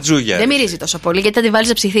πολύ ατζούγια. Δεν μυρίζει τόσο πολύ, γιατί θα τη βάλεις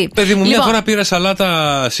σε ψηθή. Παιδί μου, μια φορά πήρα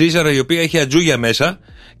σαλάτα Σίζαρα η οποία έχει ατζούγια μέσα.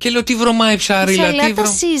 Και λέω τι βρωμάει ψάριλα. Η σαλάτα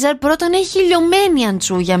Σίζαρ πρώτον έχει λιωμένη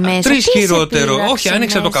αντσούγια μέσα. 3 χειρότερο. Όχι,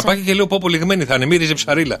 άνοιξα το καπάκι και λέω πω λιγμένη θα είναι. Μύριζε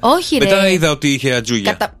ψαρίλα. Όχι, μετά είδα ότι είχε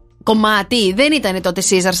ατζούγια. Κομμάτι, δεν ήταν τότε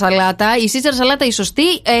Σίζαρ σαλάτα. Η Σίζαρ σαλάτα η σωστή.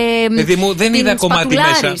 Παιδί μου, δεν είδα κομμάτι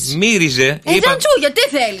μέσα. Μύριζε. Αντσούγια,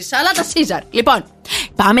 τι θέλεις, σαλάτα Σίζαρ. Λοιπόν,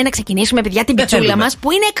 πάμε να ξεκινήσουμε, παιδιά, την πιτσούλα μας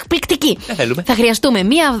που είναι εκπληκτική. Θα χρειαστούμε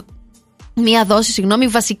μία δόση,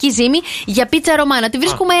 βασική ζύμη για πίτσα ρομάνα. Τη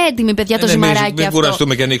βρίσκουμε έτοιμη, παιδιά, το ζυμαράκι αυτό. Μην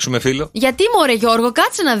κουραστούμε και ανοίξουμε φίλο. Γιατί, μωρέ Γιώργο,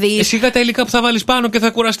 κάτσε να δεις. Εσύ τα υλικά που θα βάλεις πάνω και θα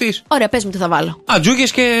κουραστείς. Ωραία, πες μου τι θα βάλω.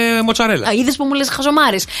 Ατζούγες και μοτσαρέλα. Είδες που μου λες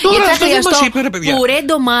χαζομάρες. Τώρα γιατί θα χρειαστώ παιδιά. πουρέ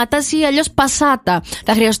ντομάτας ή αλλιώς πασάτα.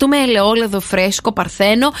 Θα χρειαστούμε ελαιόλαδο φρέσκο,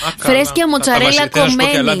 παρθένο, φρέσκια μοτσαρέλα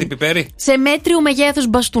κομμένη. Σε μέτριου μεγέθους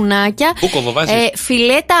μπαστούνάκια.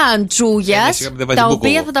 Φιλέτα αντσούγιας. Τα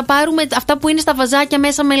οποία θα τα πάρουμε, αυτά που είναι στα βαζάκια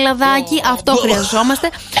μέσα με λαδάκι. Αυτό χρειαζόμαστε.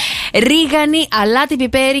 Ρίγανη, αλάτι,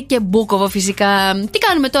 πιπέρι και μπούκοβο φυσικά. Τι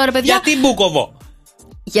κάνουμε τώρα, παιδιά? Γιατί μπούκοβο?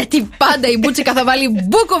 Γιατί πάντα η Μπούτσικα θα βάλει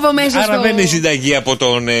μπούκοβο μέσα. Άρα δεν είναι συνταγή από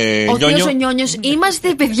τον ο Νιόνιο. Ο Νιόνιος.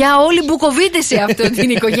 Είμαστε, παιδιά, όλοι μπουκοβίτες σε αυτή την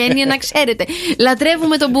οικογένεια, να ξέρετε.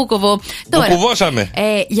 Λατρεύουμε τον μπούκοβο. Μπουκοβώσαμε.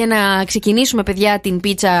 Για να ξεκινήσουμε, παιδιά, την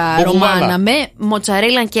πίτσα ρομάνα με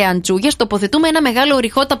μοτσαρέλα και αντσούγες, τοποθετούμε ένα μεγάλο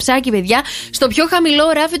ορυχό ταψάκι, παιδιά, στο πιο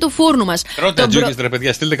χαμηλό ράφι του φούρνου μας. Ρώτα αντσούγες, ρε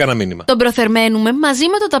παιδιά, στείλτε κανένα μήνυμα. Τον προθερμαίνουμε μαζί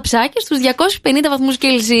με το ταψάκι στους 250 βαθμούς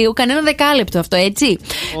Κελσίου. Κανένα δεκάλεπτο αυτό, έτσι.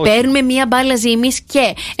 Παίρνουμε μία μπάλα ζύμης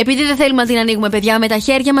και επειδή δεν θέλουμε να την ανοίγουμε, παιδιά, με τα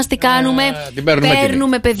χέρια μας τι κάνουμε?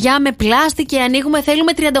 Παίρνουμε, παιδιά, με πλάστη και ανοίγουμε.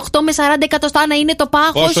 Θέλουμε 38 με 40 εκατοστά να είναι το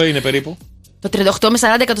πάχος. Πόσο είναι περίπου? Το 38 με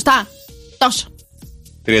 40 εκατοστά. Τόσο.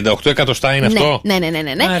 38 εκατοστά είναι αυτό? Ναι.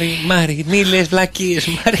 Μάρι, μη λες βλακίες.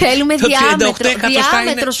 Θέλουμε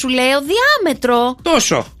διάμετρο, σου λέω. Διάμετρο.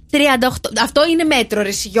 Τόσο. 38. Αυτό είναι μέτρο, ρε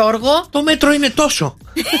Γιώργο. Το μέτρο είναι τόσο.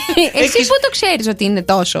 Εσύ πού το ξέρεις ότι είναι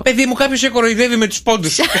τόσο? Παιδί μου, κάποιος σε κοροϊδεύει με τους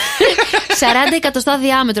πόντους. 40 εκατοστά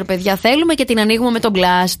διάμετρο, παιδιά, θέλουμε και την ανοίγουμε με τον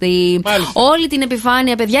πλάστη. Όλη την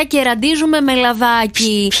επιφάνεια, παιδιά, και ραντίζουμε με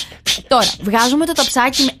λαδάκι. Τώρα, βγάζουμε το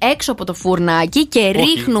ταψάκι έξω από το φουρνάκι και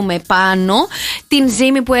ρίχνουμε πάνω την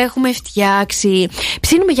ζύμη που έχουμε φτιάξει.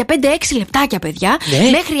 Ψήνουμε για 5-6 λεπτάκια, παιδιά,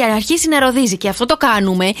 μέχρι να αρχίσει να ροδίζει. Και αυτό το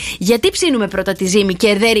κάνουμε γιατί ψήνουμε πρώτα τη ζύμη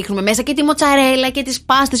και δεν ρίχνουμε μέσα και τη μοτσαρέλα και τις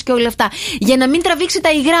πάστες και όλα αυτά. Για να μην τραβήξει τα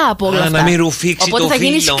υγρά από όλα αυτά. Να μην ρουφήξει. Οπότε θα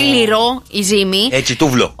γίνει σκληρό η ζύμη. Έτσι,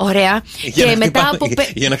 τούβλο. Ωραία.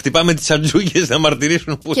 Για να χτυπάμε τις ατζούγες να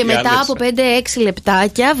μαρτυρήσουν που. Και μετά από 5-6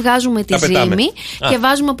 λεπτάκια βγάζουμε τη ζύμη και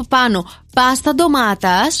βάζουμε από πάνω πάστα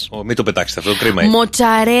ντομάτας. Μην το πετάξετε αυτό, κρίμα είναι.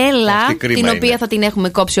 Μοτσαρέλα, την οποία θα την έχουμε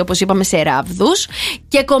κόψει, όπως είπαμε, σε ράβδους.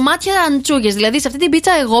 Και κομμάτια αντσούγες. Δηλαδή σε αυτή την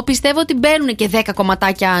πίτσα, εγώ πιστεύω ότι μπαίνουν και 10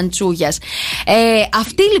 κομματάκια αντσούγιας.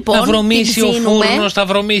 Αυτή λοιπόν. Θα βρωμίσει ο φούρνος, θα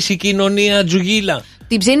βρωμίσει η κοινωνία ατζουγίλα.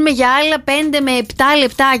 Την ψήνουμε για άλλα 5 με 7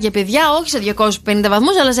 λεπτάκια, παιδιά, όχι σε 250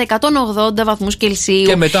 βαθμούς, αλλά σε 180 βαθμούς Κελσίου.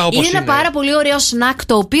 Και μετά, όπως είναι ένα πάρα πολύ ωραίο σνακ,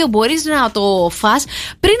 το οποίο μπορείς να το φας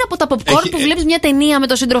πριν από τα popcorn που βλέπεις μια ταινία με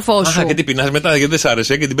τον σύντροφό σου. Και τι πεινάς μετά, γιατί δεν σ'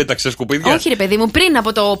 άρεσε και την πέταξες σκουπίδια. Όχι, ρε παιδί μου, πριν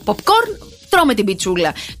από το popcorn τρώμε την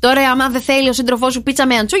πιτσούλα. Τώρα, άμα δεν θέλει ο σύντροφός σου πίτσα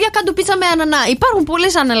με αντσούγια, κάντου πίτσα με ανανά. Υπάρχουν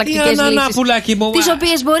πολλές αναλλακτικές λύσεις, τις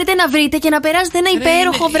οποίες μπορείτε να βρείτε και να περάσετε ένα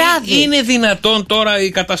υπέροχο βράδυ. Είναι δυνατόν τώρα η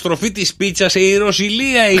καταστροφή της πίτσας, η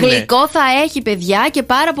ροσιλία είναι? Γλυκό θα έχει, παιδιά, και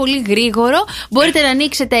πάρα πολύ γρήγορο. Μπορείτε να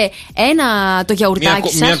ανοίξετε το γιαουρτάκι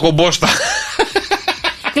σας. Μια κομπόστα.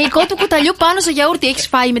 Γλυκό του κουταλιού πάνω στο γιαούρτι. Έχεις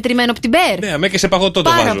φάει μετρημένο από την Μπέρ? Ναι, και σε παγωτό το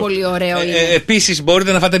βάζω. Πάρα πολύ ωραίο είναι. Επίσης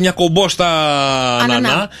μπορείτε να φάτε μια κομπόστα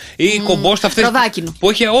ανανά ή κομπόστα αυτές που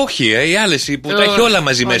έχει, όχι, οι άλλες που τα έχει όλα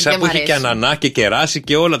μαζί μέσα. Που έχει και ανανά και κεράσι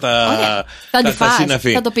και όλα τα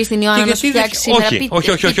συναφή. Θα το πεις στην Ιωάννα να σου φτιάξει σήμερα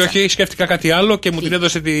πίτσα? Όχι, σκέφτηκα κάτι άλλο και μου την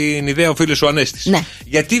έδωσε την ιδέα ο φίλος ο Ανέστης.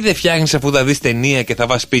 Γιατί δεν φτιάχνεις, αφού θα δεις ταινία και θα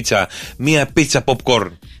βάς πίτσα, μια πίτσα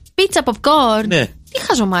popcorn? Πίτσα popcorn? Ναι. Τι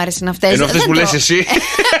χαζομάρες είναι αυτές? Ενώ αυτές που λες εσύ.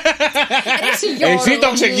 Εσύ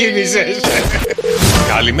το ξεκίνησες.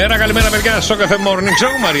 Καλημέρα, καλημέρα, παιδιά. Στο καφέ Morning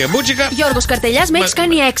Show, Μαρία Μπούτσικα. Γιώργος Καρτελιάς, με έχεις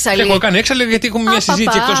κάνει έξαλλη. Έχω κάνει έξαλλη γιατί έχουμε μια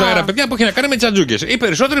συζήτηση εκτός αέρα, παιδιά, που έχει να κάνει με τζατζούκες. Οι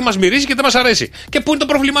περισσότεροι μας μυρίζει και δεν μας αρέσει. Και πού είναι το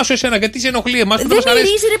πρόβλημά σου εσένα, γιατί σε ενοχλεί εμάς που δεν μας αρέσει.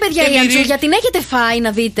 Δεν μυρίζει, ρε παιδιά, η ατζούγια, την έχετε φάει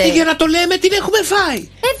να δείτε. Για να το λέμε, την έχουμε φάει.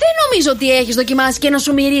 Δεν νομίζω ότι έχεις δοκιμάσει και να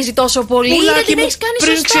σου μυρίζει τόσο πολύ. Δεν την έχεις κάνει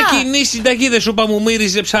πριν σωστά. Πριν ξεκινήσει την ταγή, δεν σου είπα μου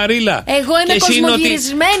μύριζε ψαρίλα. Εγώ είμαι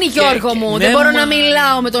κοσμογυρισμένη, Γιώργο μου. Δεν μπορώ να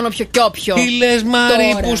μιλάω με τον όποιο και όποιο. Τι λες,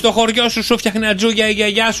 Μάρι, που στο χωριό σου φτιάχνει ατζούγια η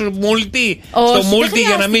γιαγιά σου μουλτί. Στο μουλτί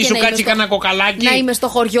για να μην σου κάτσει κανένα κοκαλάκι. Να είμαι στο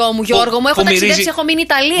χωριό μου, Γιώργο μου. Έχω ταξιδέψει, έχω μείνει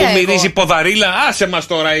Ιταλία. Που μυρίζει ποδαρίλα. Άσε μας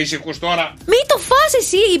τώρα, ήσυχους τώρα. Μην το φας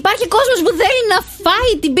εσύ. Υπάρχει κόσμος που θέλει να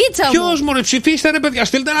φάει την πίτσα μου. Ποιος μωρέ, ψηφίστε ρε παιδιά.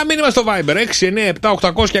 Στείλτε ένα μήνυμα στο Viber 6, 9, 7,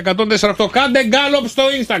 800 και 148. Κάντε γκάλωπ στο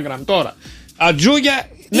Instagram τώρα. Ατζούγια.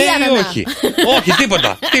 Ναι ή όχι. Όχι,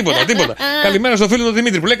 τίποτα. Καλημέρα στο φίλο του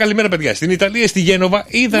Δημήτρη που λέει καλημέρα, παιδιά. Στην Ιταλία, στη Γένοβα,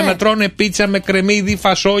 είδα να τρώνε πίτσα με κρεμμύδι,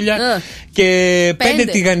 φασόλια και 5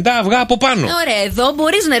 τηγανιτά αυγά από πάνω. Ωραία, εδώ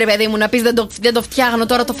μπορείς να ρε παιδί μου να πεις δεν το φτιάχνω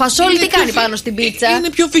τώρα το φασόλι. Τι κάνει πάνω στην πίτσα. Είναι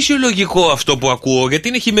πιο φυσιολογικό αυτό που ακούω γιατί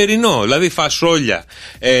είναι χειμερινό. Δηλαδή φασόλια,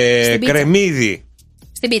 κρεμμύδι.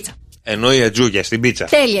 Στην πίτσα. Ενώ η ατζούγια στην πίτσα.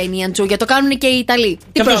 Τέλεια είναι η ατζούγια, το κάνουν και οι Ιταλοί.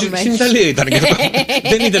 Τι πρόβλημα έχει. Στην Ιταλία ήταν και αυτό.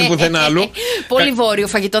 Δεν ήταν πουθενά άλλου. Πολύ βόρειο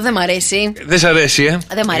φαγητό, δεν μ' αρέσει. Δεν σ' αρέσει, Δεν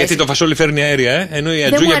μ' αρέσει. Γιατί το φασόλι φέρνει αέρια, ενώ η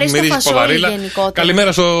ατζούγια που μυρίζει ποδαρίλα.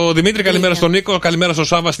 Καλημέρα στο Δημήτρη, καλημέρα στον Νίκο, καλημέρα στο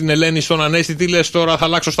Σάβα, στην Ελένη, στον Ανέστη. Τι λες τώρα, θα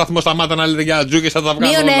αλλάξω σταθμό, σταμάτα να λέτε για ατζούγες, θα τα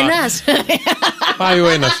βγάλω. Μείον ένας. Πάει ο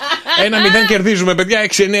ένας. 1-0 κερδίζουμε, παιδιά.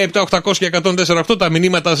 6, 9, 7, 800 και 148 τα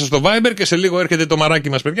μηνύματά σας στο Viber και σε λίγο έρχεται το μαράκι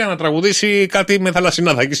μας, παιδιά, να τραγουδήσει κάτι με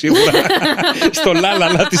θαλασσινάδακι σίγουρα. Στο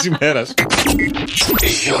λάλαλα της ημέρας.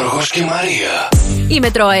 Γιώργος και Μαρία. Η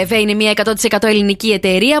Μετρό είναι μια 100% ελληνική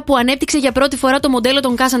εταιρεία που ανέπτυξε για πρώτη φορά το μοντέλο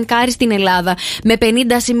των Cash and Carry στην Ελλάδα. Με 50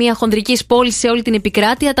 σημεία χονδρικής πώλησης σε όλη την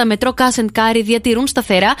επικράτεια, τα Μετρό Cash and Carry διατηρούν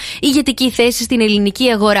σταθερά ηγετική θέση στην ελληνική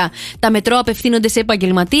αγορά. Τα Μετρό απευθύνονται σε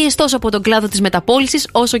επαγγελματίες τόσο από τον κλάδο της μεταπώλησης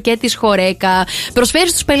όσο και της χορέκα. Προσφέρει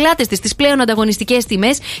στους πελάτες της τις πλέον ανταγωνιστικές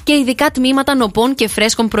τιμές και ειδικά τμήματα νοπών και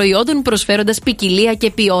φρέσκων προϊόντων, προσφέροντας ποικιλία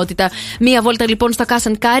και ποιότητα. Μία βόλτα λοιπόν στο Cash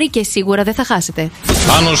and Carry και σίγουρα δεν θα χάσετε.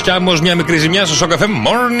 Πάνος Κιάμος, μια μικρή ζημιά στο καφέ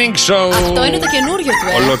Morning Show. Αυτό είναι το καινούριο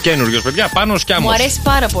του, Ολοκένουργιος, παιδιά. Πάνος Κιάμος. Μου αρέσει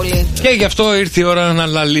πάρα πολύ. Και γι' αυτό ήρθε η ώρα να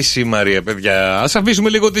λαλήσει η Μαρία, παιδιά. Ας αφήσουμε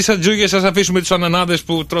λίγο τις ατζούγες, ας αφήσουμε τους ανανάδες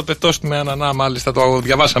που τρώτε τόσο με ανανά, μάλιστα το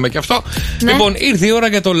διαβάσαμε και αυτό. Ναι. Λοιπόν, ήρθε η ώρα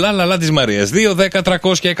για το λαλαλά της Μαρίας. 2, 10,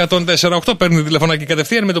 300 και 148. Παίρνει τηλεφωνάκι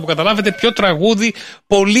κατευθείαν με το που καταλάβετε ποιο τραγούδι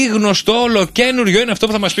πολύ γνωστό, ολοκένουργιο είναι αυτό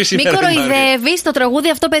που θα μας πει σήμερα. Μην κοροϊδεύεις, το τραγούδι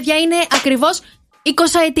αυτό, παιδιά, είναι ακριβώς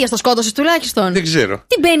 20 ετίας. Το σκότωσες τουλάχιστον. Δεν ξέρω.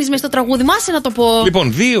 Τι μπαίνεις μες στο τραγούδι, μάσε να το πω.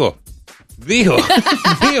 Λοιπόν, δύο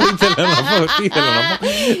ήθελα να πω. Τι ήθελα να πω.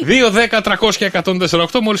 2, 10, 300 και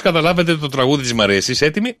 148. Μόλις καταλάβετε το τραγούδι της Μαρίας. Είσαι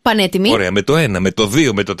έτοιμοι? Πανέτοιμοι. Ωραία, με το 1, με το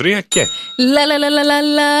 2, με το 3 και. Λα λα λα λα λα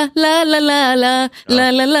λα λα λα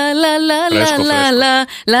λα λα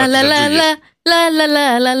λα λα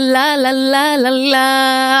λα λα λα λα λα.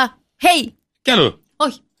 Hey! Κι άλλο.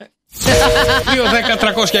 Όχι. 2, 10,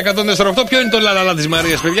 300 και 148. Ποιο είναι το λαλαλά της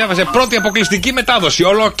Μαρίας, παιδιά? Βάζε πρώτη αποκλειστική μετάδοση.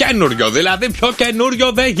 Ολοκένουργιο. Δηλαδή πιο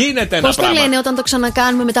καινούριο δεν γίνεται ένα πράγμα. Πώς το λένε όταν το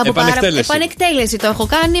ξανακάνουμε μετά από επανεκτέλεση. Το έχω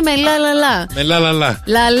κάνει με λαλαλά. Με λαλαλά.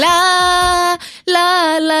 Λαλά.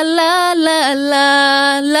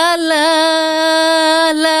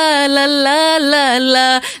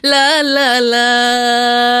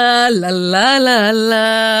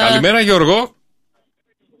 Καλημέρα, Γιώργο.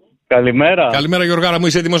 Καλημέρα. Καλημέρα, Γιώργάρα μου,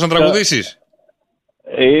 είσαι έτοιμος να τραγουδήσεις?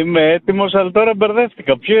 Είμαι έτοιμος, αλλά τώρα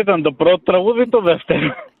μπερδεύτηκα. Ποιο ήταν το πρώτο τραγούδι ή το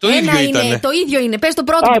δεύτερο? Το ίδιο ήταν. Το ίδιο είναι. Πες το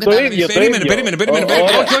πρώτο και μετά. Το ίδιο. Περίμενε. Όχι.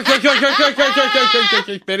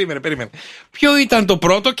 Περίμενε. Ποιο ήταν το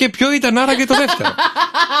πρώτο και ποιο ήταν άραγε το δεύτερο?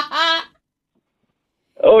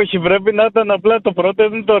 Όχι, πρέπει να ήταν απλά το πρώτο,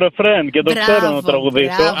 είναι το ρεφρέν και το ξέρω να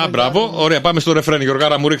τραγουδήσω. Α, μπράβο. Ωραία, πάμε στο ρεφρέν,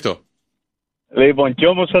 Γιωργάρα μου, ρίχτω. Λοιπόν, κι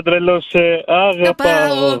όμως σαν τρελός σε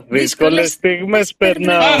αγαπάω, δύσκολες στιγμές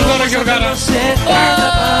περνάω. Άρα, Γιωργάρα.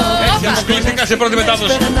 Έτσι, αποκλειστικά σε πρώτη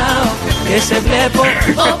μετάδοση. Και σε βλέπω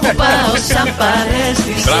όπου πάω σαν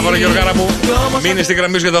παρέστηση. Μπράβο, ρε Γιωργάρα μου. Μείνε στη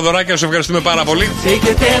γραμμή σου για τα δωράκια, σου ευχαριστούμε πάρα πολύ.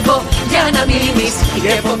 Συγκετεύω για να μείνεις και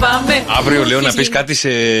φοβάμαι. Αύριο λέω να πεις κάτι σε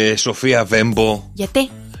Σοφία Βέμπο. Γιατί?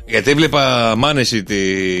 Γιατί έβλεπα μάνεση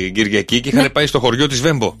την Κυριακή και είχαν πάει στο χωριό της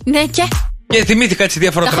Βέμπο. Ναι, και. Και θυμήθηκα έτσι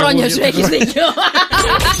διάφορα τραγούδια. Τα χρόνια σου έχεις δίκιο.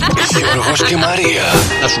 Γιώργος και Μαρία.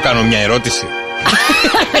 Να σου κάνω μια ερώτηση.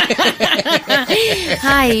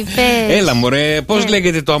 Χάι, πες. Έλα μωρέ, πώς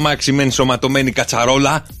λέγεται το αμάξι με ενσωματωμένη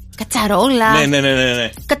κατσαρόλα? Κατσαρόλα? Ναι.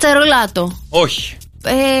 Κατσαρολάτο. Όχι.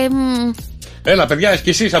 Έλα παιδιά, και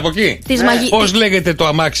εσείς από εκεί. Πώς λέγεται το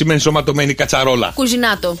αμάξι με ενσωματωμένη κατσαρόλα?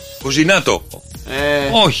 Κουζινάτο. Κουζινάτο.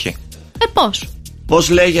 Όχι. Πώς? Πώς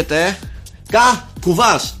λέγεται?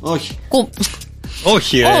 Κουβάς. Όχι.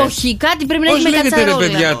 Όχι, όχι, κάτι πρέπει να έχει με κατσαρόλα. Πώς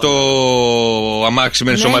λέγεται, ρε παιδιά, το αμάξι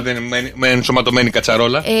με ενσωματωμένη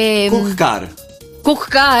κατσαρόλα? Κουκκάρ.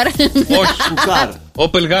 Κουκκάρ. Όχι, κουκκάρ.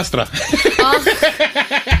 Όπελ γάστρα.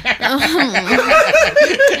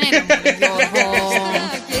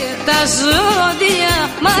 Τα ζώδια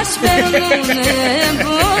μας φέρνουνε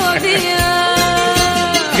εμπόδια.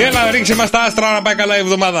 Έλα, ρίξε μας τα άστρα να πάει καλά η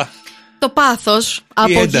εβδομάδα. Το πάθος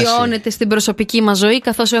απογειώνεται στην προσωπική μας ζωή,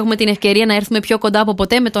 καθώς έχουμε την ευκαιρία να έρθουμε πιο κοντά από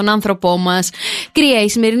ποτέ με τον άνθρωπό μας. Κρύα, η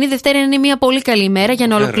σημερινή Δευτέρα είναι μια πολύ καλή ημέρα για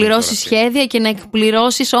να ολοκληρώσεις σχέδια και να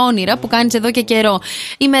εκπληρώσεις όνειρα που κάνεις εδώ και καιρό.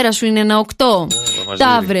 Η μέρα σου είναι ένα 8.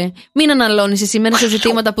 Ταύρε, μην αναλώνεις σήμερα σε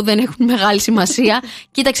ζητήματα που δεν έχουν μεγάλη σημασία.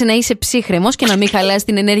 Κοίταξε να είσαι ψύχρεμος και να μην χαλάσεις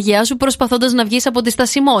την ενέργειά σου προσπαθώντας να βγεις από τη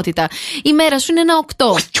στασιμότητα. Η μέρα σου είναι ένα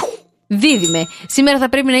 8. Δίδυμε, σήμερα θα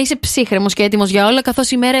πρέπει να είσαι ψύχρεμος και έτοιμος για όλα,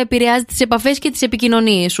 καθώς η μέρα επηρεάζει τις επαφές και τις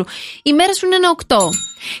επικοινωνίες σου. Η μέρα σου είναι ένα 8.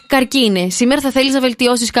 Καρκίνε, σήμερα θα θέλεις να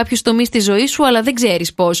βελτιώσεις κάποιους τομείς της ζωής σου, αλλά δεν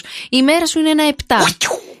ξέρεις πώς. Η μέρα σου είναι ένα 7.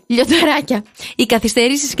 Λιονταράκια, οι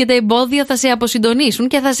καθυστερήσεις και τα εμπόδια θα σε αποσυντονίσουν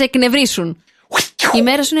και θα σε εκνευρίσουν. Η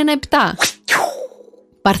μέρα σου είναι ένα 7.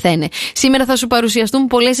 Παρθένε, σήμερα θα σου παρουσιαστούν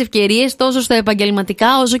πολλές ευκαιρίες τόσο στα επαγγελματικά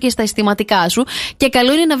όσο και στα αισθηματικά σου και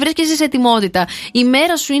καλό είναι να βρίσκεσαι σε ετοιμότητα. Η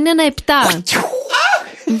μέρα σου είναι ένα 7.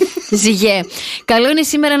 Ζυγέ, καλό είναι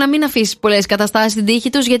σήμερα να μην αφήσεις πολλές καταστάσεις στην τύχη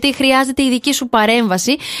τους, γιατί χρειάζεται η δική σου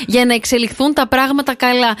παρέμβαση για να εξελιχθούν τα πράγματα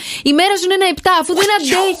καλά. Η μέρα σου είναι ένα 7, αφού δεν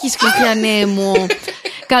αντέχεις, Χριστιανέ μου.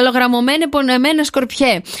 Καλογραμμωμένε, πονεμένε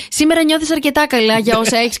Σκορπιέ, σήμερα νιώθεις αρκετά καλά για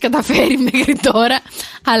όσα έχεις καταφέρει μέχρι τώρα,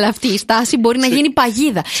 αλλά αυτή η στάση μπορεί να γίνει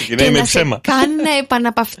παγίδα και να σε κάνει να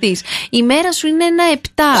επαναπαυτείς. Η μέρα σου είναι ένα 7.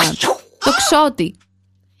 Τοξότη,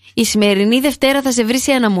 η σημερινή Δευτέρα θα σε βρει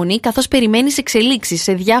σε αναμονή, καθώς περιμένεις εξελίξεις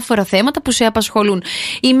σε διάφορα θέματα που σε απασχολούν.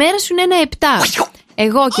 Η μέρα σου είναι ένα 7.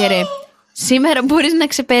 Εγώ και ρε, σήμερα μπορείς να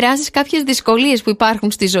ξεπεράσεις κάποιες δυσκολίες που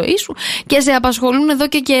υπάρχουν στη ζωή σου και σε απασχολούν εδώ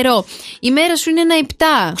και καιρό. Η μέρα σου είναι ένα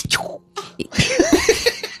 7.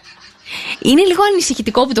 Είναι λίγο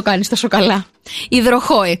ανησυχητικό που το κάνεις τόσο καλά.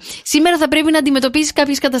 Υδροχόε, σήμερα θα πρέπει να αντιμετωπίσεις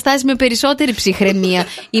κάποιες καταστάσεις με περισσότερη ψυχραιμία.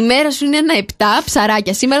 Η μέρα σου είναι ένα 7.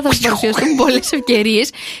 Ψαράκια, σήμερα θα σου παρουσιαστούν πολλές ευκαιρίες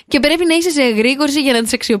και πρέπει να είσαι σε εγρήγορση για να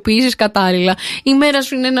τις αξιοποιήσεις κατάλληλα. Η μέρα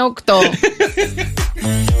σου είναι ένα 8.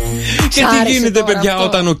 Και τι γίνεται, παιδιά,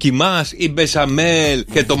 όταν ο κιμάς, η μπεσαμέλ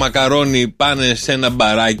και το μακαρόνι πάνε σε ένα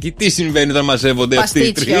μπαράκι? Τι συμβαίνει όταν μαζεύονται αυτοί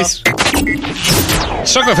οι τρεις?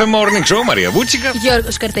 Σοκαφέ Morning Show, Μαρία Βούτσικα,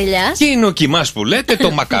 Γιώργος Καρτελιάς. Και είναι ο κιμάς που λέτε,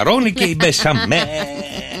 το μακαρόνι και η μπεσαμέλ.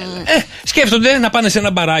 Σκέφτονται να πάνε σε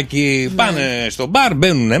ένα μπαράκι. Πάνε στο μπαρ,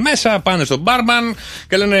 μπαίνουν μέσα, πάνε στο μπάρμαν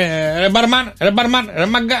και λένε ρε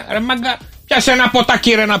μάγκα, πιάσε ένα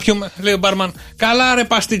ποτάκι ρε να πιούμε. Λέει ο μπάρμαν, καλά ρε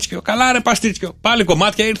παστίτσιο. Πάλι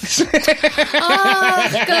κομμάτια ήρθες?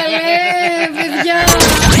 Καλέ, παιδιά.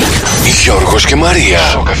 Γιώργος και Μαρία,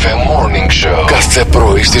 Σοκαφέ Morning Show, κάθε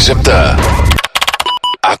πρωί στις 7.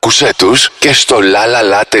 Άκουσέ τους και στο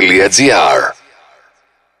lalala.gr.